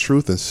hear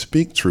truth and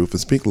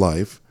speak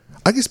life,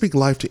 I can speak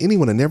life to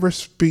anyone and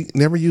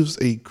never use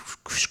a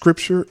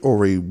scripture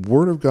or a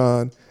word of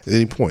God at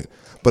any point.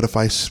 But if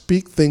I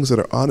speak things that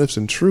are honest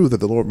and true that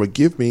the Lord would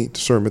give me,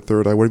 discernment,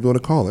 third eye, whatever you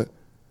want to call it,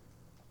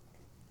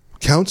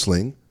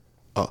 counseling,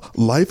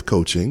 life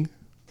coaching,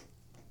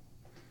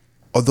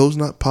 are those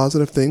not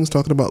positive things?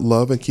 Talking about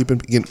love and keeping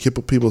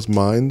people's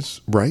minds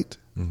right?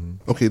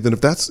 Mm-hmm. Okay, then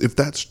if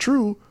that's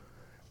true,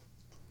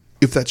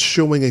 if that's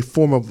showing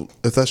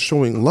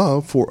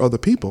love for other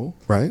people,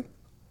 right?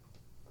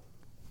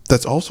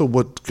 That's also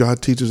what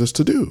God teaches us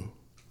to do,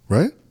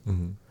 right?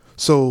 Mm-hmm.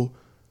 So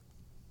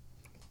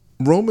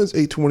Romans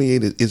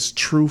 8:28 is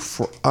true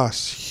for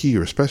us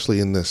here,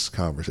 especially in this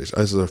conversation.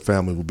 As a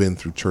family, we've been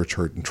through church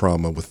hurt and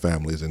trauma with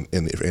families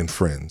and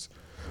friends.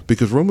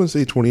 Because Romans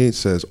 8:28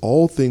 says,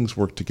 all things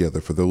work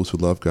together for those who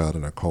love God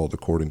and are called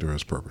according to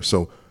his purpose.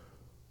 So,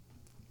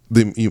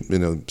 some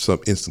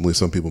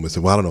people may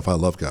say, well, I don't know if I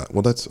love God.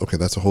 Well, that's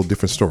a whole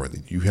different story.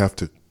 You have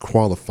to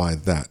qualify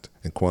that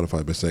and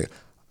quantify by saying,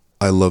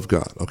 I love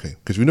God. Okay,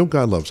 because we know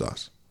God loves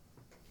us.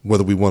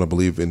 Whether we want to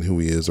believe in who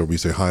he is, or we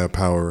say higher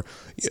power,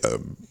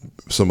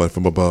 somebody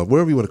from above,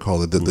 whatever you want to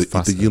call it,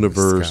 the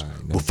universe,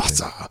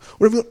 Mufasa,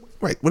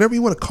 whatever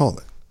you want to call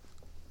it.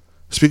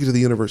 Speaking to the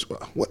universe,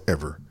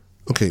 whatever.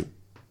 Okay,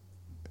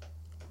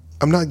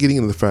 I'm not getting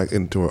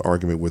into an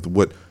argument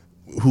with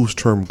whose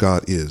term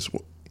God is.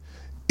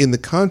 In the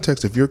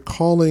context, if you're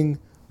calling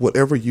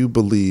whatever you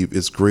believe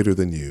is greater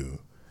than you,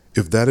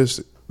 if that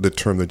is the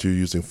term that you're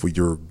using for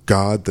your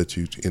God that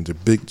you into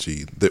big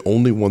G, the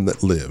only one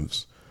that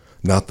lives,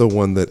 not the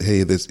one that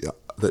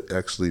that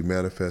actually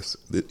manifests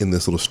in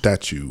this little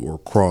statue or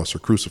cross or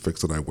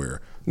crucifix that I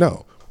wear.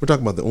 No, we're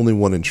talking about the only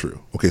one and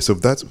true. Okay, so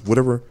if that's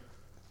whatever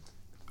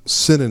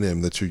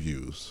synonym that you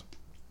use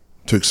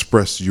to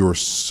express your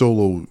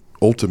solo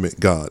ultimate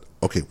God,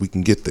 okay, we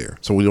can get there.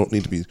 So we don't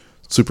need to be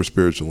super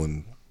spiritual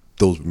and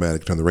those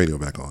dramatic, turn the radio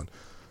back on.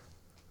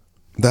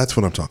 That's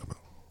what I'm talking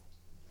about.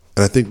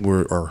 And I think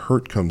where our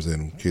hurt comes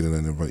in, Kaden,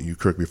 and you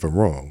correct me if I'm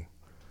wrong,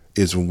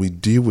 is when we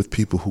deal with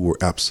people who are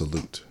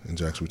absolute. And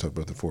Jackson, we talked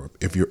about that before.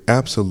 If you're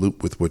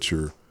absolute with where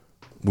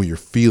your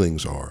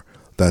feelings are,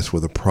 that's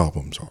where the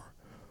problems are.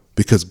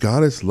 Because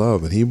God is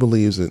love, and he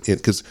believes in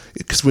it.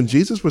 Because when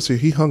Jesus was here,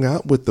 he hung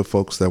out with the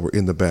folks that were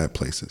in the bad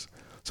places.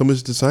 Some of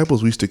his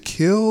disciples used to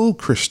kill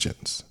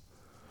Christians.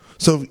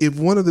 So if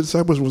one of the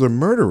disciples was a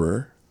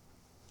murderer,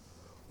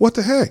 what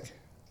the heck?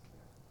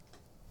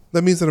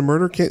 That means that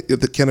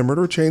can a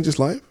murderer change his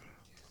life?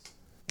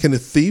 Can a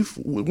thief?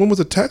 One was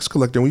a tax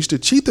collector, and we used to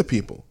cheat the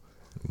people.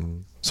 Mm-hmm.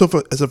 So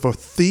if a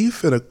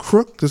thief and a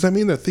crook, does that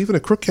mean that a thief and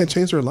a crook can't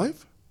change their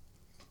life?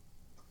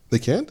 They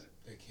can't?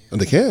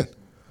 They can.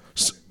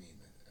 So,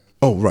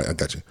 oh, right, I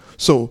got you.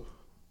 So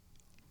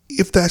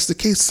if that's the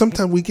case,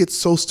 sometimes we get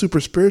so super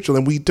spiritual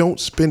and we don't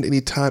spend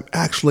any time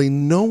actually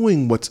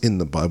knowing what's in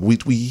the Bible.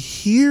 We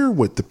hear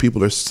what the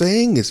people are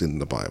saying is in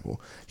the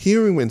Bible,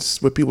 hearing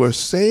what people are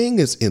saying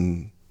is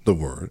in the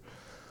Word.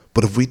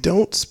 But if we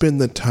don't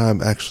spend the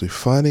time actually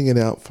finding it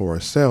out for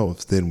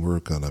ourselves, then we're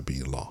going to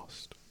be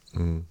lost.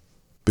 Mm.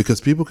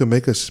 Because people can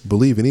make us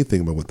believe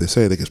anything about what they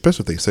say,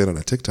 especially if they say it on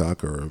a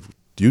TikTok or a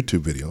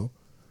YouTube video.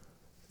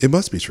 It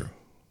must be true.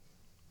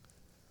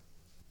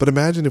 But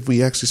imagine if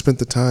we actually spent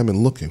the time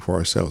in looking for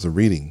ourselves and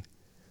reading.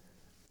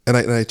 And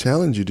I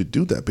challenge you to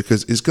do that,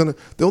 because the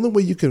only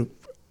way you can...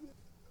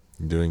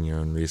 Doing your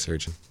own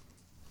research.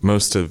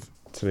 Most of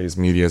today's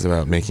media is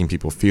about making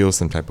people feel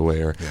some type of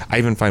way. Or I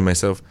even find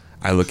myself,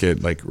 I look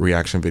at like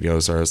reaction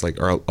videos,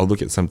 or I'll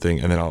look at something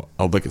and then I'll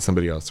look at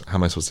somebody else. How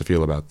am I supposed to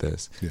feel about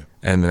this? Yeah.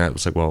 And then I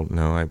was like, well,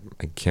 no, I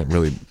can't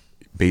really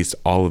base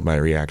all of my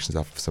reactions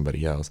off of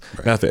somebody else.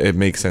 Right. Not that it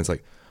makes sense.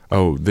 Like,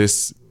 oh,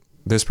 this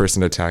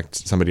person attacked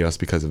somebody else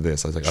because of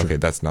this. I was like, Sure. okay,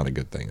 that's not a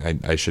good thing.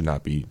 I should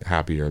not be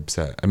happy or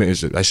upset. I mean,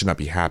 I should not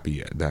be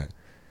happy that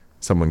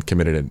someone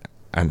committed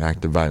an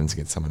act of violence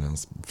against someone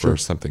else for Sure.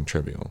 something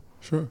trivial.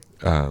 Sure.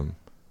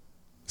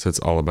 So it's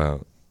all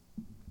about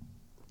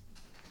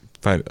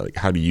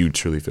how do you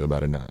truly feel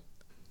about it? Not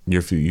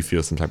you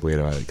feel some type of way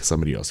about it because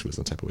somebody else feels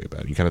some type of way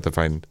about it. You kind of have to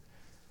find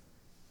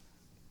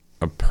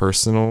a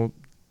personal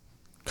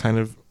kind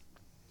of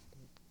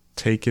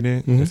take in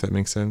it, if that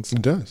makes sense.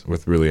 It does.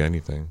 With really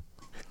anything.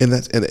 And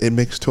it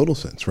makes total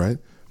sense, right?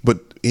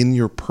 But in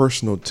your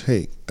personal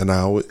take, and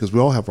because we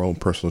all have our own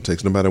personal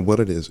takes, no matter what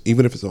it is,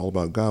 even if it's all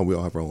about God, we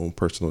all have our own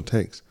personal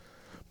takes.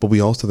 But we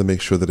also have to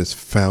make sure that it's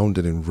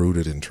founded and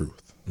rooted in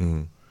truth.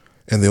 Mm.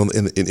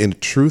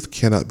 And truth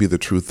cannot be the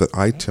truth that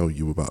I tell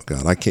you about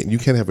God. You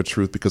can't have a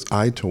truth because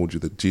I told you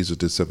that Jesus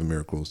did 7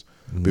 miracles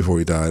before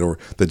he died, or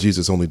that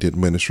Jesus only did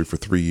ministry for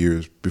 3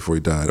 years before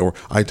he died, or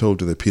I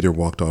told you that Peter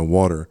walked on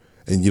water,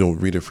 and you don't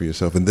read it for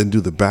yourself and then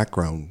do the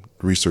background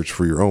research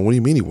for your own. What do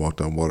you mean he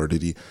walked on water?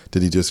 Did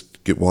he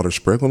just get water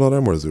sprinkled on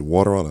him, or is it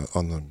water on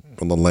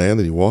the land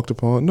that he walked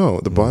upon? No,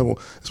 the Bible,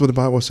 that's what the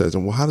Bible says.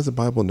 And well, how does the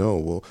Bible know?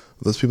 Well,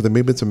 those people, that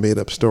maybe it's a made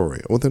up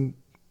story. Well, then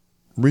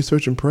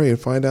research and pray and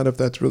find out if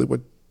that's really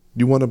what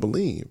you want to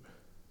believe.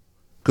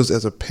 Because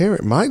as a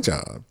parent, my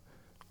job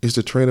is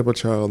to train up a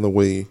child in the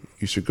way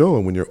you should go.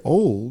 And when you're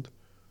old,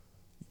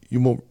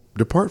 you won't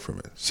depart from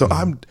it. So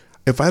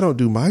if I don't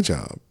do my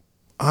job,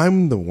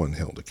 I'm the one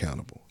held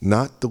accountable,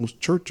 not those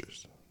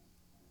churches.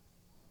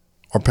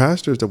 Our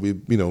pastors that we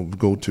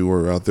go to,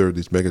 or out there,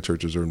 these mega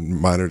churches or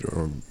minor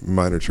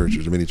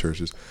churches or mini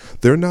churches,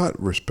 they're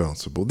not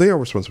responsible. They are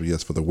responsible,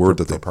 yes, for the word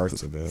for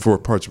parts of it. For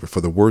parts of it,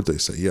 for the word they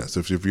say. Yes,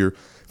 if you're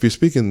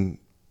speaking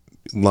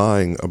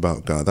lying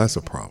about God, that's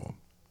a problem.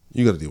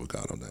 You got to deal with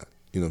God on that.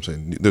 You know what I'm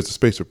saying? There's a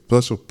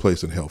special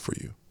place in hell for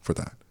you for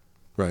that,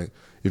 right?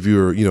 If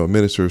you're, a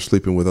minister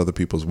sleeping with other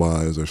people's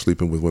wives or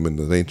sleeping with women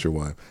that ain't your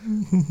wife,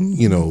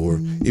 or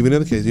even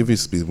in the case, if you're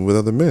sleeping with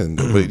other men,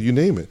 but you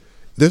name it,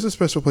 there's a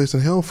special place in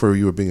hell for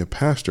you being a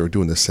pastor or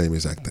doing the same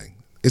exact thing.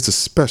 It's a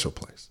special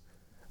place.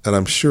 And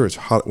I'm sure it's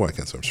hot. Well, I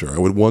can't say I'm sure. I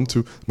would want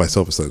to,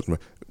 myself, it's my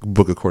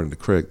book according to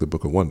Craig, the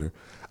Book of Wonder,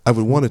 I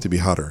would want it to be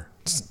hotter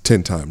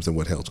 10 times than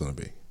what hell's going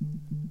to be.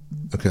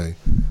 Okay?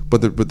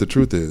 But the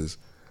truth is,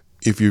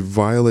 if you're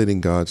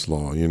violating God's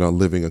law, you're not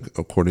living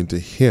according to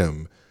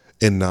him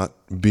and not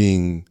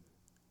being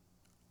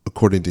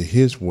according to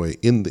his way,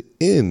 in the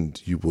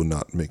end, you will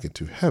not make it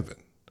to heaven.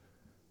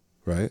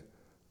 Right?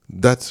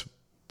 That's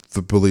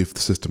the belief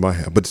system I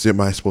have. But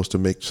am I supposed to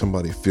make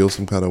somebody feel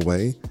some kind of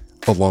way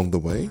along the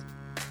way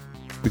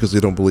because they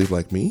don't believe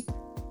like me?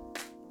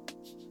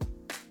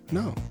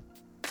 No.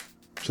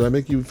 Should I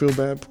make you feel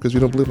bad because you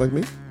don't believe like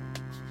me?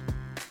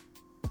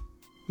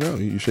 No,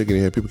 you're shaking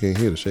your head. People can't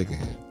hear the shaking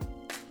head.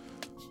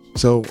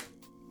 So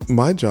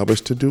my job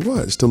is to do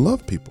what? It's to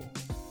love people.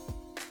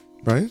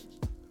 Right?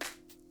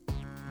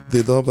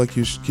 They love like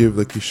you give,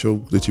 like you show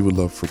that you would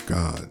love for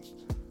God.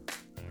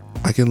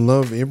 I can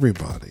love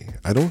everybody.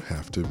 I don't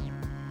have to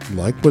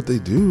like what they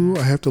do.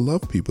 I have to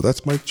love people.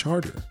 That's my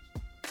charter.